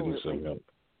getting some help.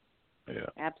 Yeah,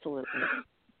 absolutely.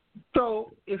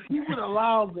 So if he would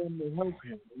allow them to help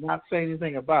him and not say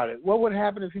anything about it, what would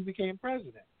happen if he became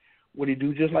president? Would he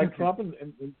do just like Trump and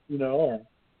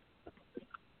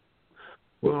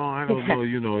Well, I don't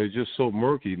know. It's just so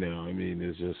murky now. I mean,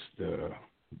 it's just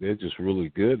they're just really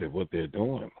good at what they're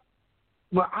doing.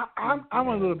 Well, I'm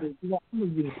a little bit. I'm going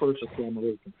to be the first to say I'm a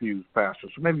little confused, Pastor.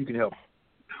 So maybe you can help me.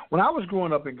 When I was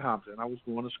growing up in Compton, I was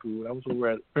going to school. I was over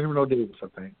at Benjamin Davis, I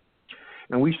think,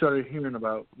 and we started hearing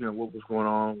about what was going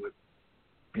on with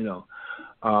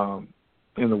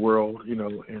in the world,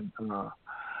 and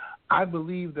I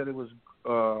believe that it was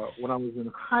when I was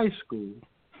in high school,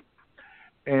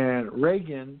 and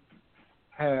Reagan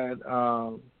had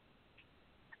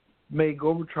made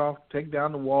Gorbachev take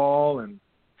down the wall, and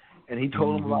he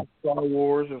told him about Star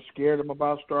Wars and scared him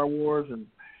about Star Wars, and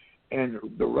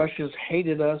the Russians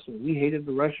hated us and we hated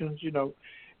the Russians, And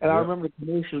I remember the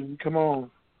commercials would come on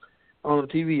the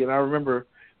TV, and I remember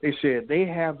they said they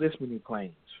have this many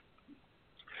planes,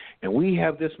 and we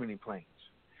have this many planes,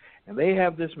 and they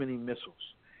have this many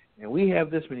missiles, and we have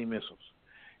this many missiles.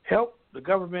 Help the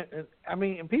government,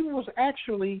 and people was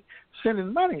actually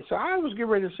sending money. So I was getting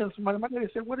ready to send some money. My daddy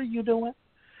said, "What are you doing?"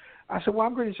 I said, well,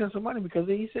 I'm going to send some money because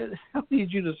he said, I don't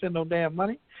need you to send no damn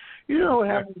money. You know what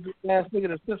happened to this last nigga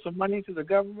that sent some money to the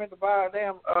government to buy a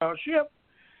damn ship?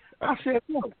 I said,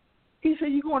 no. He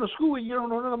said, you going to school and you don't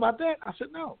know nothing about that? I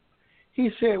said, no.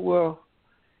 He said,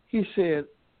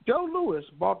 Joe Louis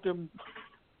bought them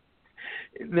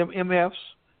MFs,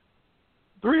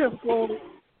 3 or 4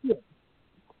 ships,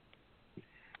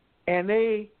 and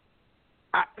they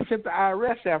sent the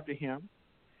IRS after him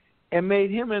and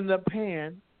made him end up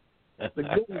paying the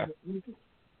government.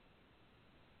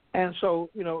 And so,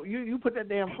 you put that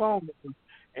damn phone in,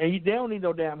 and they don't need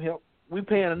no damn help. We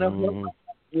paying enough help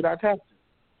with our taxes.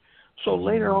 So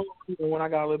later on, when I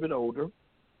got a little bit older,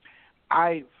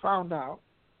 I found out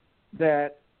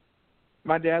that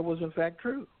my dad was in fact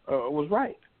was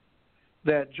right.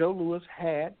 That Joe Louis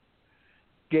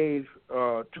gave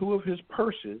 2 of his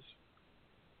purses,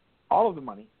 all of the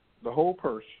money, the whole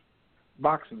purse,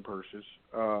 boxing purses,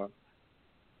 to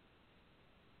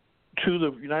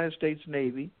the United States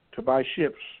Navy to buy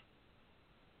ships.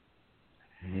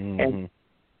 And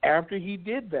after he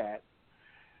did that,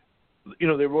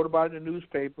 they wrote about it in the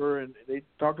newspaper and they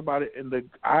talked about it, and the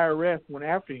IRS went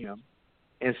after him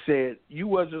and said, you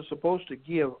wasn't supposed to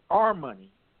give our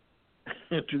money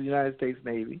to the United States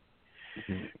Navy.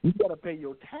 You got to pay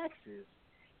your taxes,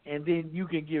 and then you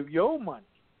can give your money.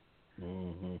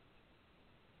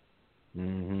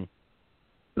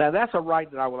 Now, that's a right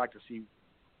that I would like to see,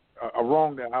 a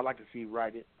wrong that I'd like to see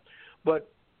righted.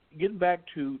 But getting back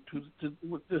to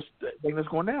this thing that's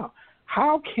going down,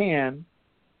 how can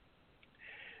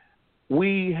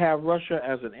we have Russia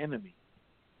as an enemy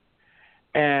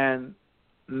and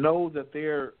know that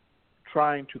they're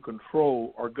trying to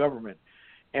control our government?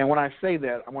 And when I say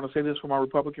that, I want to say this for my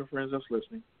Republican friends that's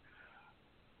listening.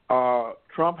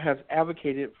 Trump has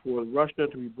advocated for Russia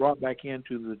to be brought back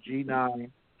into the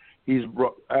G9. He's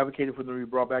advocated for them to be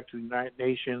brought back to the United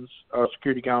Nations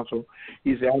Security Council.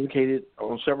 He's advocated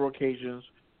on several occasions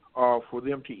for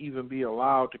them to even be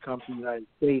allowed to come to the United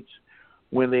States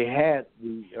when they had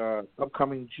the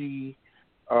upcoming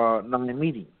G9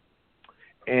 meeting.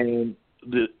 And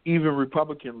even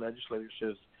Republican legislature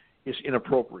says it's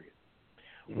inappropriate.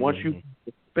 Once you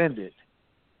suspend it,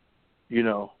 you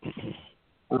don't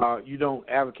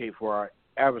advocate for our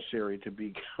adversary to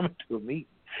be coming to a meeting.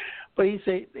 But he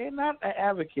said, they're not an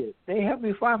advocate. They helped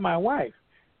me find my wife.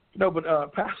 No, but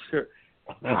Pastor,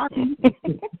 how can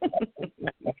you...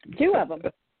 2 of them.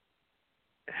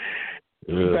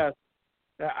 Yeah.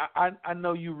 Pastor, I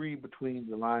know you read between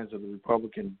the lines of the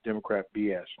Republican-Democrat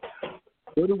BS.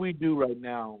 What do we do right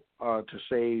now to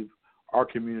save our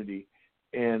community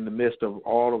in the midst of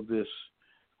all of this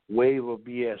wave of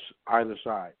BS either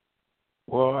side?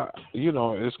 Well,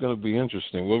 it's going to be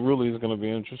interesting. What really is going to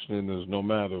be interesting is no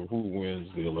matter who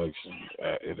wins the election,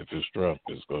 and if it's Trump,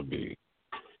 it's going to be,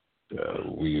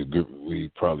 we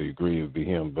probably agree it would be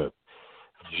him, but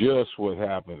just what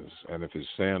happens, and if it's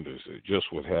Sanders, just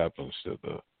what happens to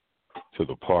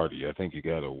the party, I think you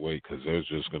got to wait, because there's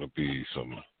just going to be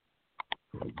some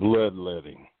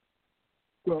bloodletting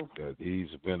that he's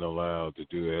been allowed to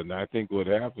do. And I think what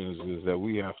happens is that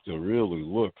we have to really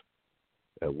look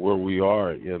at where we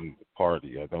are in the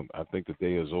party. I think the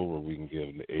day is over. We can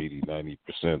give 80-90%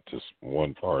 to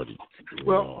one party.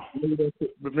 Well,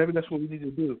 maybe that's what we need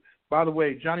to do. By the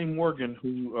way, Johnny Morgan,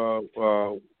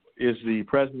 who is the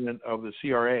president of the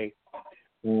CRA,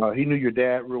 he knew your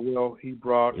dad real well. He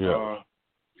brought a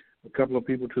couple of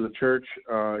people to the church.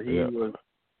 He was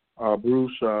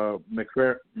Bruce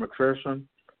McPherson,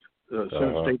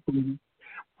 Senate State President.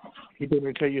 He came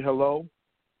to tell you hello.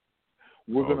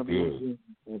 We're going to be in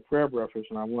a prayer breakfast,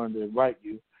 and I wanted to invite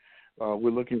you. We're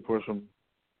looking for some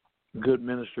good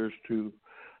ministers to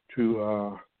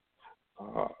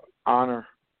honor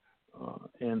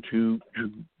and to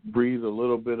breathe a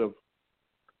little bit of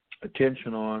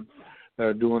attention on that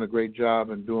are doing a great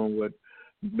job and doing what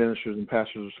ministers and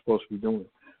pastors are supposed to be doing.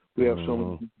 We have so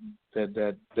many people that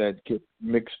get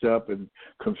mixed up and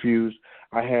confused.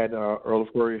 I had Earl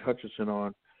Furry Hutchinson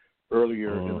on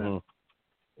earlier in that.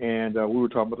 And we were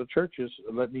talking about the churches,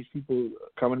 letting these people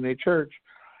come in their church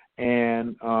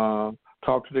and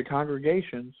talk to their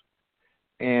congregations.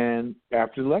 And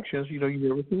after elections, you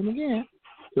never see them again.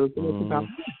 So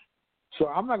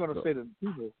I'm not going to say to the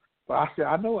people, but I said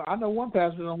I know one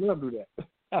pastor don't let them do that.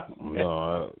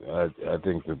 No, I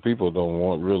think the people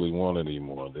don't really want it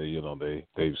anymore.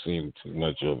 They've seen too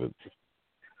much of it.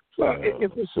 Well,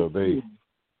 so they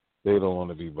don't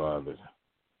want to be bothered.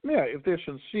 Yeah, if they're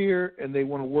sincere and they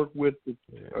want to work with the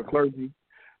clergy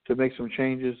to make some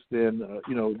changes, then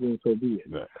then so be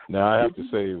it. Now I have to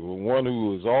say, one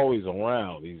who is always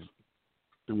around, he's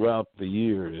throughout the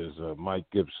year, is Mike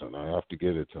Gibson. I have to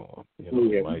give it to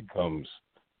him. Mike comes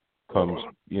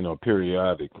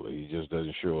periodically. He just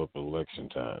doesn't show up at election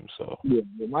time. So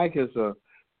Mike is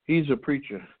he's a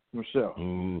preacher himself.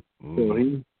 So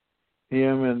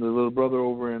him and the little brother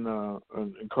over in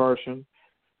Carson.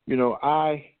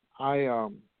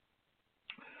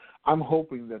 I'm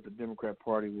hoping that the Democrat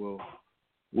Party will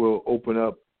open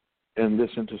up and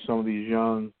listen to some of these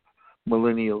young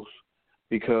millennials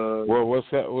because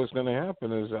what's going to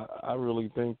happen is I really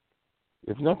think,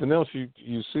 if nothing else,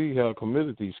 you see how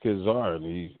committed these kids are, and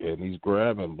he's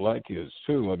grabbing black kids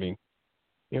too. I mean,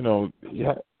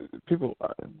 people.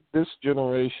 This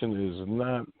generation is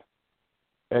not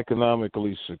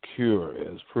economically secure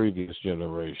as previous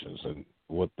generations, and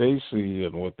what they see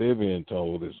and what they're being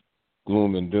told is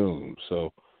gloom and doom.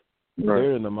 So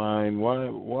they're in the mind,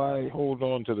 why hold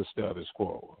on to the status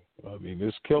quo? I mean,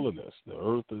 it's killing us. The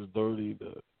earth is dirty.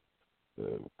 The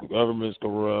government's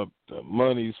corrupt. The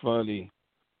money's funny.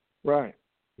 Right.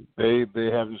 They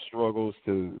having struggles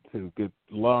to get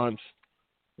launched.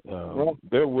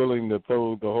 They're willing to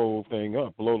throw the whole thing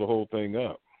up, blow the whole thing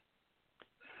up.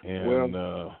 And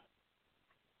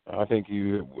I think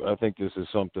this is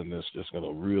something that's just going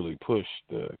to really push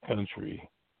the country.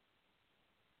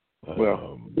 This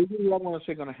is what I want to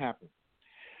say going to happen.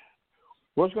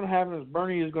 What's going to happen is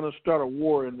Bernie is going to start a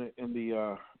war in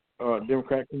the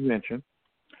Democratic convention.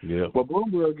 Yeah. But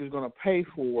Bloomberg is going to pay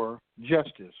for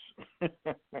justice.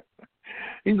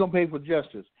 He's going to pay for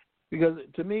justice because,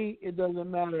 to me, it doesn't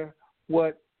matter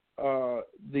what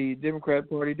the Democrat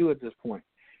Party do at this point.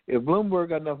 If Bloomberg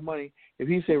got enough money, if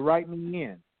he say write me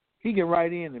in, he can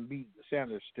write in and beat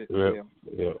Sanders. Yeah.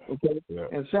 Okay. Yeah.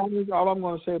 And Sanders, all I'm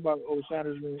going to say about old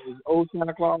Sanders is, old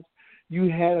Santa Claus, you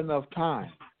had enough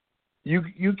time.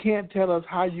 You can't tell us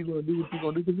how you're going to do what you're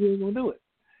going to do because you ain't going to do it.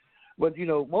 But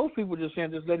most people just saying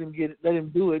just let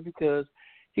him do it because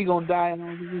he's going to die in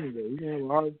August anyway. He's going to have a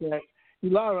heart attack. He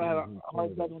had a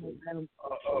heart attack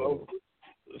on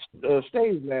the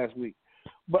stage last week.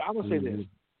 But I'm going to say this,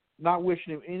 not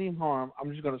wishing him any harm.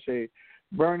 I'm just going to say,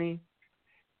 Bernie,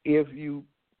 if you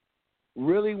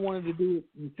really wanted to do it,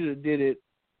 you should have did it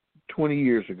 20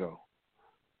 years ago,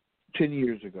 10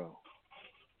 years ago.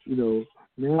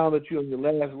 Now that you're on your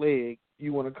last leg,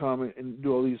 you want to come and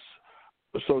do all these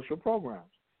social programs.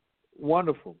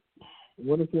 Wonderful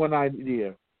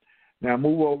idea. Now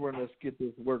move over and let's get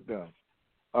this work done.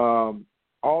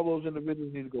 All those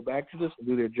individuals need to go back to this and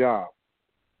do their job.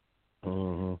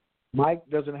 Mm-hmm. Mike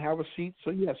doesn't have a seat,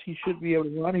 so yes, he should be able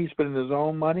to run. He's spending his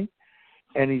own money,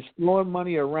 and he's throwing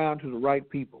money around to the right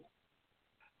people.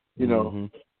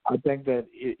 I think that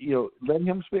let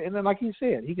him spend, and then like he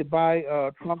said, he could buy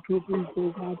Trump 2 or 3,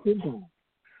 4, 5, 10 times.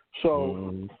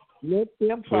 So let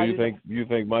them try. So you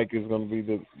think Mike is going to be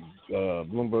the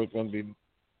Bloomberg's going to be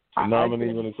the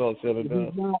nominee when it's all said and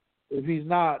done? If he's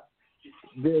not,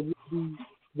 there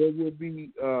would be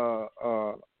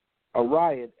a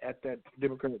riot at that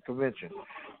Democratic convention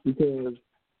because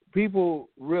people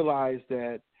realize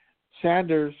that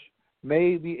Sanders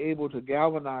may be able to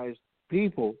galvanize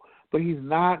people, but he's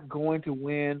not going to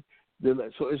win.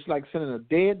 So it's like sending a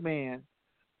dead man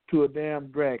to a damn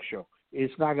drag show.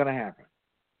 It's not going to happen.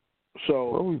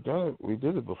 So we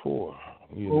did it before.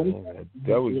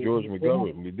 That was George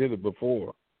McGovern. We did it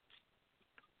before.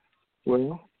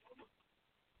 Well,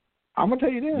 I'm gonna tell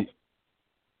you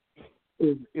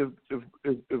this: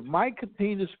 if Mike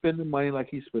continues to spend the money like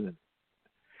he's spending,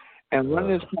 and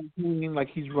running his campaign like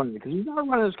he's running, because he's not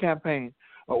running his campaign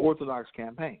an orthodox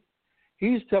campaign.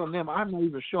 He's telling them, I'm not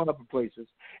even showing up in places,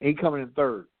 and he's coming in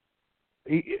third.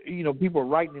 People are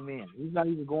writing him in. He's not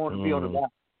even going to be on the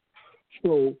ballot.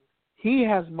 So he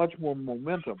has much more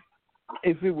momentum.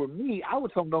 If it were me, I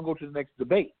would tell him don't go to the next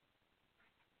debate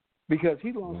because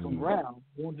he lost some ground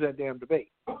going to that damn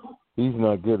debate. He's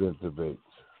not good at debates.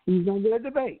 He's not good at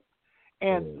debate.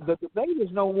 And the debate is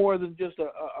no more than just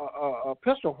a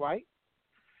pistol fight.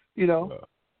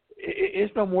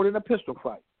 It's no more than a pistol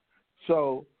fight.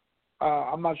 So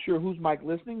I'm not sure who's Mike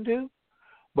listening to.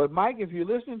 But, Mike, if you're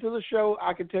listening to the show,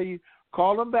 I can tell you,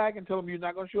 call them back and tell them you're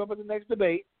not going to show up at the next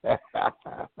debate.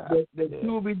 that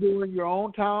you will be doing your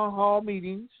own town hall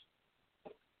meetings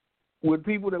with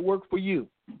people that work for you.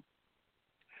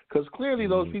 Because clearly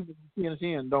those people from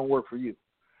CNN don't work for you.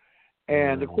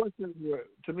 And the questions were,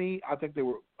 to me, I think they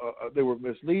were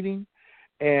misleading.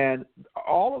 And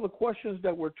all of the questions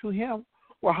that were to him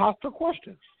were hostile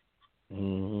questions.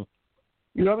 Mm-hmm.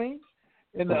 You know what I mean?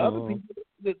 And the other people,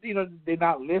 they're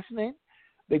not listening.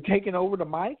 They're taking over the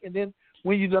mic. And then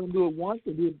when you don't do it once,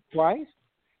 they do it twice.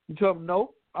 You tell them,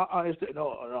 no, I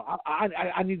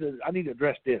need to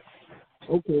address this.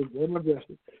 Okay, let them address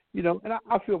it. And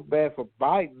I feel bad for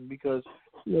Biden because,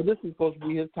 this is supposed to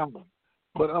be his time.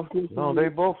 But unfortunately, no, they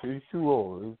both. He's too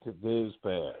old. It is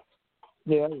bad.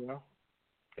 Yeah.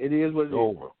 It is what it is.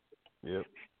 Over. Yep.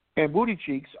 And booty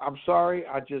cheeks. I'm sorry,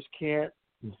 I just can't.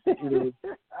 I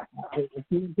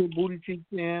can't put booty cheeks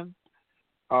in.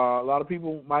 A lot of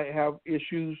people might have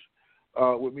issues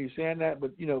with me saying that,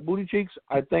 but, Booty Cheeks,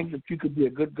 I think that you could be a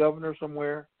good governor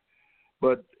somewhere.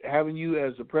 But having you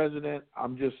as the president,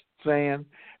 I'm just saying,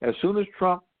 as soon as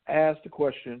Trump asked the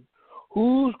question,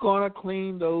 who's going to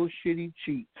clean those shitty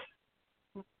sheets?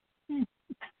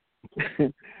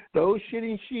 Those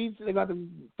shitty sheets, they got to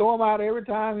throw them out every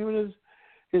time him and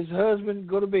his husband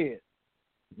go to bed.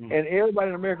 And everybody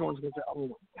in America was going to say, oh,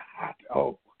 my God.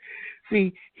 Oh.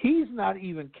 See, he's not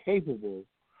even capable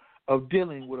of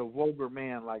dealing with a vulgar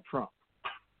man like Trump.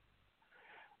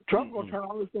 Trump going to turn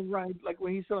all this stuff right, like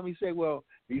when he's telling me, say, well,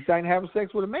 he's trying to have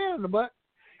sex with a man in the butt.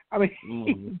 I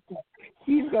mean,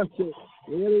 he's going to say,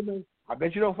 really, I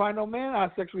bet you don't find no man I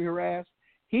sexually harassed.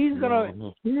 He's gonna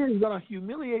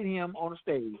humiliate him on the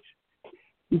stage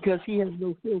because he has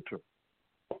no filter.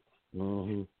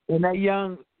 And that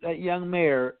young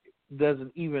mayor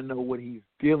doesn't even know what he's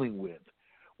dealing with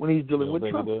when he's dealing with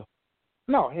Trump.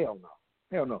 No, hell no.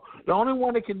 The only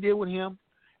one that can deal with him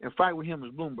and fight with him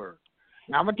is Bloomberg.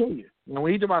 Now I'm gonna tell you,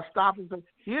 when he's about stopping,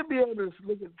 he'll be able to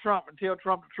look at Trump and tell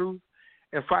Trump the truth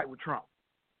and fight with Trump.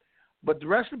 But the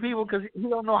rest of the people, because he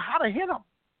don't know how to hit him.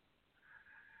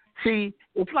 See,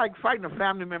 it's like fighting a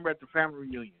family member at the family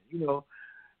reunion.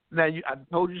 Now I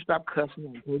told you to stop cussing,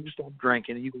 I told you to stop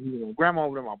drinking, and you can grandma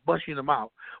over there, I'll bust you in the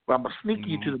mouth, but I'm gonna sneak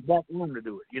you to the back room to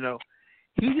do it.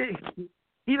 He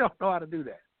don't know how to do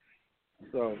that.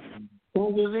 So,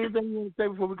 if there's anything you want to say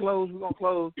before we close, we're gonna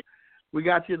close. We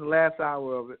got you in the last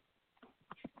hour of it.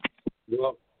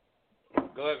 Well,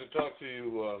 glad to talk to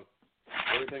you.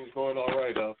 Everything's going all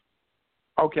right, huh?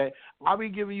 Okay, I'll be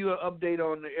giving you an update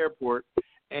on the airport.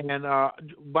 And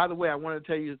by the way, I want to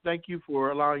tell you thank you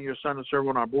for allowing your son to serve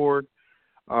on our board.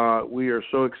 We are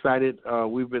so excited.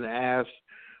 We've been asked,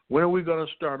 when are we going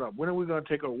to start up? When are we going to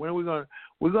take over? We're going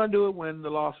to do it when the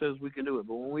law says we can do it.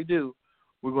 But when we do,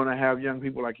 we're going to have young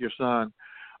people like your son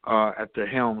at the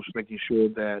helms, making sure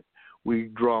that we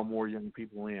draw more young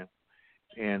people in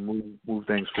and move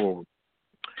things forward.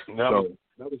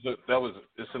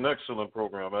 It's an excellent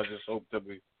program. I just hope that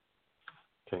we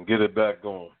can get it back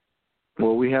going.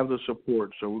 Well, we have the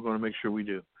support, so we're going to make sure we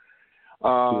do.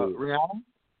 Rihanna,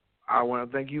 I want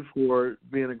to thank you for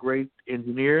being a great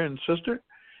engineer and sister.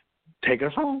 Take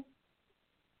us home.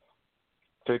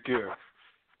 Take care.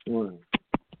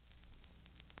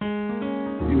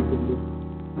 Beautiful.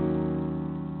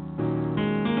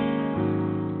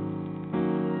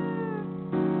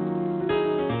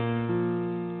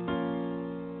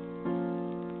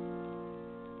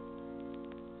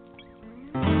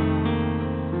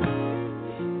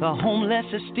 The homeless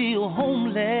are still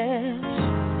homeless,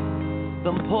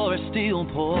 the poor are still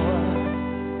poor,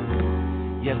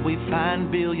 yet we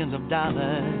find billions of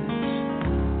dollars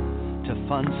to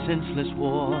fund senseless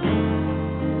war.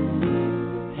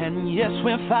 And yes,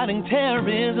 we're fighting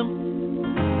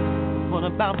terrorism. What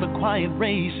about the quiet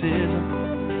racism?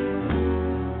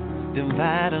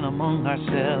 Dividing among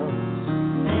ourselves.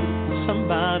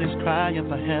 Somebody's crying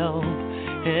for help.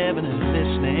 Heaven is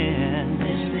listening.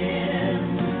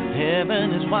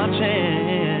 Heaven is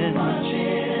watching.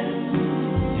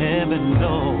 Heaven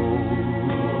knows.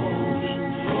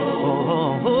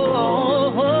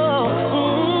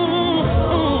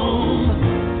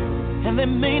 And they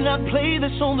may not play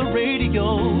this on the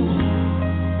radio,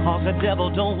 'cause the devil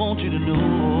don't want you to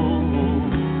know.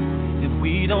 If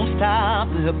we don't stop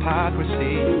the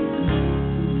hypocrisy,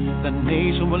 the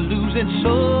nation will lose its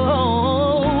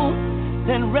soul.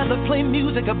 Then rather play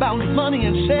music about money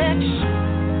and sex,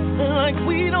 like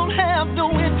we don't have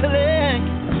no intellect.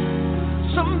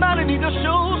 Somebody need to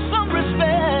show some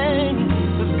respect,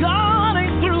 'cause God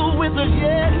ain't through with us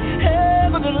yet.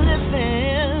 Heaven is listening.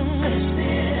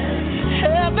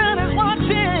 Heaven is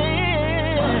watching.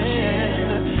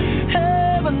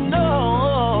 Heaven knows.